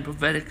and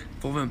prophetic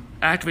fulfillment.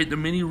 Activate the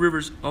many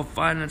rivers of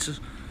finances,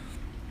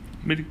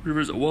 many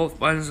rivers of wealth,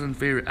 finances, and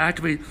favor.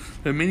 Activate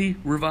the many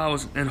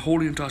revivals and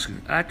holy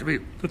intoxicants.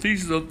 Activate the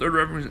thesis of the third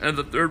Reformation and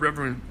the third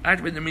Reformation.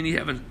 Activate the many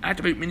heavens.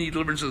 Activate many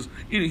deliverances,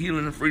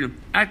 healing, and freedom.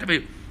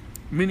 Activate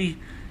many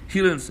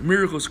healings,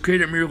 miracles,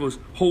 created miracles,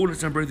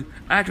 wholeness, and breakthrough.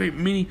 Activate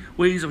many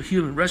ways of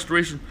healing,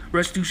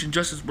 restitution,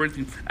 justice,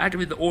 breakthrough.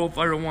 Activate the oil,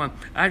 fire, and wine.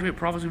 Activate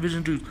prophecy,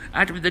 vision, truth.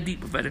 Activate the deep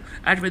prophetic.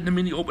 Activate the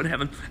many open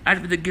heaven.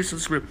 Activate the gifts of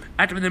the Spirit.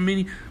 Activate the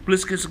many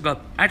bliss gifts of God.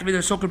 Activate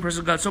the soaking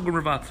presence of God, soaking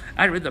revival.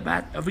 Activate the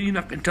path of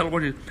Enoch and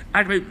teleportation.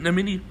 Activate the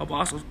many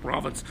apostles,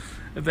 prophets,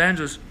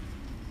 evangelists,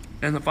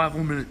 and the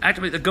fivefold ministry.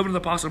 Activate the government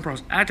of the apostles and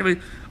prophets. Activate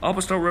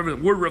apostolic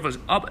revelation, word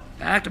revelation.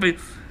 Activate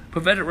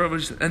prophetic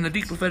revelation and the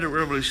deep prophetic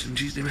revelation. In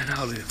Jesus' name,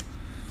 hallelujah.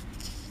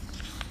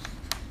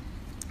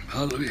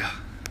 Hallelujah.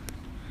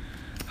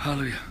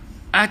 Hallelujah.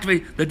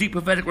 Activate the deep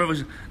prophetic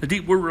revelation, the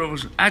deep word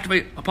revelation.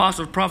 Activate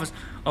apostles, prophets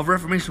of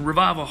reformation,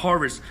 revival,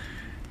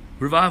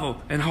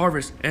 and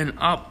harvest,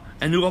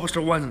 and new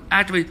apostolic wines.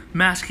 Activate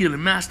mass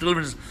healing, mass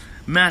deliverance,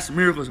 mass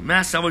miracles,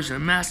 mass salvation,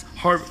 and mass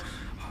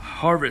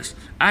harvest.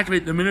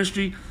 Activate the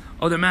ministry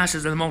of the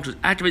masses and the multitudes.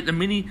 Activate the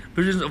many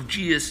visions of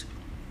Jesus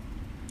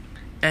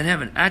and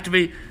heaven.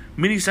 Activate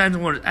many signs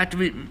and wonders.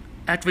 Activate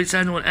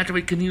signs and wonders.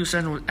 Activate continuous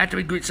signs and wonders.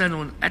 Activate great signs and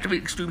wonders.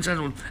 Activate extreme signs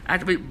and wonders.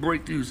 Activate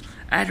breakthroughs.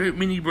 Activate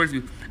many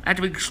breakthroughs.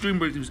 Activate extreme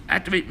breakthroughs.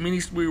 Activate many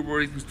spiritual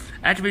breakthroughs.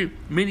 Activate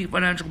many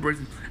financial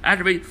breakthroughs.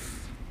 Activate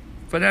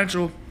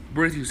financial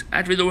breakthroughs.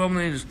 Activate the realm of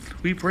the angels.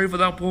 We pray for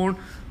the outpouring.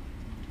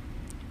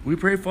 We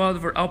pray, Father,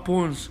 for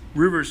outpourings,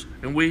 rivers,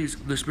 and waves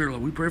of the Spirit of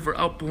love. We pray for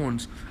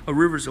outpourings of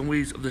rivers and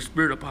waves of the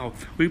Spirit of power.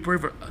 We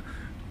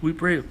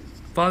pray,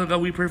 Father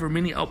God, we pray for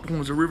many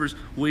outpourings of rivers,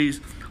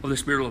 waves of the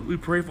Spirit of love. We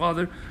pray,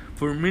 Father,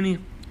 for many,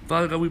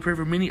 Father God, we pray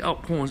for many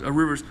outpourings of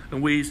rivers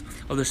and waves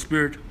of the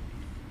Spirit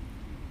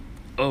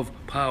of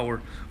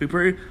power. We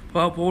pray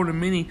for outpouring of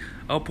many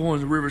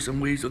outpourings of rivers and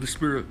waves of the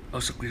Spirit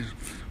of self-control.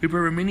 We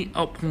pray for many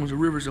outpourings of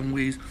rivers and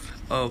waves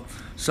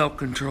of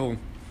self-control.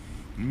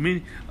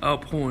 Many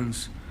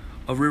outpourings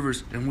of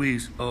rivers and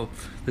waves of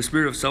the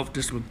Spirit of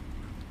self-discipline.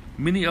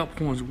 Many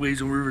outpourings,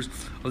 waves, and rivers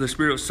of the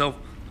Spirit of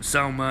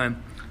sound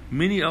mind.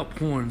 Many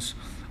outpourings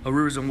of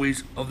rivers and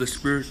waves of the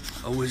Spirit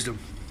of wisdom.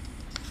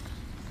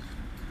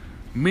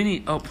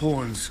 Many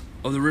outpourings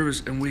of the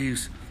rivers and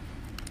waves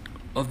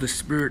of the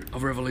Spirit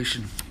of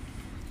revelation.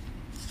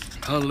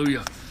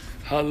 Hallelujah.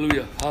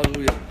 Hallelujah.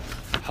 Hallelujah.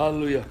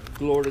 Hallelujah.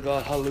 Glory to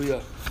God.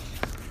 Hallelujah.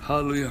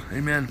 Hallelujah.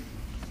 Amen.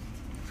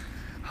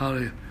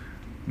 Hallelujah.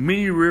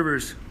 Many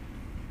rivers,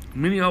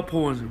 many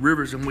outpourings,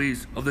 rivers and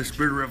waves of the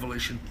Spirit of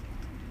revelation.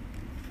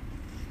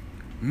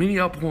 Many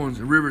outpourings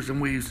and rivers and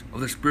waves of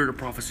the Spirit of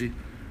prophecy.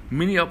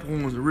 Many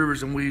outpourings and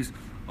rivers and waves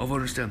of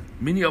understanding.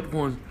 Many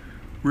outpourings,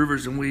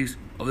 rivers and waves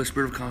of the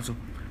Spirit of counsel.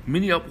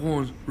 Many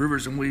outpourings,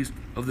 rivers and waves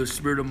of the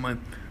Spirit of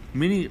mind.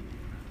 Many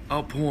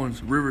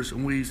outpourings, rivers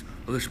and waves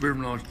of the Spirit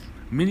of knowledge.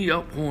 Many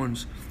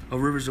outpourings of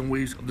rivers and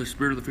waves of the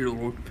Spirit of the fear of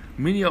the Lord.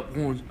 Many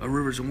outpourings of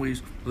rivers and waves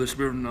of the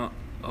Spirit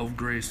of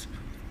grace.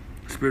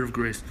 Spirit of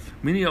grace.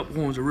 Many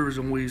outpourings of rivers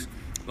and waves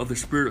of the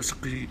Spirit of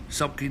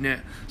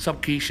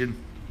supplication.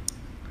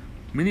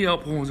 Many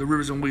outpourings of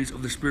rivers and waves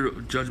of the Spirit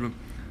of judgment.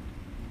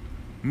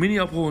 Many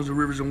outpourings of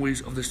rivers and waves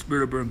of the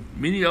Spirit of burden.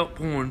 Many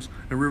outpourings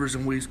and rivers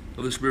and waves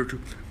of the Spirit of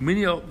truth.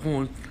 Many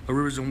outpourings of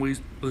rivers and waves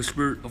of the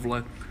Spirit of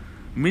life.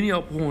 Many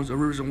outpourings of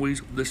rivers and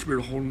waves of the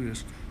Spirit of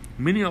holiness.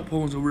 Many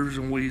outpourings of rivers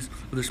and waves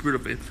of the Spirit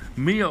of faith.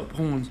 Many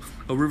outpourings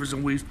of rivers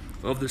and waves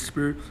of the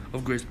Spirit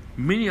of grace.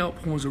 Many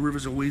outpourings of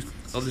rivers and waves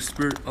of the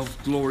Spirit of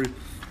glory.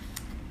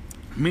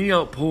 Many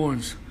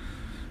outpourings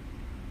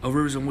of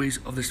rivers and waves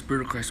of the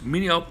Spirit of Christ.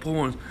 Many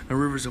outpourings and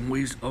rivers and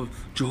waves of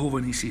Jehovah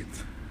Nissi.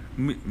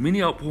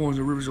 Many outpourings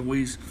and rivers and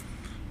waves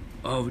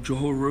of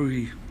Jehovah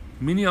Rohi.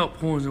 Many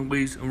outpourings and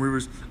waves and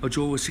rivers of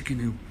Jehovah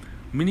Sikkenu.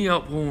 Many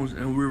outpourings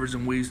and rivers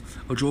and waves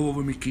of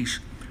Jehovah Mikish.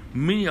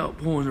 Many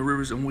outpourings and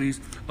rivers and waves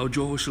of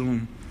Jehovah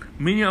Shalom.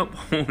 Many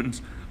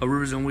outpourings of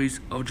rivers and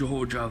waves of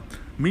Jehovah Jireh.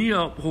 Many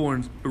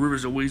outpourings of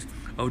rivers and waves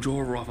of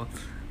Jehovah Rapha.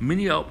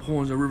 Many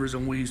outpourings of rivers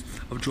and waves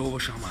of Jehovah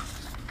Shammah.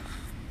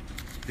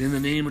 In the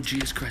name of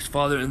Jesus Christ,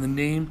 Father, in the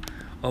name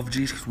of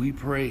Jesus, we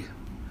pray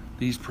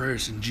these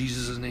prayers in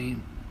Jesus'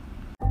 name.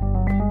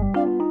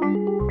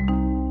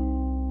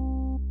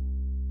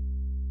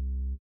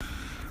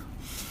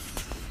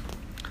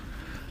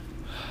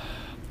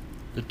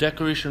 The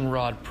decoration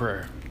rod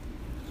prayer.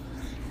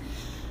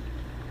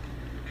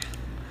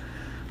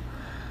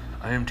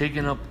 I am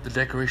taking up the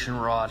decoration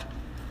rod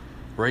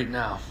right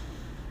now.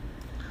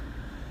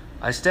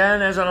 I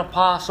stand as an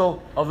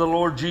apostle of the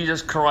Lord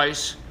Jesus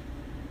Christ.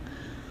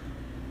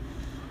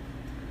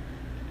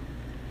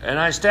 And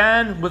I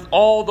stand with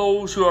all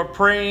those who are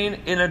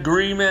praying in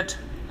agreement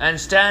and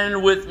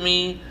stand with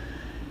me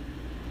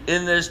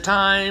in this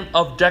time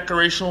of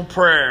decorational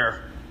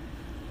prayer.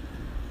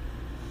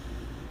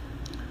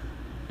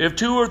 If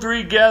 2 or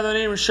 3 gather in the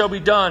name, it shall be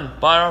done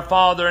by our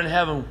Father in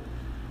heaven.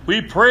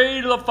 We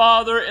pray to the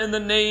Father in the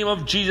name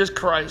of Jesus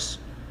Christ.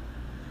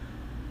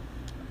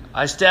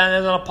 I stand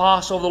as an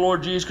apostle of the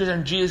Lord Jesus Christ,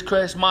 and Jesus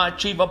Christ, my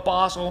chief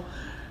apostle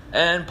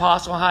and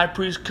apostle high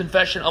priest,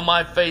 confession of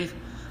my faith.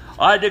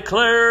 I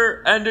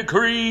declare and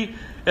decree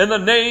in the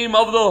name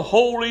of the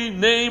holy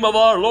name of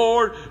our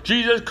Lord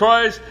Jesus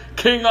Christ,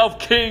 King of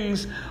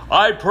kings.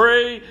 I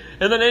pray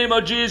in the name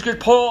of Jesus Christ,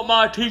 pour out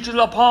my teachings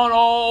upon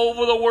all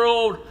over the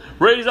world.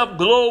 Raise up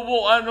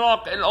Global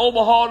Antioch in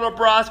Omaha,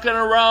 Nebraska, and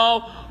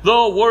around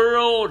the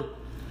world.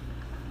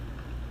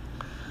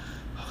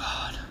 Oh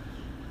God.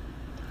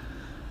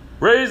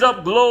 Raise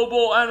up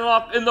Global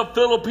Antioch in the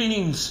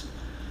Philippines.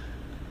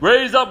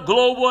 Raise up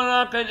Global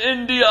Antioch in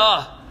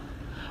India.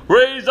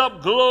 Raise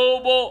up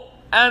Global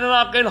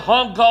Antioch in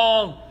Hong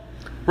Kong.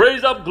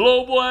 Raise up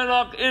Global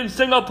Antioch in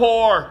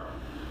Singapore.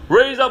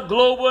 Raise up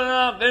Global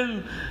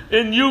Antioch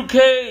in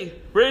UK.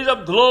 Raise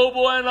up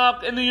Global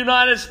Antioch in the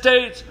United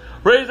States.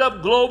 Raise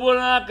up Global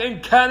Antioch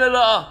in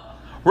Canada.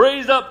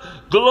 Raise up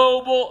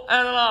Global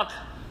Antioch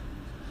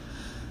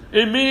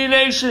in many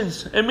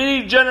nations, in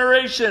many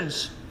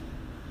generations.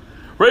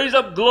 Raise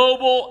up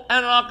Global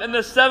Antioch in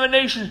the 7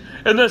 nations,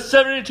 in the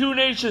 72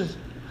 nations,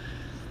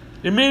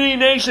 in many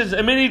nations,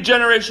 in many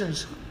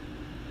generations.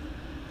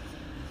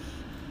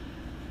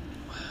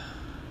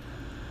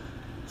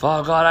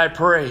 Father God, I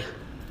pray.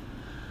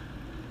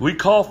 We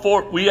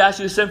ask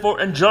you to send forth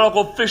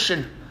angelical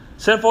fishing.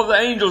 Send forth the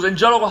angels,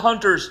 angelical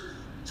hunters.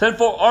 Send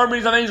forth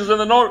armies of angels in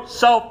the north,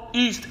 south,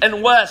 east,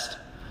 and west.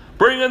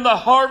 Bring in the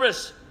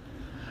harvest.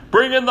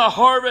 Bring in the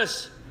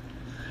harvest.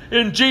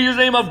 In Jesus'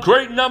 name, of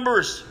great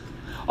numbers.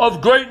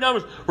 Of great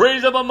numbers.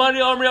 Raise up a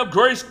mighty army of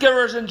grace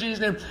givers in Jesus'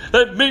 name.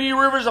 That many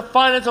rivers of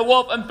finance and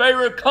wealth and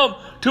favor come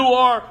to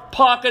our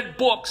pocket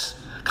books.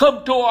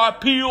 Come to our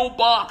P.O.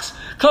 box.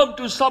 Come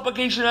to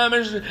supplication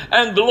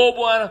and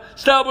global and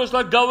establish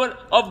the government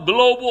of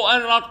Global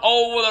Antioch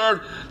all over the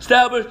earth.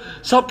 Establish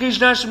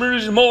supplication and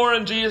communities more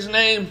in Jesus'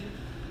 name.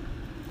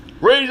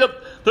 Raise up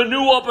the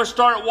new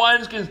apostolic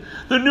wineskins.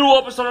 The new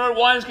apostolic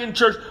wineskin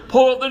church.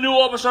 Pull up the new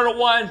apostolic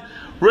wine.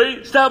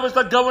 Establish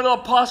the government of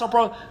apostle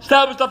prophets.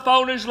 Establish the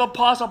foundation of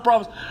apostle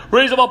prophets.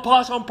 Raise up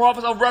apostles and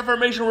prophets of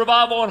reformation,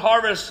 revival, and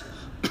harvest.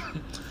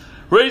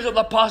 Raise up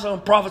the apostles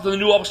and prophets of the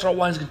new apostolic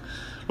wineskin.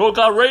 Lord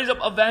God, raise up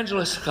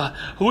evangelists, God.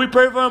 We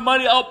pray for a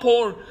mighty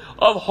outpouring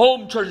of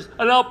home churches,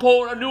 an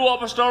outpouring of new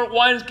apostolic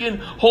wineskin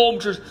home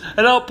churches,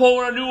 an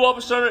outpouring of new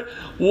apostolic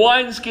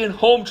wineskin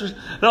home churches,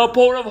 an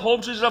outpouring of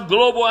home churches of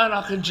Global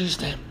Antioch in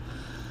Jesus' name.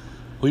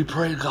 We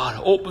pray,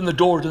 God, open the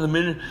door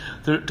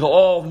to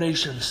all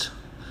nations,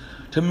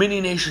 to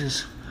many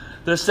nations,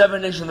 the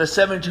 7 nations, the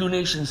 72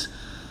 nations,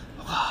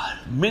 God,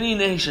 many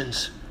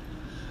nations.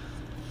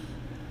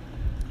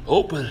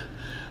 Open,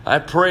 I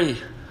pray.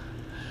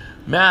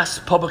 Mass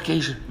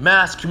publication,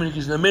 mass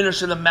communication, the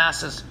ministry of the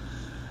masses,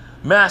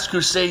 mass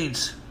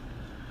crusades,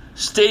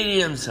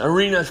 stadiums,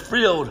 arenas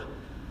filled,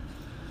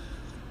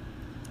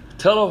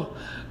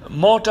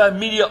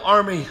 multimedia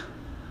army.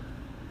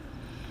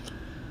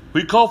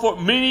 We call for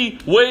many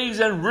ways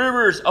and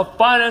rivers of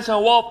finance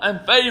and wealth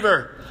and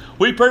favor.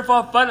 We pray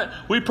for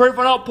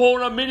an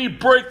outpouring of many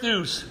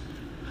breakthroughs,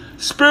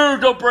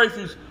 spiritual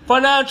breakthroughs,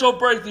 financial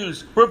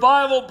breakthroughs,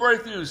 revival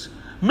breakthroughs.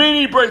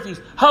 Many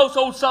breakthroughs,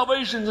 household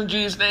salvations in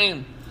Jesus'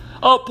 name.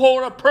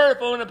 Outpouring of prayer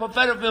fulfillment and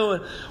prophetic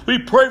fulfillment. We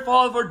pray,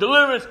 Father, for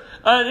deliverance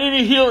and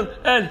any healing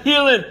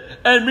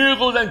and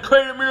miracles and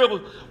creative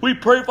miracles. We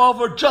pray,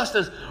 Father, for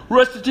justice,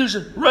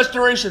 restitution,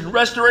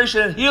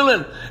 restoration, and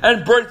healing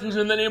and breakthroughs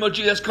in the name of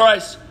Jesus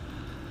Christ.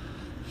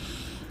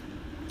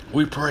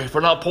 We pray for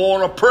an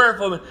outpouring of prayer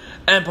fulfillment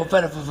and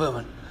prophetic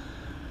fulfillment.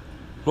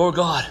 Lord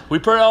God, we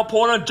pray an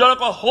outpouring of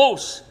angelical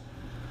hosts.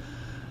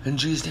 In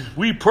Jesus' name,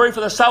 we pray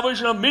for the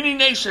salvation of many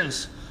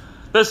nations,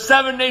 the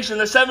 7 nations,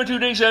 the 72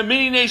 nations, and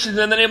many nations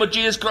in the name of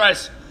Jesus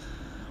Christ.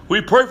 We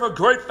pray for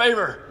great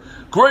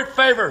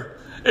favor,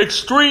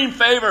 extreme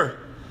favor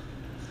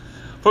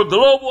for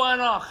Global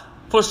Antioch,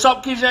 for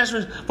Supplication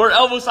Nations, for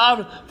Elvis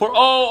Island, for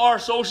all our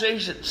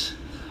associations,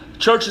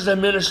 churches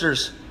and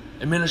ministers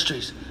and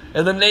ministries.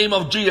 In the name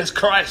of Jesus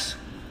Christ,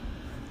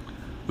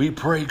 we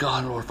pray,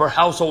 God, Lord, for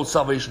household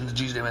salvation in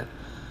Jesus' name.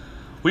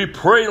 We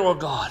pray, Lord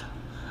God,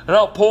 an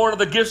outpouring of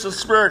the gifts of the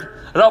Spirit,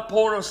 an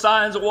outpouring of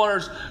signs and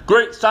wonders,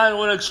 great signs and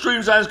wonders,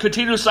 extreme signs,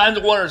 continuous signs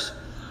and wonders.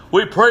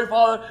 We pray,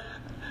 Father,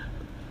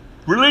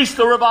 release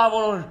the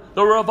revival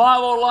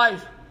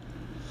life.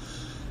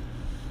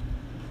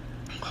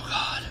 Oh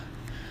God.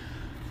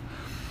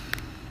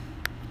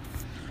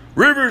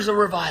 Rivers of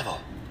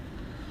revival.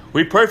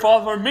 We pray,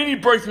 Father, for many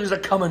breakthroughs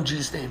that come in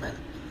Jesus' name. Amen.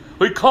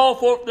 We call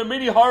forth the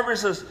many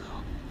harvests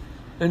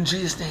in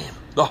Jesus' name.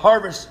 The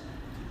harvest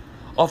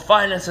of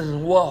finances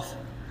and wealth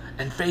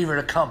and favor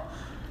to come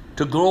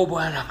to Global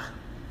Antioch,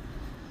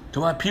 to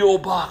my P.O.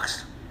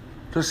 box,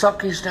 to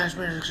Supplication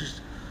National Ministries,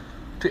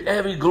 to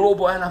every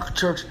Global Antioch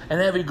church and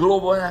every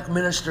Global Antioch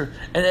minister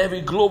and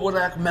every Global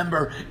Antioch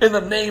member in the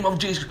name of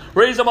Jesus.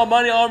 Raise up a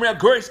mighty army of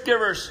grace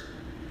givers.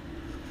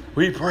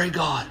 We pray,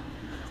 God.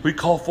 We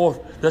call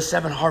forth the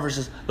 7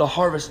 harvests, the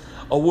harvest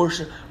of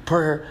worship,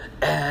 prayer,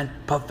 and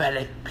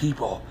prophetic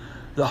people.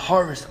 The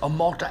harvest of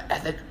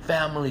multi-ethnic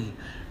family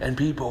and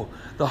people.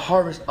 The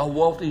harvest of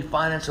wealthy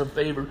financial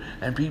favor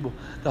and people.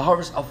 The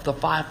harvest of the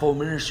fivefold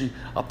ministry,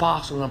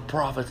 apostles and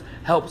prophets,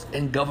 helps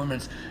and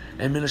governments,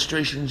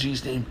 administration in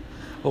Jesus' name.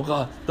 Oh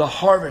God, the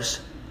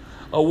harvest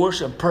of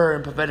worship, prayer,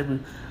 and prophetic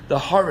people. The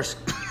harvest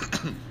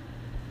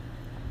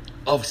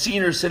of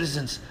senior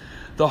citizens.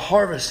 The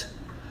harvest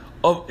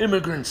of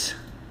immigrants.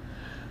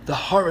 The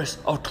harvest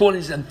of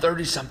 20s and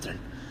 30 something.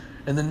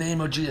 In the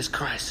name of Jesus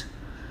Christ.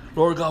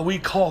 Lord God, we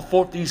call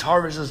forth these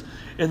harvests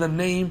in the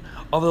name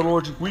of the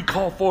Lord. We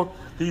call forth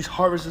these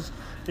harvests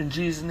in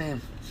Jesus' name.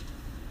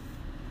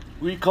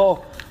 We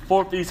call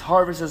forth these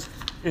harvests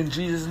in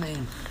Jesus'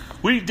 name.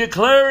 We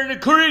declare and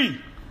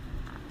decree.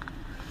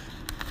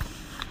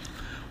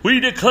 We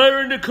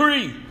declare and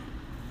decree.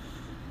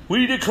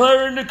 We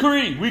declare and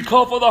decree. We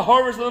call for the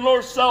harvest of the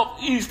north,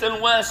 south, east,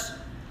 and west.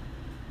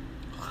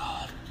 Oh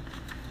God.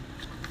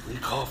 We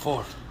call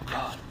forth, oh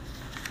God,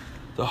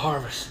 the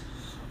harvest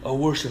of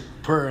worship,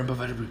 prayer, and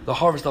prophetic. The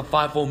harvest of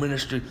fivefold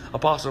ministry,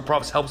 apostles,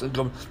 prophets, helps, and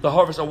government. The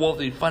harvest of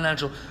wealthy,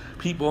 financial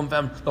people and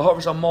family. The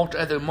harvest of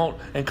multi-ethnic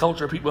and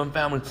cultural people and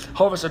family.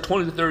 Harvest of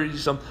 20 to 30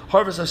 some.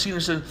 Harvest of senior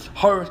citizens.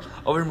 Harvest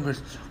of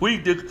immigrants.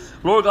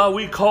 Lord God,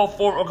 we call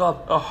for, oh God,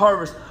 a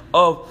harvest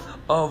of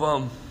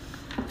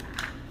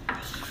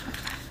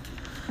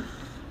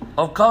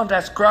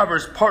contacts,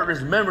 grabbers,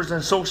 partners, members,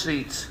 and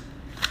associates,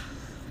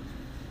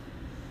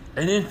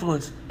 and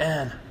influence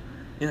and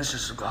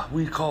intercessors, God.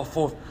 We call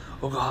forth,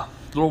 oh God,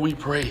 Lord, we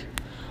pray,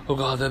 oh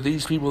God, that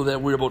these people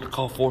that we're about to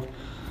call forth,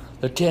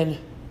 the 10,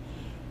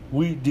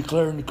 we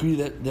declare and decree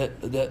that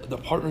the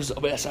partners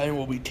of SIN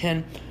will be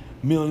 10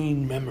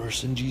 million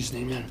members in Jesus'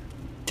 name, amen.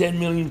 10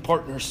 million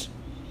partners.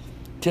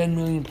 10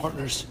 million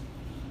partners.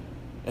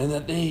 And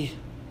that they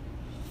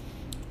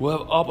will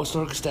have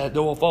apostolic status. They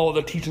will follow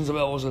the teachings of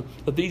elders,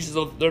 the thesis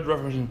of the third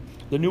Reformation.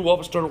 The new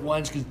apostolic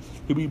wineskin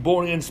will be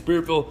born again,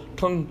 spirit-filled,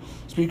 tongue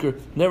speaker,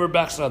 never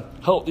backslide,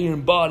 healthy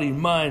in body,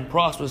 mind,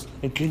 prosperous,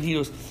 and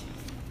continuous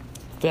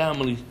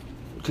family,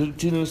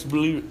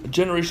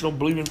 generational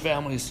believing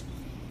families.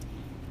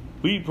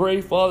 We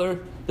pray, Father,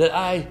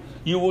 that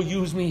you will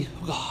use me,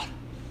 oh God,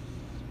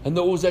 and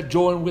those that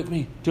join with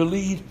me to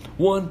lead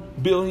 1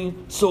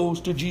 billion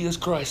souls to Jesus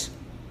Christ.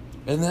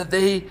 And that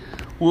they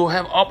will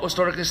have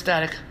apostolic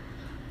ecstatic,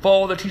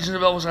 follow the teachings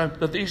of elders,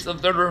 the thesis of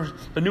the third Reformation,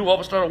 the new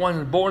apostolic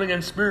wine, born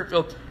again,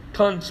 spirit-filled,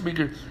 tongue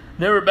speaker,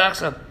 never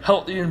backslide,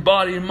 healthy in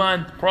body and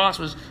mind,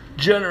 prosperous,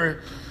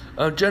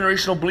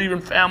 generational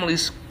believing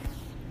families.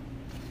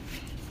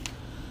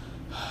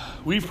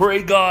 We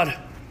pray, God,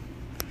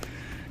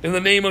 in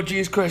the name of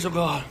Jesus Christ, oh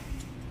God.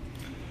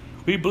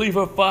 We believe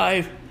for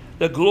 5,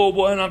 the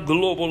global and not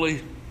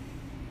globally.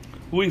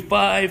 We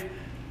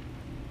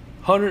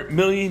 500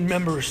 million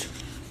members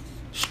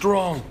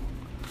strong.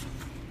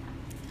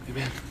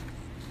 Amen.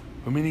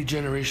 For many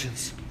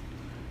generations.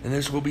 And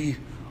this will be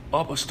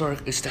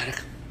apostolic ecstatic.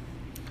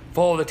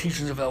 Follow the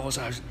teachings of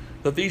elders,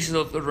 the thesis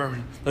of the third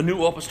Reformation, the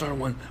new apostolic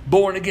one,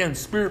 born again,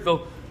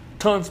 spirit-filled,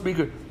 tongue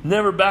speaker,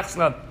 never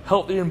backslide,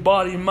 healthy in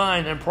body,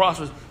 mind, and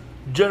prosperous,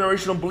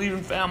 generational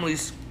believing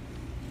families.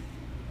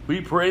 We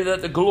pray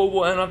that the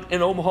global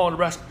in Omaha,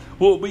 Nebraska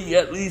will be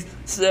at least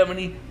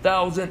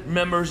 70,000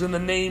 members in the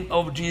name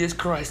of Jesus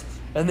Christ.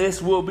 And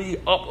this will be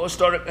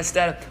apostolic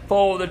ecstatic.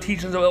 Follow the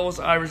teachings of Ellis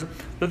Iverson,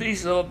 the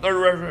thesis of the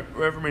third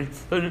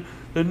Reformation,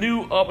 the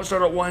new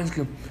apostolic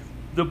wineskin,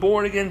 the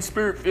born again,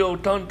 spirit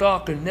filled, tongue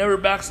talking, never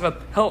backslide,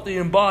 healthy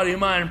in body,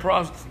 mind, and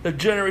prosperous, the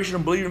generation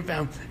of believing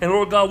family. And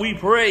Lord God, we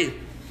pray,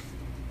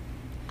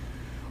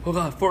 oh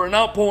God, for an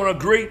outpouring of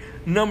great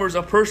numbers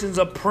of persons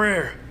of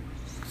prayer.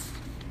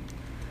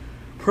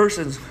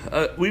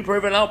 We pray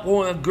for an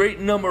outpouring of great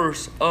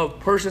numbers of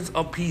persons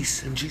of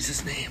peace in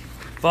Jesus' name.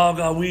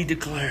 Father God, we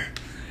declare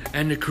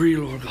and decree,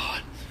 Lord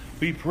God.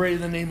 We pray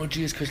in the name of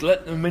Jesus Christ.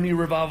 Let the many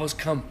revivals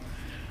come.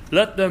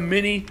 Let the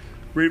many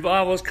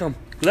revivals come.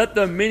 Let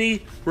the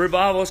many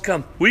revivals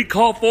come. We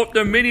call forth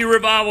the many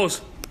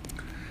revivals.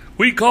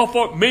 We call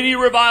forth many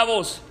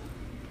revivals.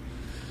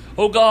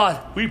 Oh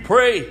God, we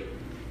pray.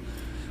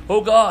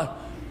 Oh God,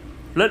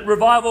 let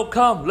revival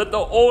come. Let the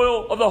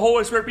oil of the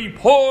Holy Spirit be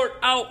poured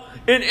out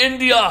in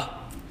India.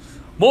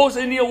 Most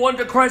India went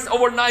to Christ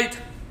overnight.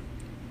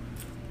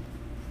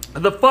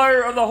 The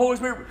fire of the Holy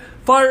Spirit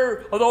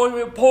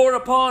poured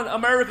upon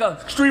America.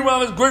 Extreme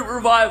revivals, great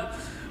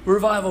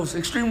revivals,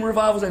 extreme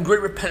revivals, and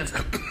great repentance.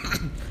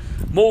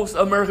 Most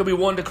America be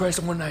won to Christ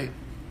in one night.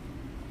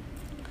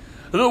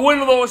 The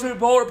wind of the Holy Spirit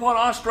poured upon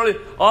Australia.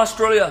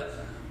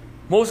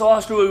 Most of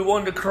Australia will be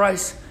won to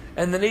Christ,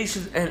 and the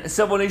nations and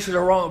several nations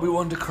around will be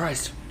won to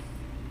Christ.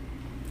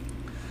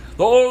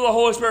 The oil of the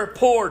Holy Spirit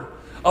poured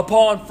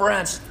upon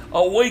France,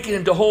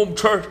 awakening to home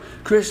church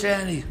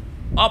Christianity,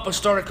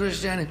 apostolic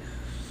Christianity.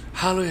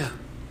 Hallelujah.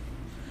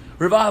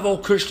 Revival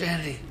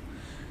Christianity.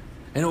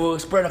 And it will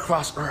spread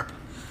across earth.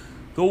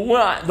 The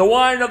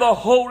wine of the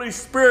Holy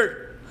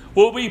Spirit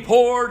will be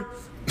poured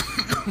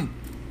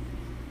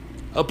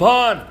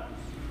upon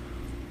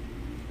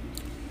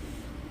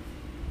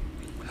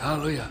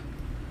Hallelujah.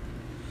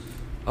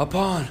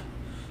 Upon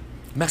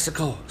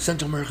Mexico,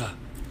 Central America,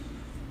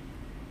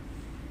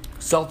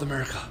 South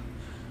America,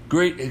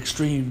 great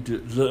extreme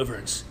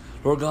deliverance.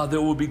 Lord God,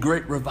 there will be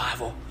great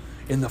revival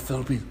in the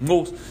Philippines.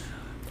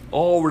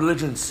 All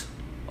religions,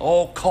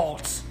 all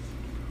cults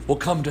will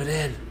come to an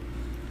end.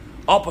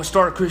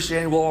 Apostolic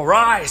Christianity will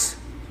arise.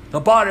 The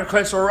body of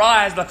Christ will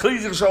arise. The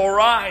ecclesia shall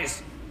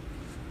arise.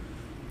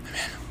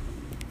 Amen.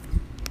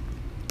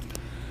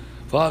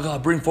 Father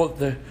God, bring forth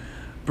the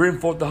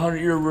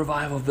 100-year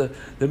revival,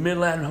 the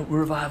Midland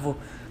revival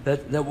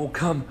that will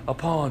come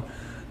upon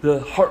the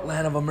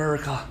heartland of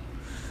America.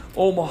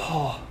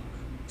 Omaha,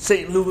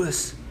 St.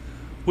 Louis,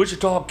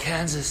 Wichita,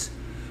 Kansas,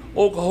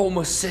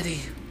 Oklahoma City,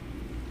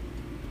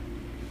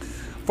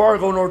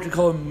 Fargo, North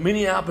Dakota,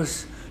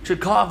 Minneapolis,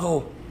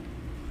 Chicago,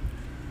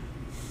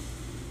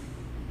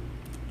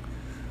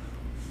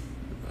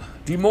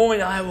 Des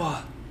Moines,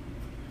 Iowa.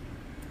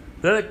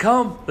 Let it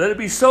come. Let it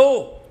be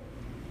so.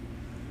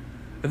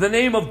 In the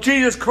name of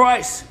Jesus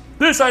Christ,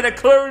 this I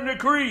declare and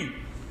decree.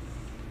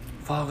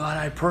 Father God,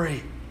 I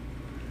pray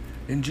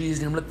in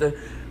Jesus' name,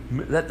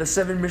 let the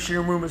 7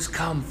 missionary movements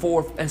come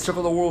forth and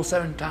circle the world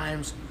 7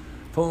 times.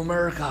 From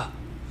America,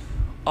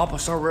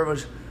 apostolic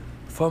rivers.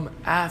 From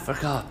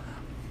Africa,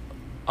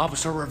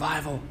 apostolic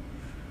revival.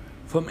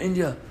 From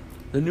India,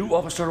 the new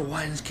apostolic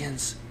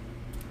wineskins.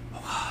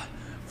 Oh God.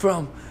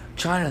 From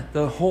China,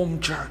 the home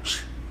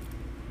church.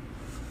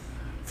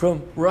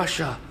 From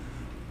Russia,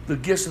 the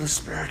gifts of the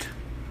Spirit.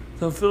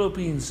 From the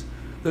Philippines,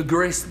 the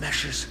grace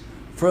measures.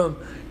 From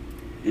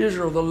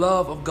Israel, the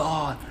love of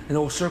God. And it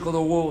will circle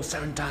the world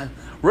 7 times.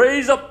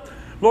 Raise up,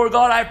 Lord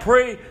God, I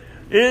pray,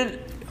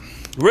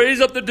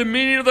 raise up the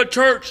dominion of the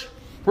church.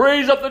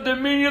 Raise up the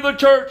dominion of the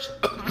church.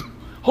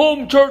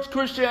 Home church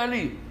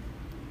Christianity.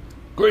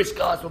 Grace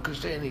gospel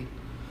Christianity.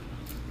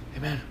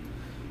 Amen.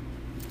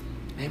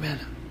 Amen.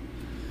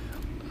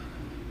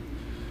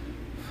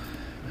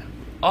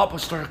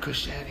 Apostolic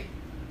Christianity.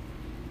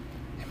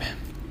 Amen.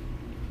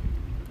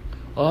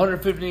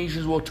 150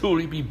 nations will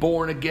truly be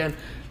born again.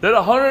 Let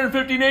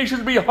 150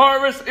 nations be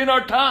harvest in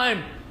our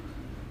time.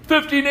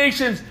 50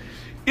 nations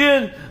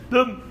in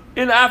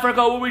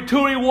Africa will be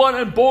truly one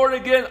and born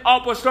again.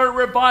 Apostolic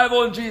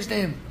revival in Jesus'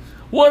 name.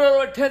 1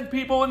 out of 10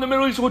 people in the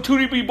Middle East will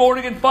truly be born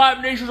again.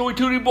 5 nations will be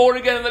truly born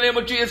again in the name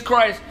of Jesus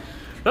Christ.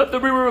 Let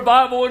there be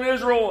revival in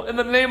Israel in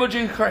the name of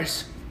Jesus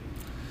Christ.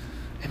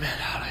 Amen.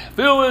 Hallelujah.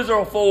 Fill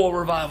Israel full of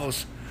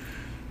revivals.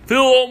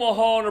 Fill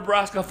Omaha,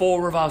 Nebraska full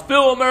of revival.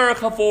 Fill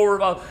America full of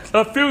revival.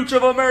 The future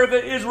of America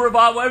is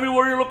revival.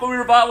 Everywhere you look will be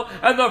revival.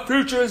 And the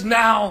future is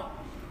now.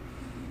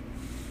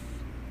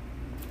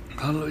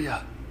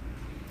 Hallelujah.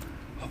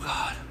 Oh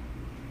God.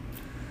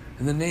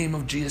 In the name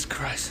of Jesus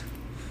Christ.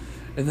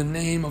 In the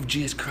name of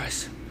Jesus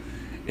Christ.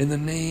 In the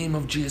name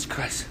of Jesus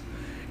Christ.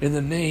 In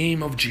the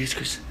name of Jesus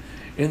Christ.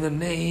 In the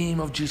name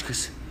of Jesus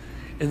Christ.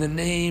 In the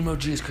name of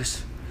Jesus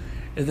Christ.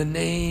 In the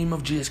name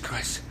of Jesus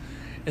Christ.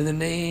 In the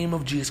name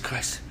of Jesus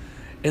Christ.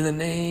 In the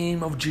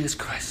name of Jesus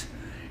Christ.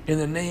 In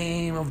the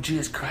name of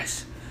Jesus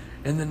Christ.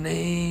 In the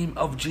name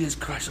of Jesus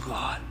Christ, oh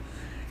God.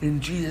 In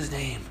Jesus'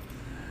 name.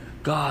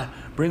 God,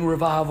 bring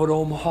revival to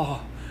Omaha.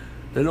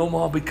 Let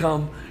Omaha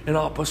become an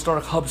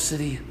apostolic hub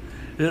city.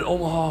 Let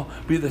Omaha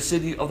be the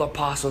city of the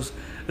apostles.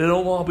 Let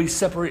Omaha be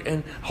separate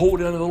and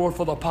holy unto the Lord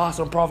for the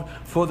apostle and prophet,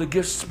 for the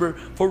gift of the Spirit,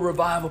 for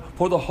revival,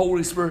 for the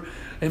Holy Spirit.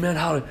 Amen.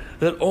 Hallelujah.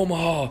 Let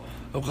Omaha,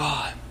 oh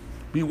God,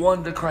 be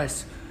one to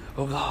Christ,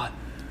 oh God.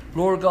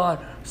 Lord God,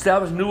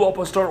 establish new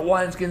apostolic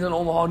wineskins in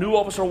Omaha, new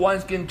apostolic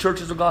wineskin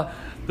churches, oh God.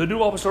 The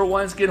new apostolic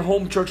wineskin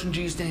home church in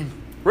Jesus' name.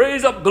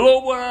 Raise up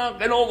global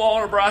in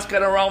Omaha, Nebraska,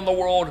 and around the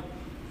world.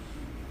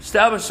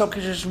 Establish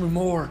subcondition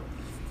more.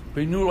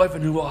 Bring new life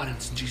and new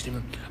audience in Jesus'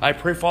 name. I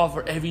pray,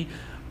 Father, for every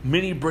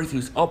many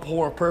breakthroughs,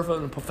 uphold, perfect,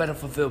 and prophetic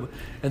fulfillment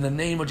in the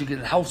name of Jesus,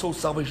 and household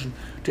salvation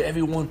to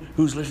everyone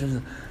who's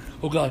listening.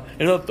 Oh God,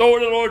 in the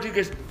authority of the Lord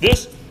Jesus,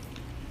 this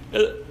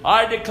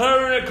I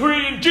declare and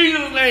decree in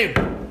Jesus' name.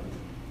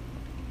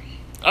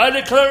 I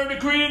declare and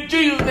decree in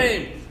Jesus'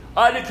 name.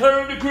 I declare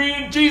and decree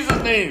in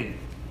Jesus' name.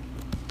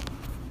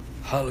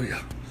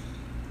 Hallelujah.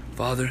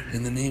 Father,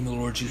 in the name of the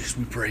Lord Jesus,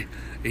 we pray.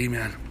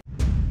 Amen.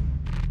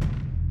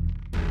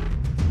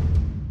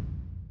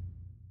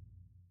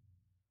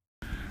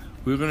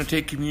 We're going to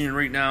take communion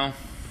right now.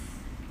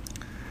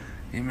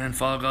 Amen.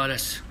 Father God,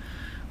 let's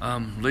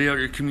lay out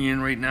your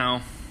communion right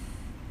now.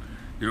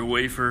 Your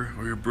wafer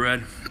or your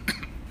bread,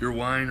 your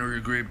wine or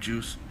your grape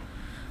juice.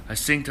 I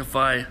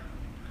sanctify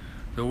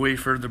the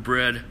wafer, the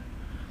bread,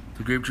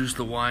 the grape juice,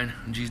 the wine,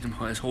 in Jesus' name,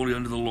 as holy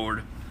unto the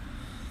Lord.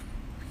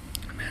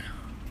 Amen.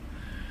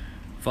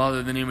 Father,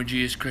 in the name of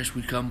Jesus Christ,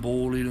 we come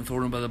boldly and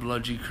authoritatively by the blood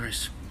of Jesus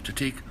Christ to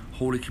take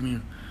Holy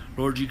Communion.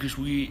 Lord Jesus,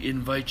 we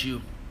invite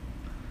you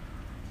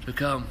to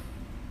come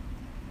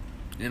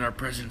in our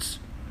presence.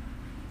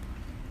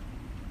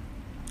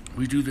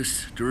 We do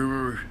this to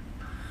remember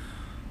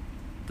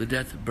the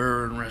death,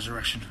 burial, and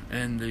resurrection,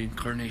 and the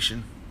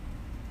incarnation.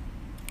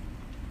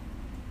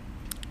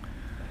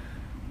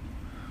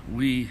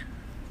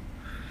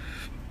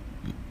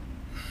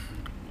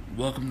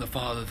 welcome the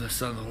Father, the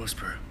Son, and the Holy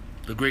Spirit,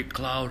 the great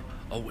cloud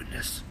of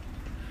witness,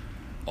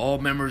 all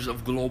members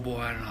of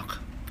Global Antioch,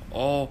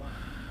 all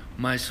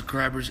my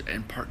subscribers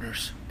and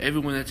partners,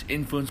 everyone that's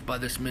influenced by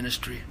this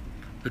ministry,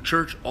 the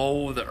church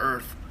all over the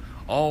earth,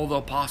 all the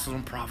apostles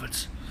and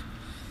prophets,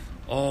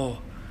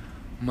 all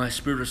my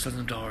spiritual sons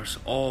and daughters,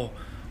 all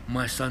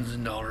my sons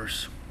and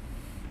daughters,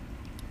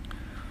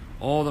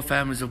 all the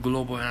families of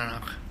Global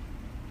Antioch,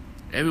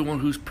 everyone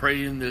who's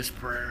praying this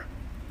prayer.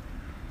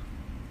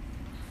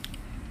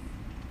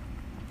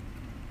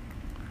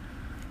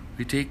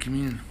 We take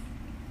communion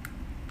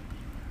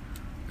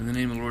in the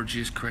name of the Lord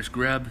Jesus Christ.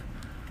 Grab,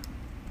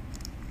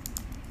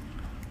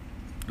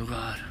 oh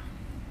God,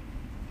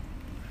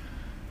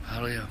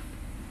 hallelujah,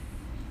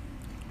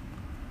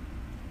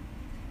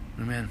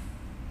 amen.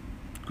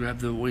 Grab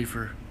the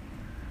wafer,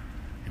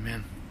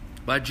 amen.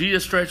 By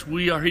Jesus' stripes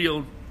we are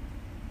healed.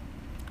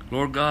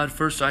 Lord God,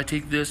 first I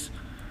take this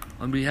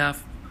on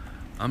behalf,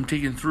 I'm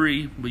taking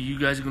 3, but you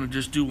guys are going to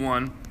just do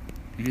 1.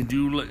 You can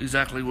do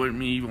exactly what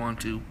you want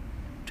to.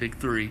 Take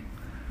 3.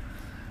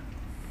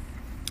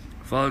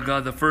 Father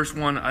God, the first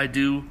one I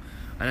do,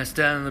 and I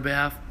stand on the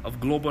behalf of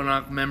Global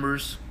Antioch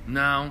members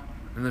now,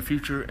 in the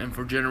future, and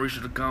for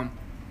generations to come.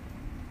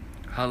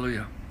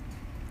 Hallelujah.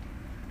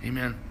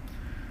 Amen.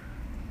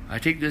 I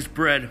take this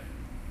bread.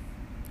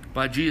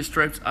 By Jesus'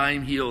 stripes I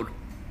am healed.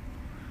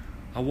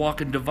 I walk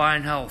in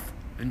divine health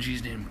in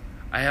Jesus' name.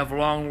 I have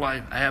long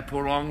life. I have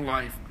prolonged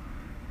life.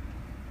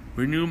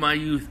 Renew my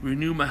youth.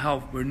 Renew my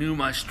health. Renew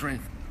my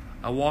strength.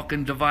 I walk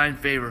in divine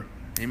favor.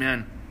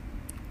 Amen.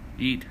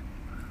 Eat.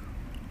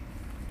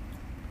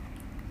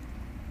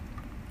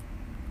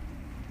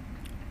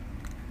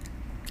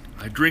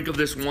 I drink of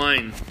this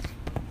wine.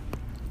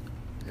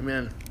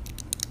 Amen.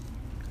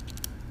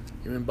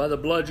 Amen. By the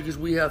blood, because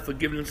we have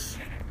forgiveness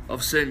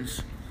of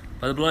sins.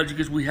 By the blood,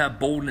 because we have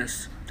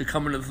boldness to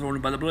come into the throne.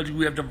 By the blood,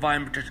 we have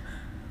divine protection.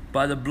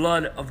 By the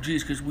blood of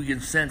Jesus, because we can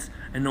sense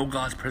and know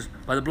God's presence.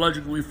 By the blood,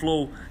 we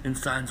flow in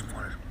signs and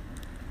wonders.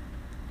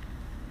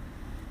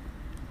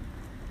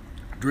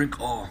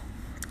 Drink all.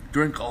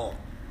 Drink all.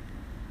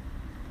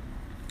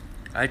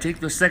 I take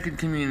the second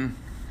communion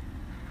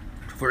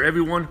for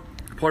everyone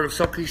part of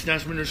Supplication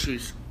National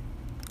Ministries,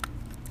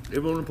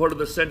 everyone part of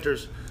the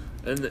centers,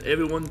 and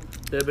everyone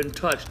that have been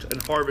touched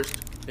and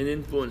harvested and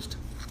influenced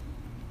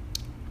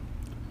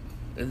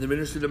in the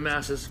ministry of the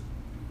masses.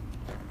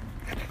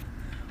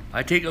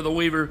 I take of the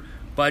waiver,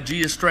 by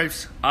Jesus'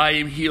 stripes I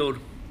am healed.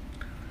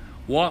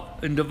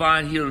 Walk in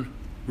divine healing.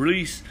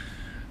 Release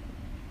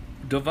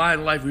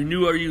divine life.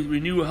 Renew our youth.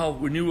 Renew our health.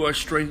 Renew our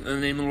strength in the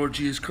name of the Lord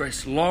Jesus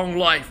Christ. Long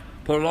life.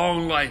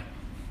 Prolonged life.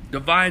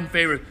 Divine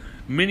favor.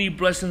 Many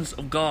blessings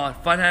of God.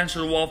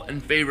 Financial wealth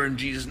and favor in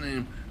Jesus'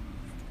 name.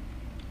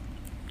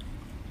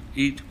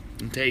 Eat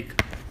and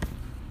take.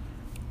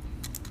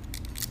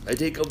 I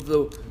take of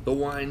the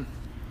wine.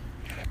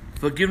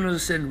 Forgiveness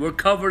of sin. We're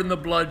covered in the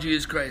blood of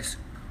Jesus Christ.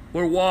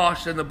 We're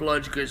washed in the blood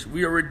of Jesus Christ.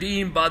 We are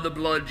redeemed by the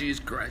blood of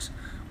Jesus Christ.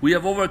 We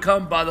have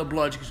overcome by the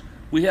blood of Jesus.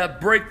 We have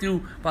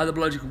breakthrough by the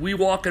blood of Jesus. We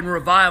walk in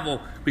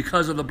revival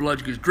because of the blood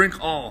of Jesus.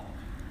 Drink all.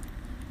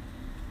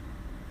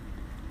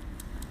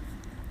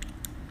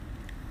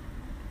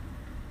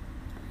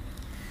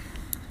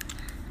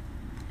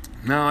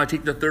 Now I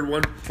take the third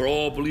one for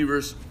all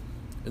believers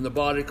in the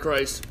body of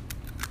Christ.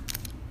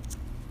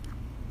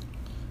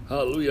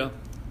 Hallelujah.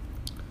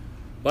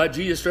 By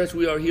Jesus' stripes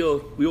we are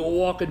healed. We will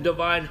walk in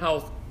divine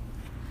health.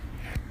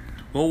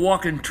 We'll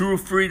walk in true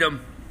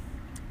freedom.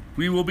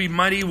 We will be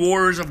mighty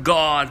warriors of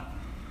God.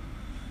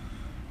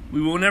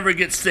 We will never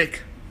get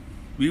sick.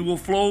 We will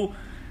flow.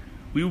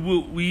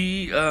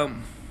 We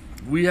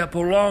have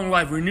prolonged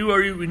life. Renew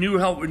our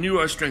health. Renew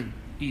our strength.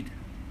 Eat.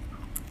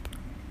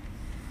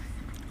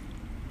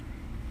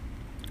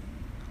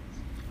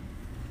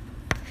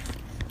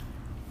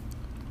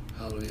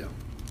 Hallelujah.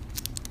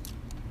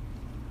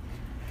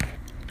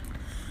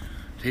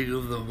 Take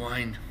of the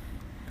wine.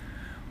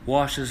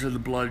 Wash us in the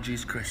blood of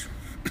Jesus Christ.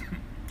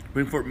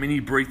 Bring forth many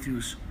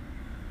breakthroughs.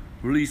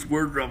 Release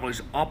word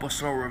revelation,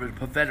 apostolic revelation,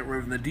 prophetic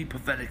revelation, the deep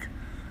prophetic,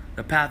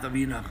 the path of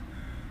Enoch.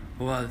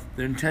 The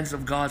intents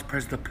of God's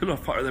presence, the pillar of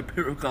fire, the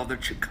pillar of God, the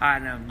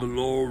Shekinah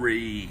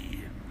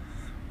glory.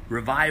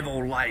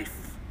 Revival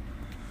life.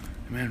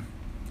 Amen.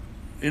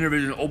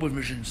 Intervision, open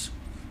missions,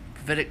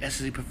 prophetic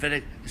ecstasy,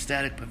 prophetic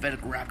ecstatic,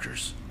 prophetic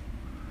raptures.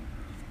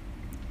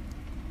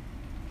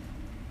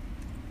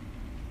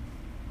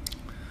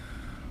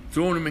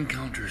 Throne room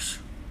encounters.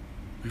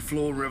 We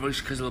flow in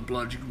revelation because of the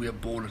blood. We have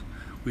boldness.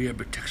 We have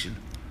protection.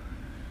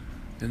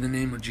 In the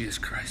name of Jesus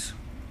Christ.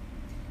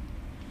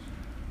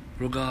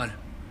 Lord God,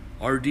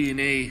 our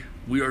DNA,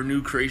 we are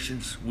new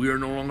creations. We are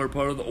no longer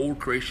part of the old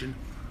creation.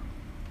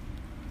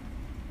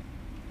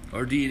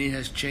 Our DNA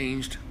has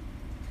changed.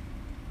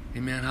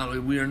 Amen.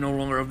 Hallelujah. We are no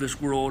longer of this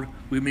world.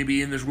 We may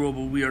be in this world,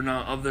 but we are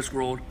not of this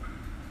world.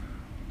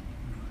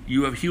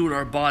 You have healed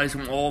our bodies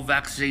from all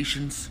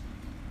vaccinations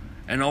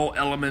and all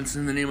elements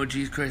in the name of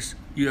Jesus Christ.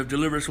 You have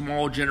delivered us from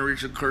all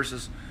generational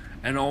curses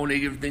and all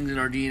negative things in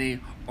our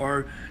DNA.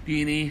 Our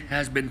DNA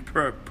has been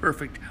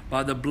perfect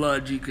by the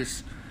blood of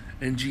Jesus.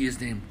 in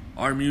Jesus' name.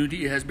 Our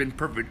immunity has been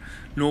perfect.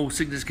 No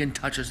sickness can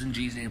touch us in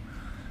Jesus' name.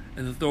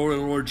 In the authority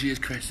of the Lord Jesus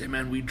Christ,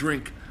 amen. We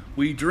drink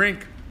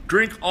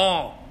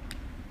all.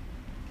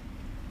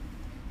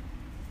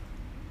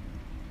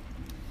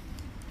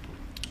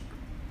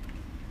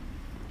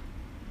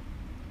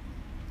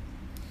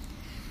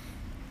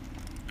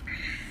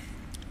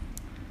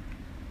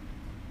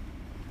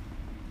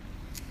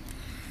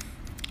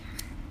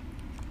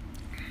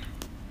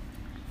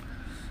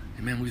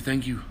 Amen. We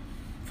thank you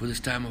for this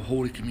time of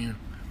Holy Communion.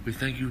 We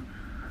thank you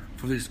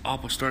for these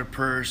apostolic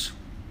prayers.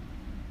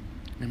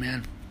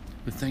 Amen.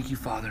 We thank you,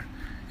 Father,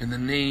 in the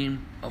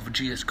name of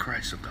Jesus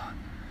Christ, of God.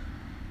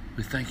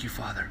 We thank you,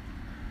 Father,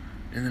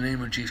 in the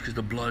name of Jesus, because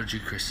the blood of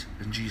Jesus Christ.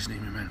 In Jesus'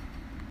 name, amen.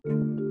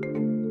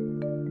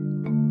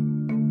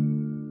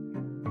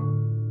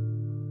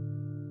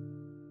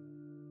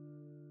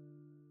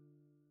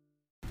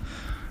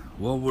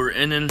 Well, we're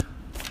ending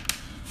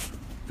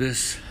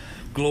this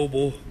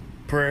global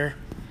prayer.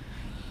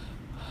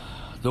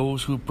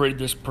 Those who prayed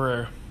this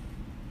prayer,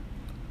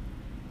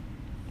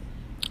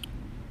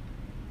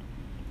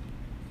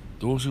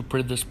 will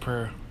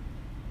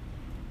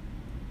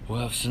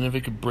have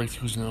significant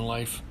breakthroughs in their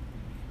life.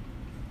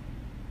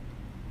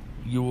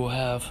 You will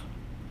have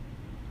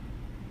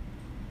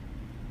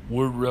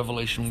word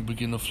revelation will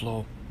begin to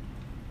flow.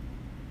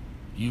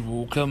 You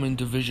will come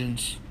into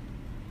visions,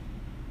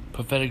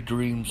 prophetic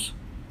dreams.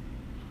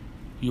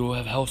 You will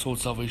have household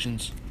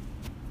salvations.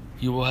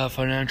 You will have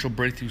financial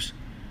breakthroughs.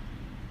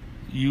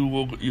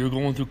 You're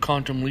going through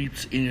quantum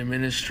leaps in your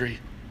ministry.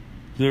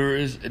 There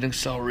is an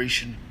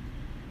acceleration.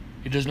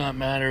 It does not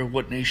matter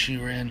what nation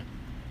you're in.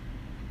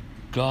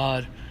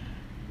 God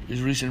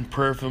is releasing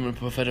prayer fulfillment,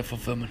 prophetic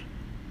fulfillment.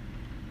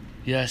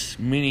 Yes,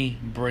 many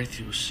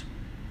breakthroughs.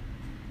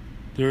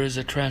 There is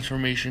a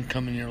transformation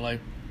coming in your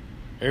life.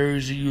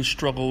 Areas that you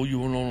struggle, you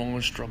will no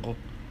longer struggle.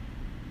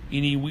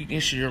 Any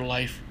weakness in your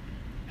life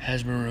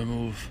has been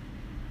removed.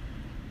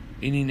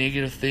 Any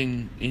negative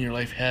thing in your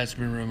life has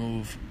been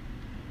removed.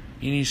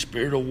 Any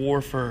spirit of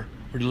warfare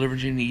or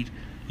deliverance you need,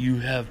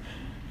 it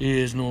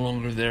is no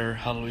longer there.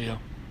 Hallelujah.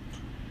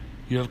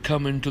 You have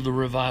come into the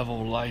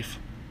revival life.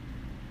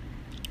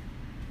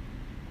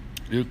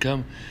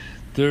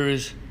 There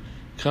is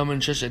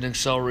coming just an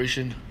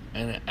acceleration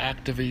and an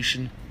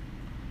activation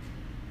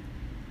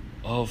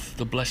of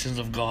the blessings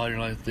of God in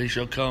your life. They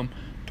shall come,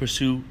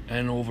 pursue,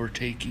 and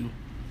overtake you.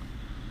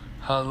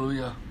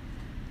 Hallelujah.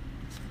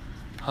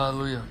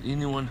 Hallelujah.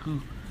 Anyone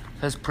who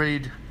has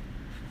prayed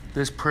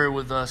this prayer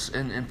with us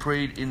and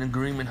prayed in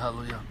agreement,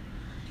 hallelujah,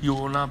 you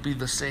will not be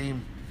the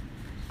same.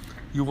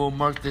 You will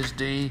mark this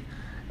day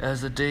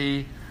as the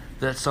day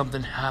that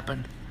something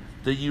happened,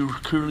 that you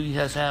currently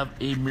have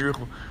a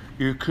miracle.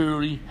 You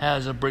currently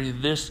has a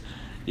breakthrough.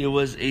 It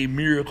was a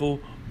miracle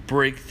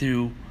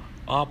breakthrough,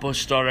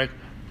 apostolic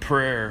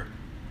prayer,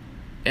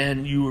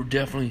 and you were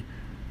definitely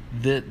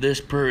this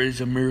prayer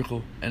is a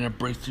miracle and a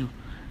breakthrough,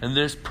 and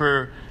this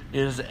prayer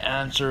is the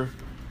answer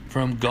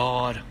from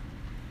God.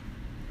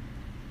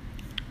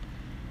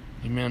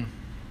 Amen.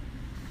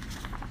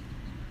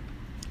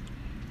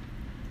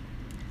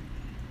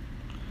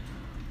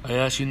 I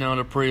ask you now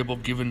to pray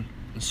about giving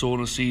and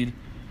sowing a seed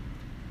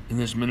in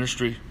this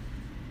ministry.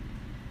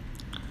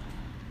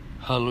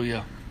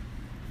 Hallelujah.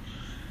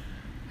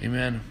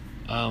 Amen.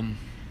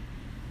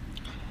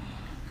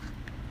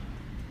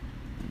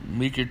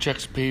 Make your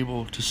checks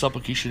payable to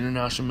Supplication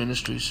International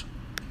Ministries.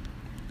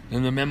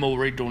 In the memo,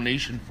 write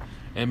donation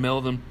and mail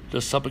them to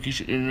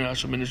Supplication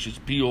International Ministries,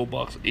 P.O.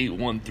 Box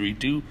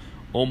 8132,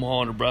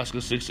 Omaha,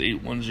 Nebraska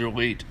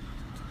 68108.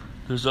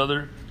 There's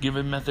other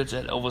giving methods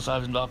at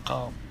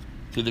ElvisIvan.com,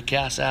 through the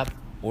Cash App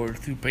or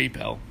through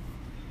PayPal.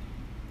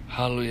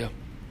 Hallelujah.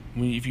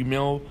 If you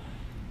mail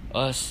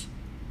us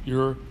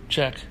your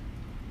check,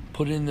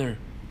 put in there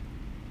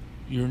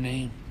your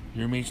name,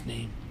 your mate's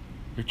name,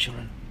 your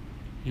children,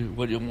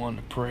 what you want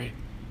to pray,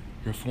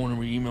 your phone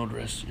number, your email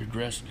address,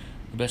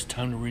 the best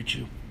time to reach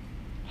you.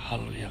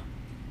 Hallelujah.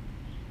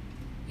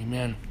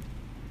 Amen.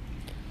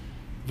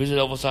 Visit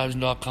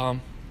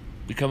ElvisIvan.com,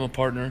 become a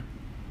partner,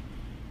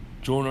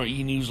 join our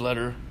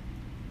e-newsletter,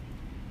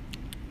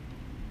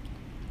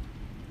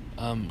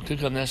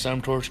 click on that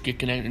sound torch, get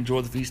connected,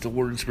 enjoy the Feast of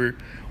Word and Spirit.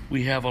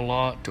 We have a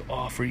lot to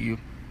offer you.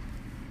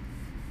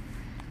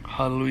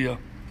 Hallelujah.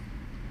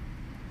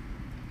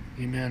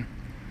 Amen.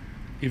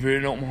 If you're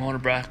in Omaha,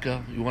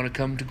 Nebraska, you want to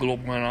come to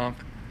Global Enoch,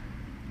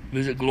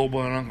 visit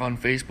Global Enoch on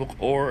Facebook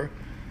or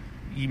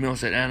email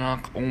us at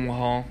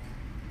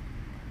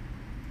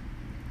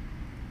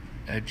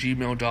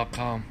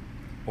enochomaha@gmail.com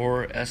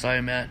or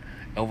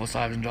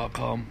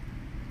sim@elvisivan.com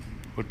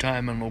for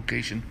time and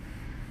location.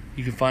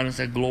 You can find us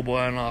at Global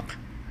Enoch.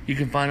 You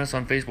can find us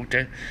on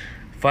Facebook.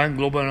 Find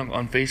Global Enoch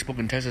on Facebook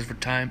and text us for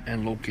time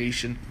and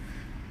location.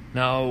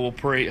 Now I will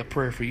pray a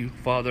prayer for you.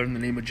 Father, in the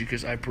name of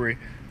Jesus, I pray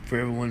for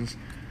everyone's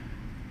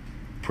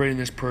praying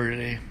this prayer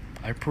today.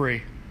 I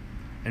pray,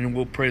 and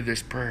we'll pray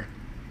this prayer.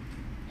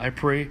 I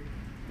pray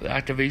the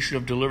activation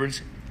of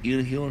deliverance,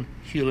 healing,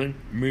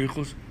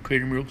 miracles,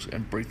 creating miracles,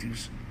 and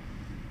breakthroughs.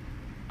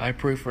 I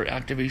pray for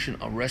activation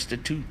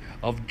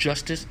of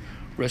justice,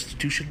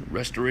 restitution,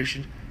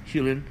 restoration,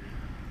 healing,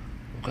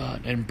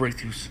 God, and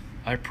breakthroughs.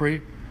 I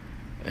pray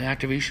an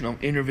activation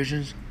of inner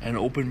visions and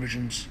open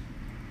visions.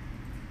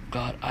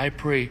 God, I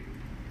pray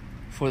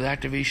for the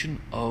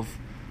activation of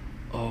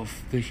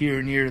the here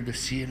and here, the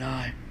see and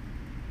I,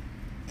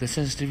 the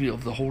sensitivity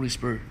of the Holy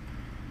Spirit,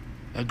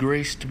 a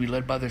grace to be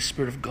led by the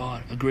Spirit of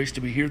God, a grace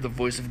to hear the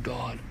voice of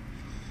God,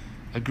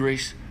 a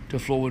grace to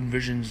flow in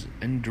visions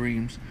and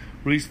dreams.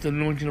 Release the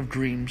anointing of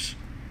dreams.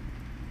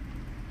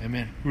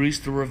 Amen. Release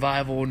the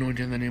revival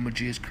anointing in the name of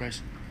Jesus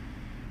Christ.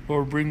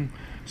 Lord, bring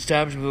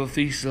establishment of the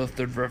thesis of the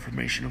third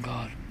Reformation of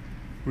God.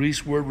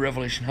 Release word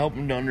revelation. Help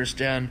them to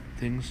understand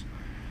things.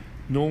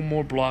 No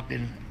more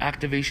blocking.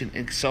 Activation,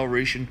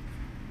 acceleration,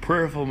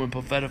 prayer fulfillment,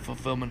 prophetic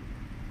fulfillment,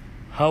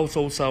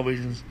 household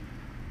salvations.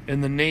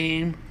 In the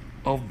name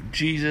of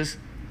Jesus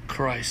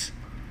Christ.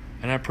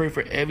 And I pray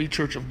for every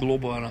church of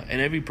Global Anna and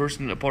every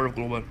person a part of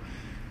Global Anna.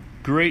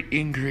 Great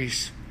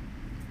increase,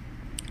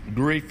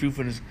 great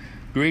fruitfulness,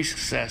 great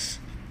success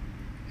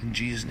in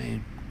Jesus'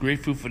 name.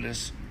 Great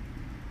fruitfulness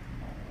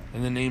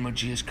in the name of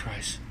Jesus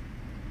Christ.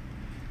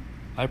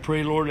 I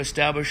pray, Lord,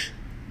 establish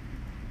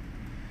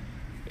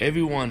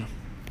everyone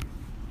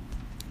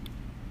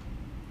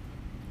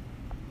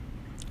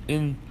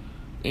in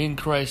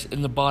Christ,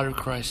 in the body of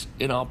Christ,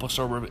 in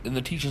Apostolic, in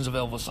the teachings of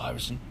Elvis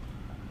Iverson,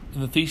 in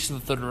the thesis of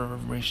the third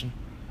Reformation,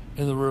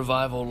 in the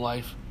revival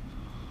life,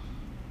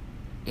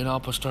 in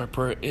apostolic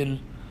prayer, in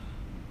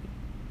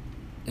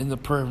the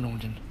prayer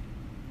anointing,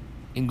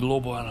 in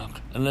Global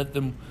Anak, and let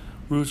them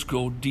roots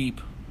grow deep,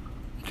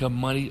 become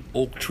mighty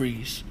oak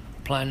trees,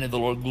 planted of the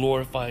Lord,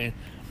 glorifying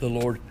the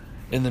Lord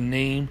in the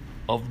name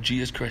of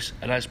Jesus Christ.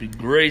 And I speak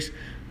grace,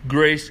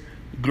 grace,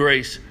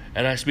 grace,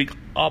 and I speak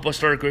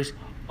apostolic grace,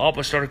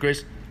 apostolic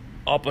grace,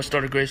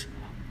 apostolic grace,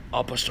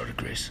 apostolic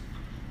grace.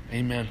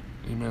 Amen.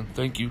 Amen.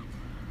 Thank you.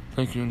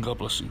 Thank you, and God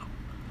bless you.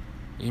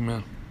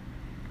 Amen.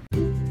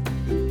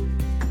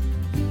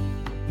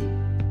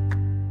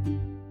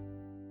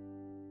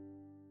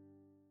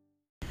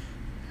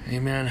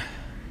 Amen.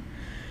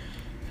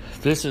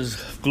 This is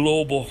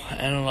Global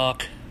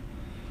Analog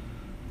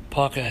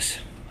Podcast,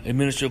 a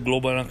ministry of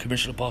Global Analog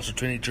Commissioned Apostle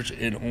Training Church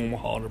in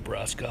Omaha,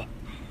 Nebraska.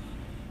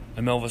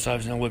 I'm Elvis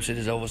Iverson. Our website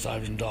is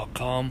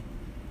elvisiverson.com.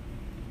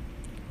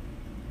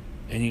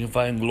 And you can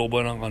find Global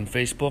Analog on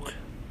Facebook.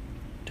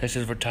 Text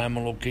us for time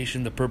and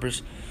location. The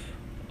purpose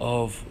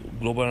of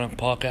Global Analog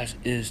Podcast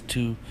is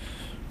to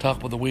talk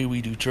about the way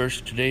we do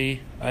church.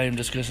 Today, I am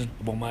discussing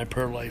about my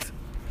prayer life.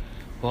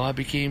 Well, I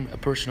became a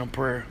person of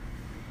prayer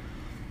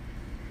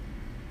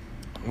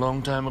a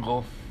long time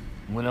ago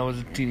when I was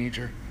a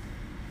teenager.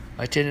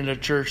 I attended a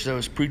church that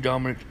was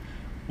predominant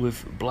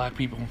with black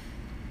people.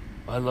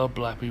 I love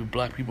black people.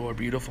 Black people are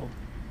beautiful.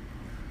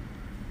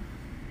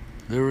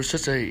 There was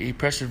such a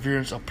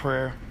perseverance of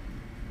prayer.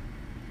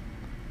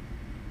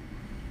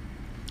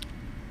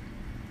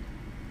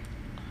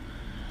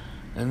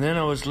 And then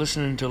I was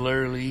listening to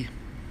Larry Lee.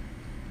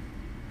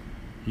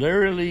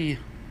 Larry Lee,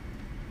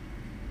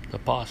 the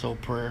Apostle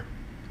of Prayer.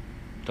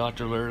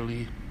 Dr. Larry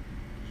Lee.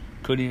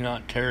 Could he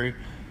not tarry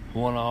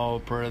 1 hour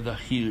of prayer, the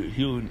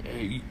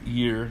healing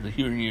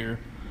year.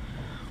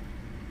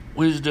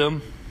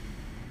 Wisdom.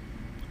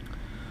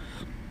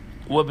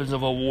 Weapons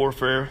of a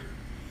warfare.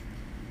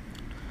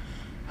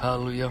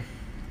 Hallelujah.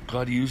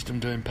 God used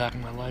him to impact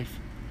my life.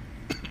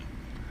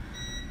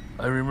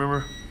 I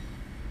remember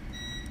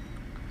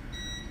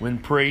when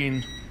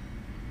praying,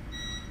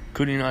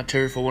 could he not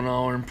tarry for 1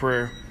 hour in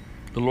prayer?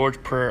 The Lord's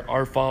Prayer,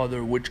 Our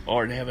Father, which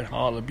art in heaven,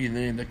 hallowed be the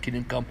name, thy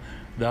kingdom come,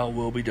 thy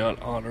will be done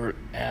on earth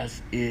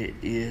as it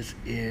is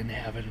in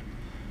heaven.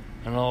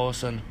 And all of a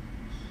sudden,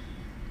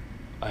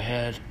 I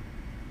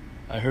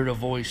heard a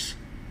voice.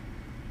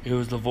 It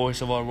was the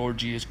voice of our Lord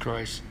Jesus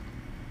Christ.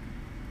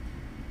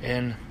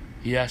 And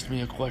he asked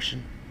me a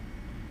question.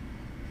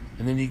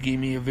 And then he gave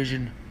me a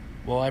vision.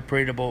 Well, I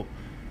prayed to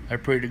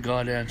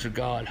God to answer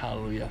God.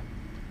 Hallelujah.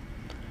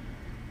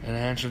 And I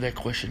answered that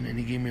question, and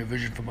he gave me a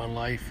vision for my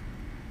life,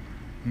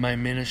 my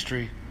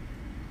ministry,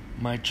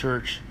 my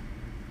church,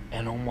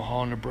 and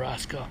Omaha,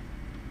 Nebraska.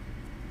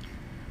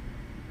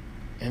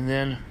 And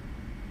then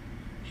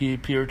he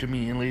appeared to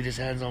me and laid his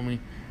hands on me.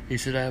 He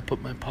said, I have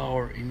put my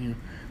power in you.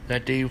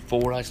 That day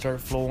forward, I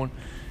started flowing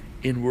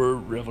in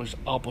word revelation,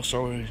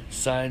 apostolic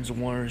signs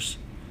and wonders,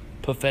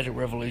 prophetic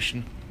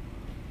revelation.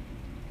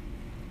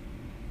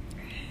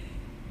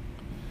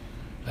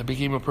 I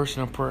became a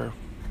person of prayer.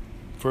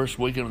 First,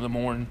 waking up in the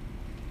morning,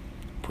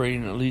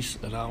 praying at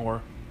least an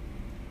hour,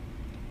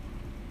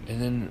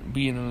 and then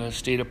being in a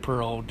state of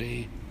prayer all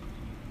day.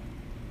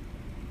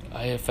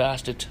 I have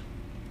fasted.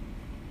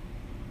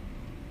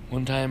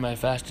 One time I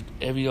fasted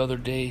every other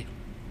day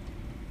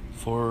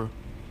for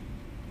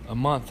a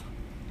month.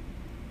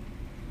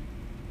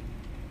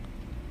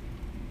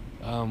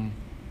 I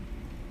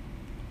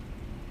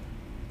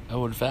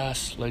would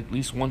fast like at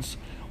least one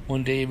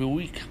day every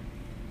week.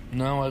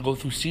 Now I go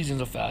through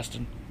seasons of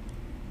fasting.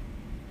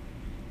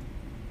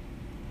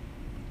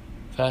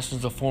 Fasting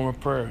is a form of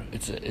prayer.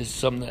 It's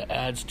something that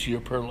adds to your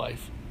prayer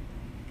life.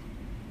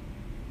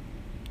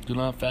 do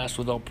not fast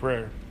without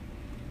prayer.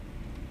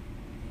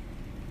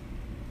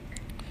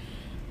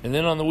 And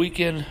then on the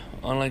weekend,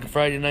 on like a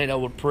Friday night, I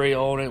would pray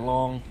all night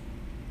long.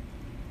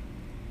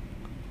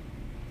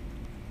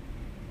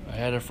 I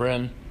had a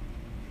friend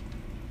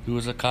who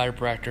was a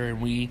chiropractor,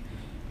 and we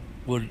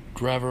would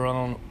drive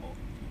around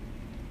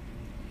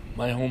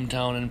my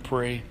hometown and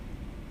pray.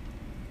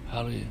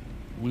 Hallelujah.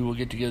 We would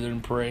get together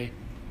and pray.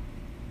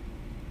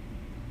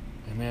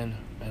 Amen.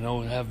 And I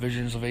would have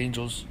visions of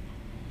angels,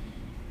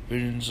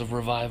 visions of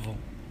revival,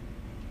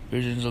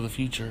 visions of the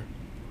future.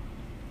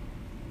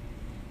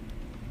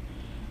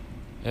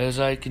 As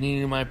I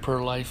continue my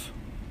prayer life,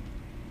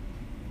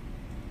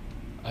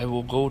 I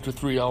will go to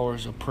 3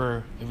 hours of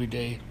prayer every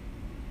day.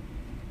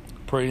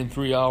 Praying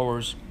 3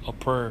 hours of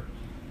prayer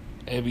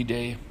every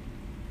day.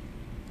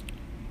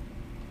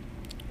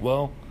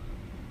 Well,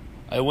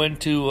 I went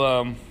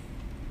to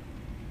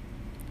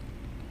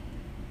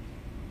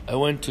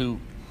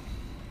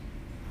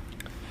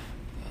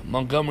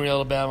Montgomery,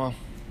 Alabama,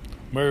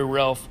 Mary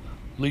Ralph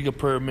League of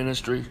Prayer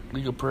Ministry,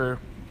 League of Prayer,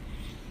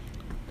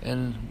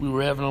 and we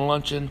were having a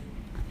luncheon.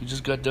 We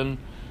just got done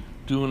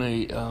doing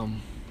a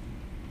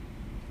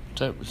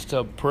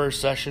type prayer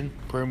session,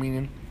 prayer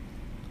meeting,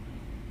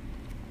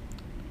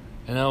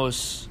 and I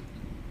was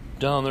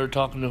down there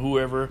talking to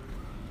whoever,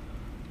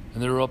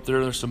 and they were up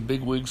there. There's some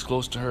big wigs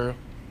close to her,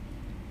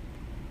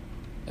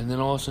 and then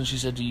all of a sudden she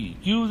said to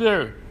you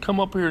there, come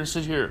up here and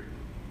sit here.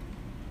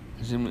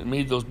 And she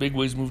made those big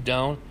wigs move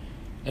down,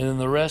 and then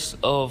the rest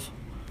of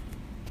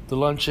the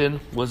luncheon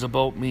was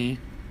about me,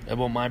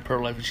 about my prayer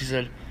life. And she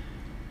said,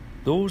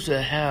 those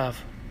that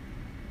have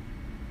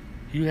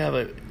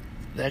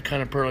that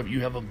kind of prayer life,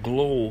 you have a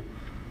glow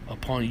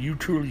upon you.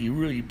 You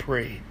really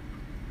pray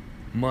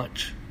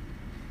much.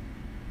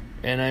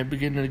 And I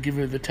begin to give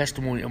her the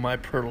testimony of my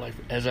prayer life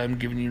as I'm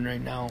giving you right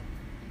now.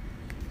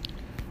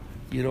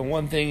 You know,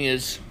 one thing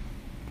is,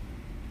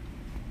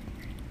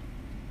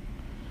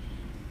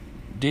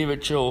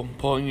 David Cho,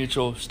 Pauline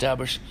Cho,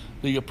 established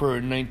League of Prayer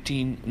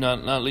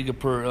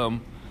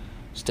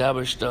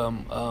established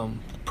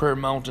Prayer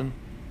Mountain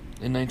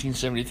in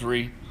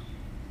 1973.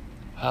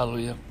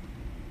 Hallelujah.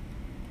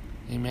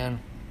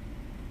 Amen.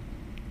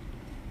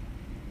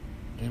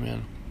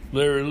 Amen.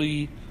 Larry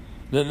Lee.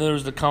 Then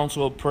there's the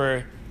Council of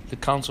Prayer, the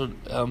Concert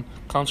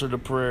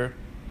of Prayer.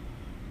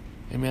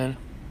 Amen.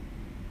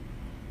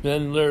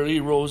 Then Larry Lee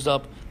rose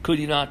up. Could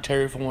you not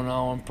tarry for 1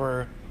 hour in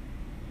prayer?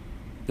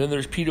 Then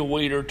there's Peter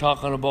Wader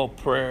talking about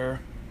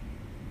prayer.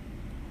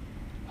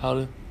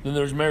 Then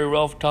there's Mary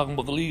Ralph talking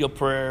about the League of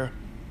Prayer.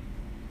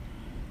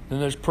 Then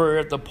there's prayer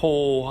at the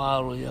pole.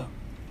 Hallelujah.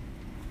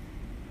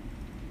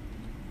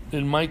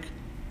 Then Mike,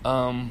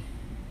 amen.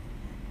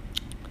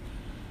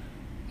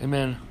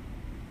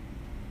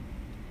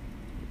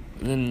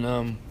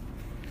 Then,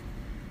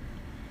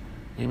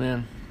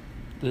 amen.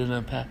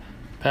 Then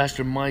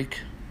Pastor Mike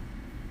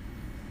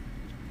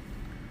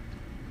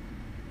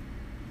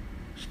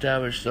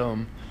established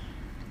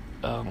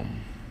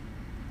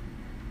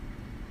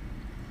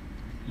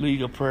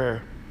League of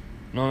Prayer.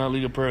 No, not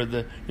League of Prayer,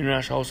 the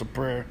International House of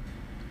Prayer.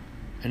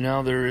 And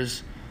now there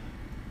is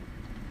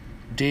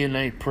day and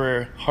night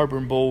prayer. Harper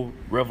and Bowl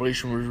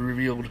revelation was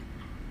revealed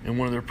in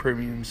one of their prayer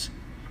meetings.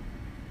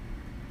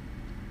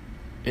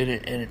 And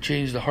it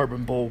changed the Harper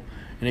and Bowl.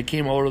 And it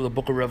came out of the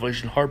book of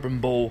Revelation, Harper and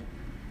Bowl.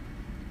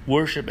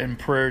 Worship and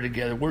prayer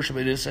together. Worship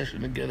and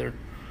intercession together.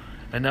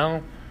 And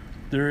now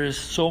there is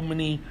so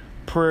many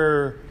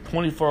prayer,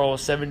 24-hour,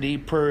 7-day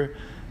prayer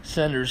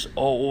centers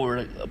all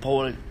over.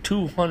 Like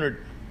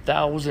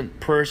 200,000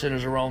 prayer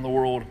centers around the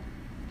world.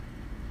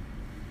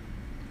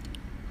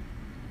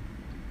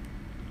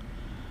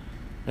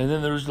 And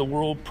then there's the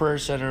World Prayer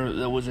Center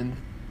that was in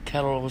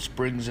Colorado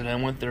Springs, and I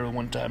went there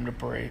one time to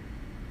pray.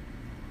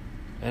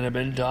 And I've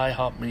been to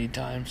IHOP many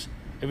times.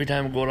 Every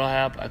time I go to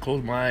IHOP, I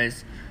close my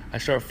eyes, I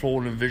start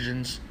flowing in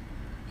visions.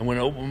 And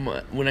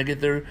when I get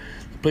there,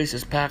 the place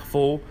is packed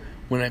full.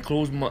 When I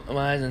close my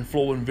eyes and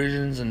flow in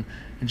visions and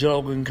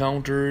angelical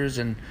encounters,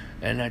 and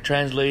I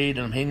translate,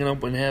 and I'm hanging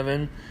up in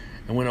heaven.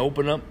 And when I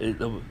open up,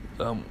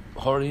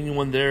 hardly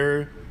anyone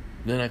there.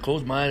 Then I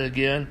close my eyes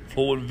again,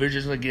 flow in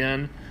visions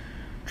again.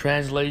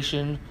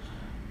 Translation,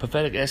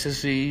 prophetic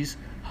SSCs,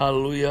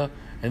 hallelujah,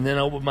 and then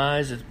I open my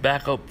eyes, it's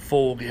back up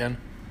full again.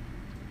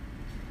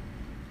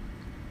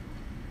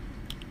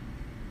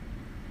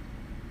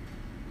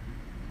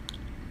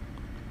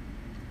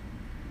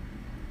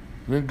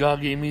 Then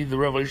God gave me the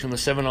revelation of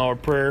the 7-hour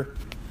prayer,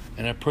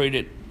 and I prayed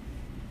it.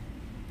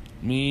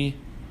 Me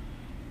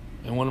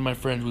and one of my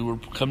friends, we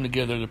would come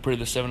together to pray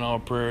the 7-hour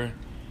prayer.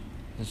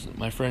 This is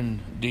my friend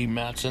Dave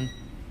Matson,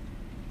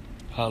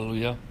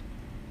 hallelujah.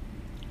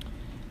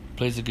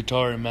 Plays the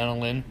guitar and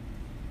mandolin.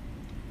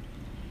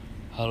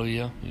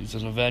 Hallelujah. He's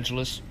an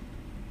evangelist.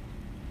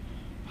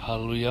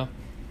 Hallelujah.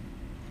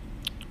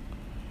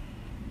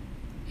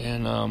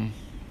 And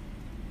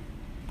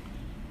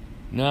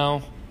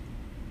now,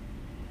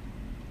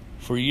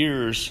 for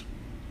years,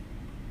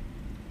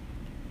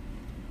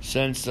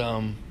 since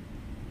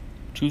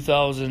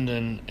 2000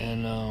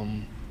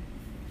 and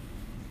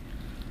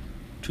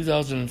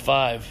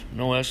 2005.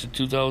 No, actually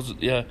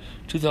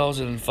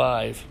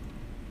 2005.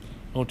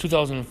 No,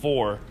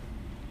 2004.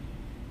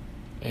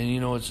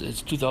 And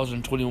it's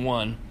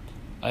 2021.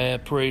 I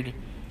have prayed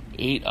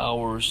 8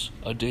 hours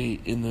a day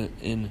in the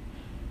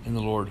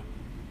Lord.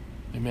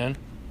 Amen.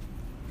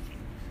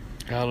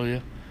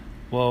 Hallelujah.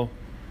 Well,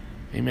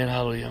 amen.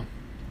 Hallelujah.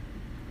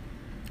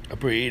 I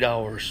pray 8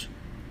 hours.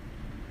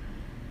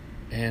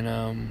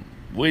 And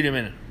wait a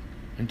minute.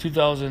 In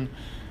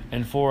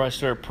 2004, I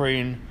started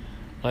praying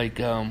like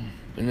in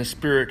the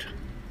Spirit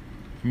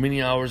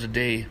many hours a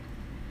day,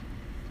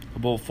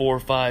 about 4,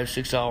 5,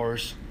 6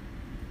 hours.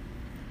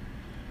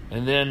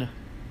 And then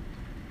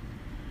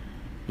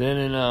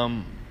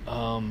in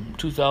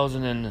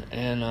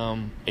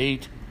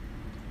 2008,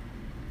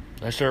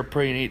 I started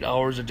praying 8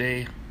 hours a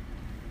day.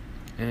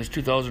 And it's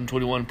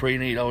 2021,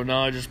 praying 8 hours.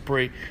 Now I just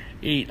pray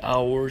 8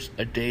 hours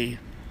a day.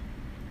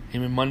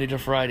 Amen. Monday to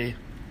Friday.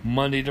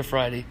 Monday to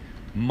Friday.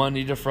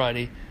 Monday to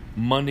Friday.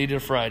 Monday to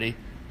Friday.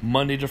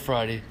 Monday to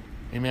Friday.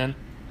 Amen.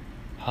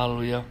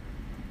 Hallelujah.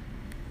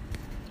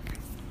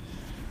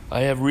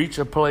 I have reached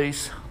a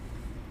place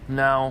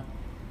now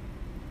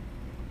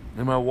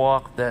in my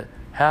walk that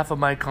half of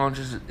my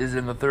conscience is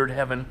in the third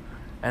heaven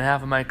and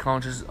half of my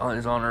conscience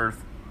is on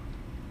earth.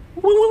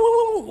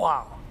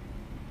 Wow.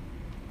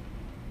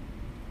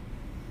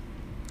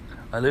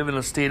 I live in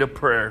a state of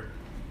prayer,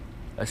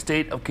 a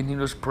state of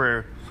continuous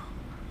prayer.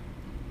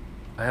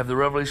 I have the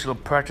revelation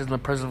of practice in the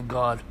presence of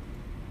God.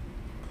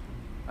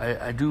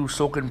 I do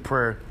soak in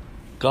prayer.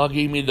 God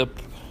gave me the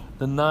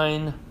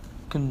 9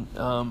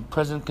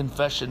 present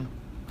confession.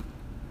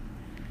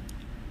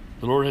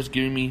 The Lord has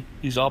given me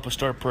these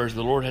apostolic prayers.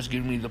 The Lord has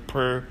given me the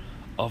prayer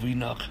of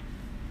Enoch.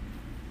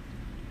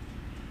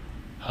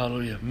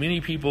 Hallelujah. Many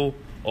people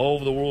all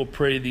over the world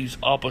pray these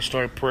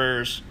apostolic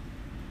prayers.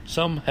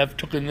 Some have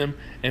taken them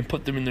and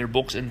put them in their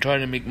books and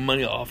trying to make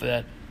money off of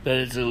that. That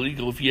is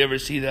illegal. If you ever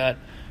see that,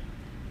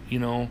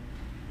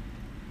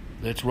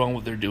 that's wrong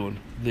what they're doing.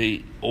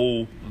 They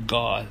owe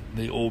God.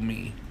 They owe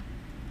me.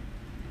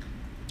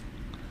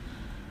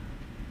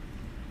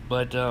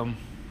 But I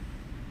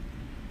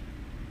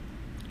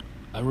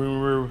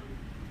remember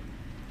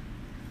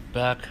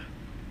back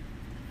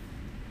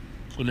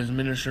when I was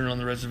ministering on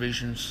the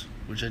reservations,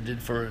 which I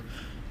did for a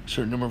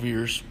certain number of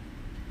years,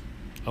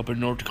 up in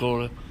North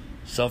Dakota,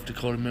 South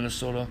Dakota,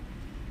 Minnesota.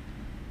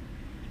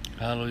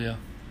 Hallelujah.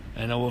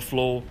 And I will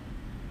flow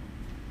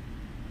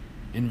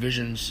in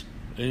visions.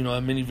 I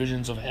have many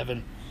visions of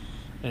heaven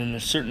and a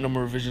certain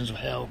number of visions of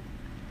hell.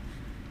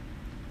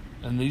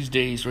 And these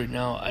days, right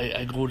now,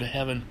 I go to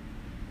heaven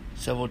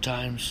several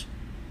times.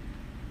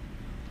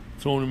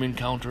 Throne room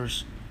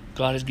encounters.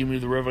 God has given me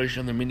the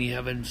revelation of the many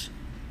heavens.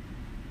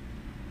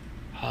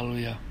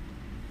 Hallelujah.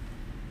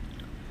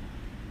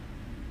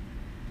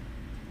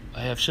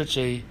 I have such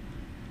a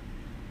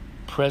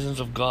presence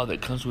of God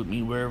that comes with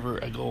me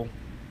wherever I go.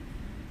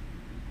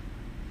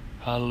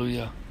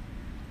 Hallelujah.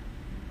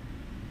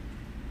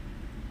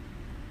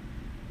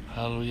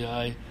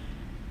 Hallelujah.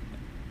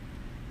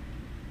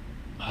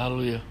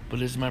 Hallelujah.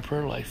 But it's my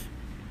prayer life.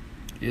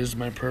 It is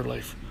my prayer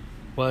life.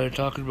 Why I'm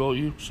talking about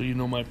you? So you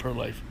know my prayer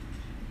life.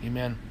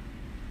 Amen.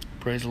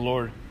 Praise the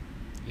Lord.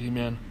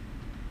 Amen.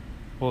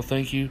 Well,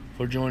 thank you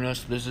for joining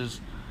us.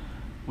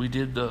 We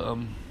did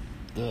the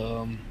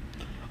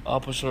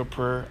opposite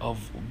prayer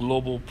of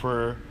global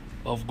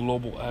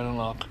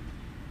Anunnaki.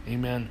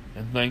 Amen.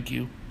 And thank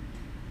you.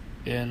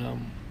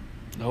 And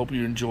I hope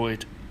you enjoy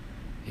it.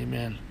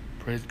 Amen.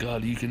 Praise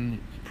God. You can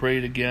pray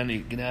it again.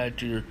 You can add it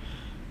to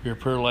your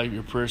prayer life,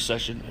 your prayer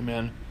session.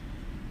 Amen.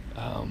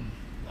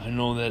 I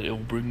know that it will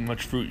bring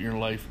much fruit in your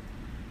life.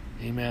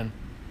 Amen.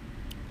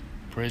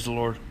 Praise the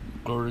Lord.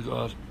 Glory to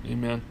God.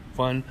 Amen.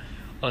 Find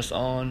us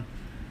on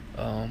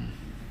at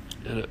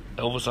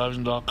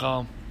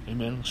ElvisIverson.com.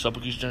 Amen.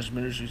 Supplication Genesis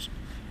Ministries.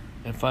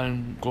 And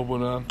find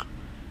Global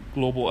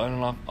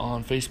Anunnaki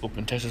on Facebook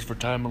and text us for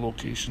time and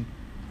location.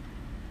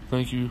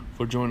 Thank you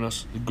for joining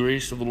us. The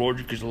grace of the Lord,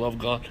 because the love of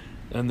God,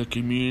 and the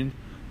communion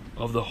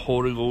of the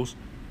Holy Ghost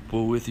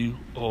be with you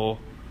all.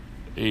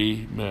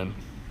 Amen.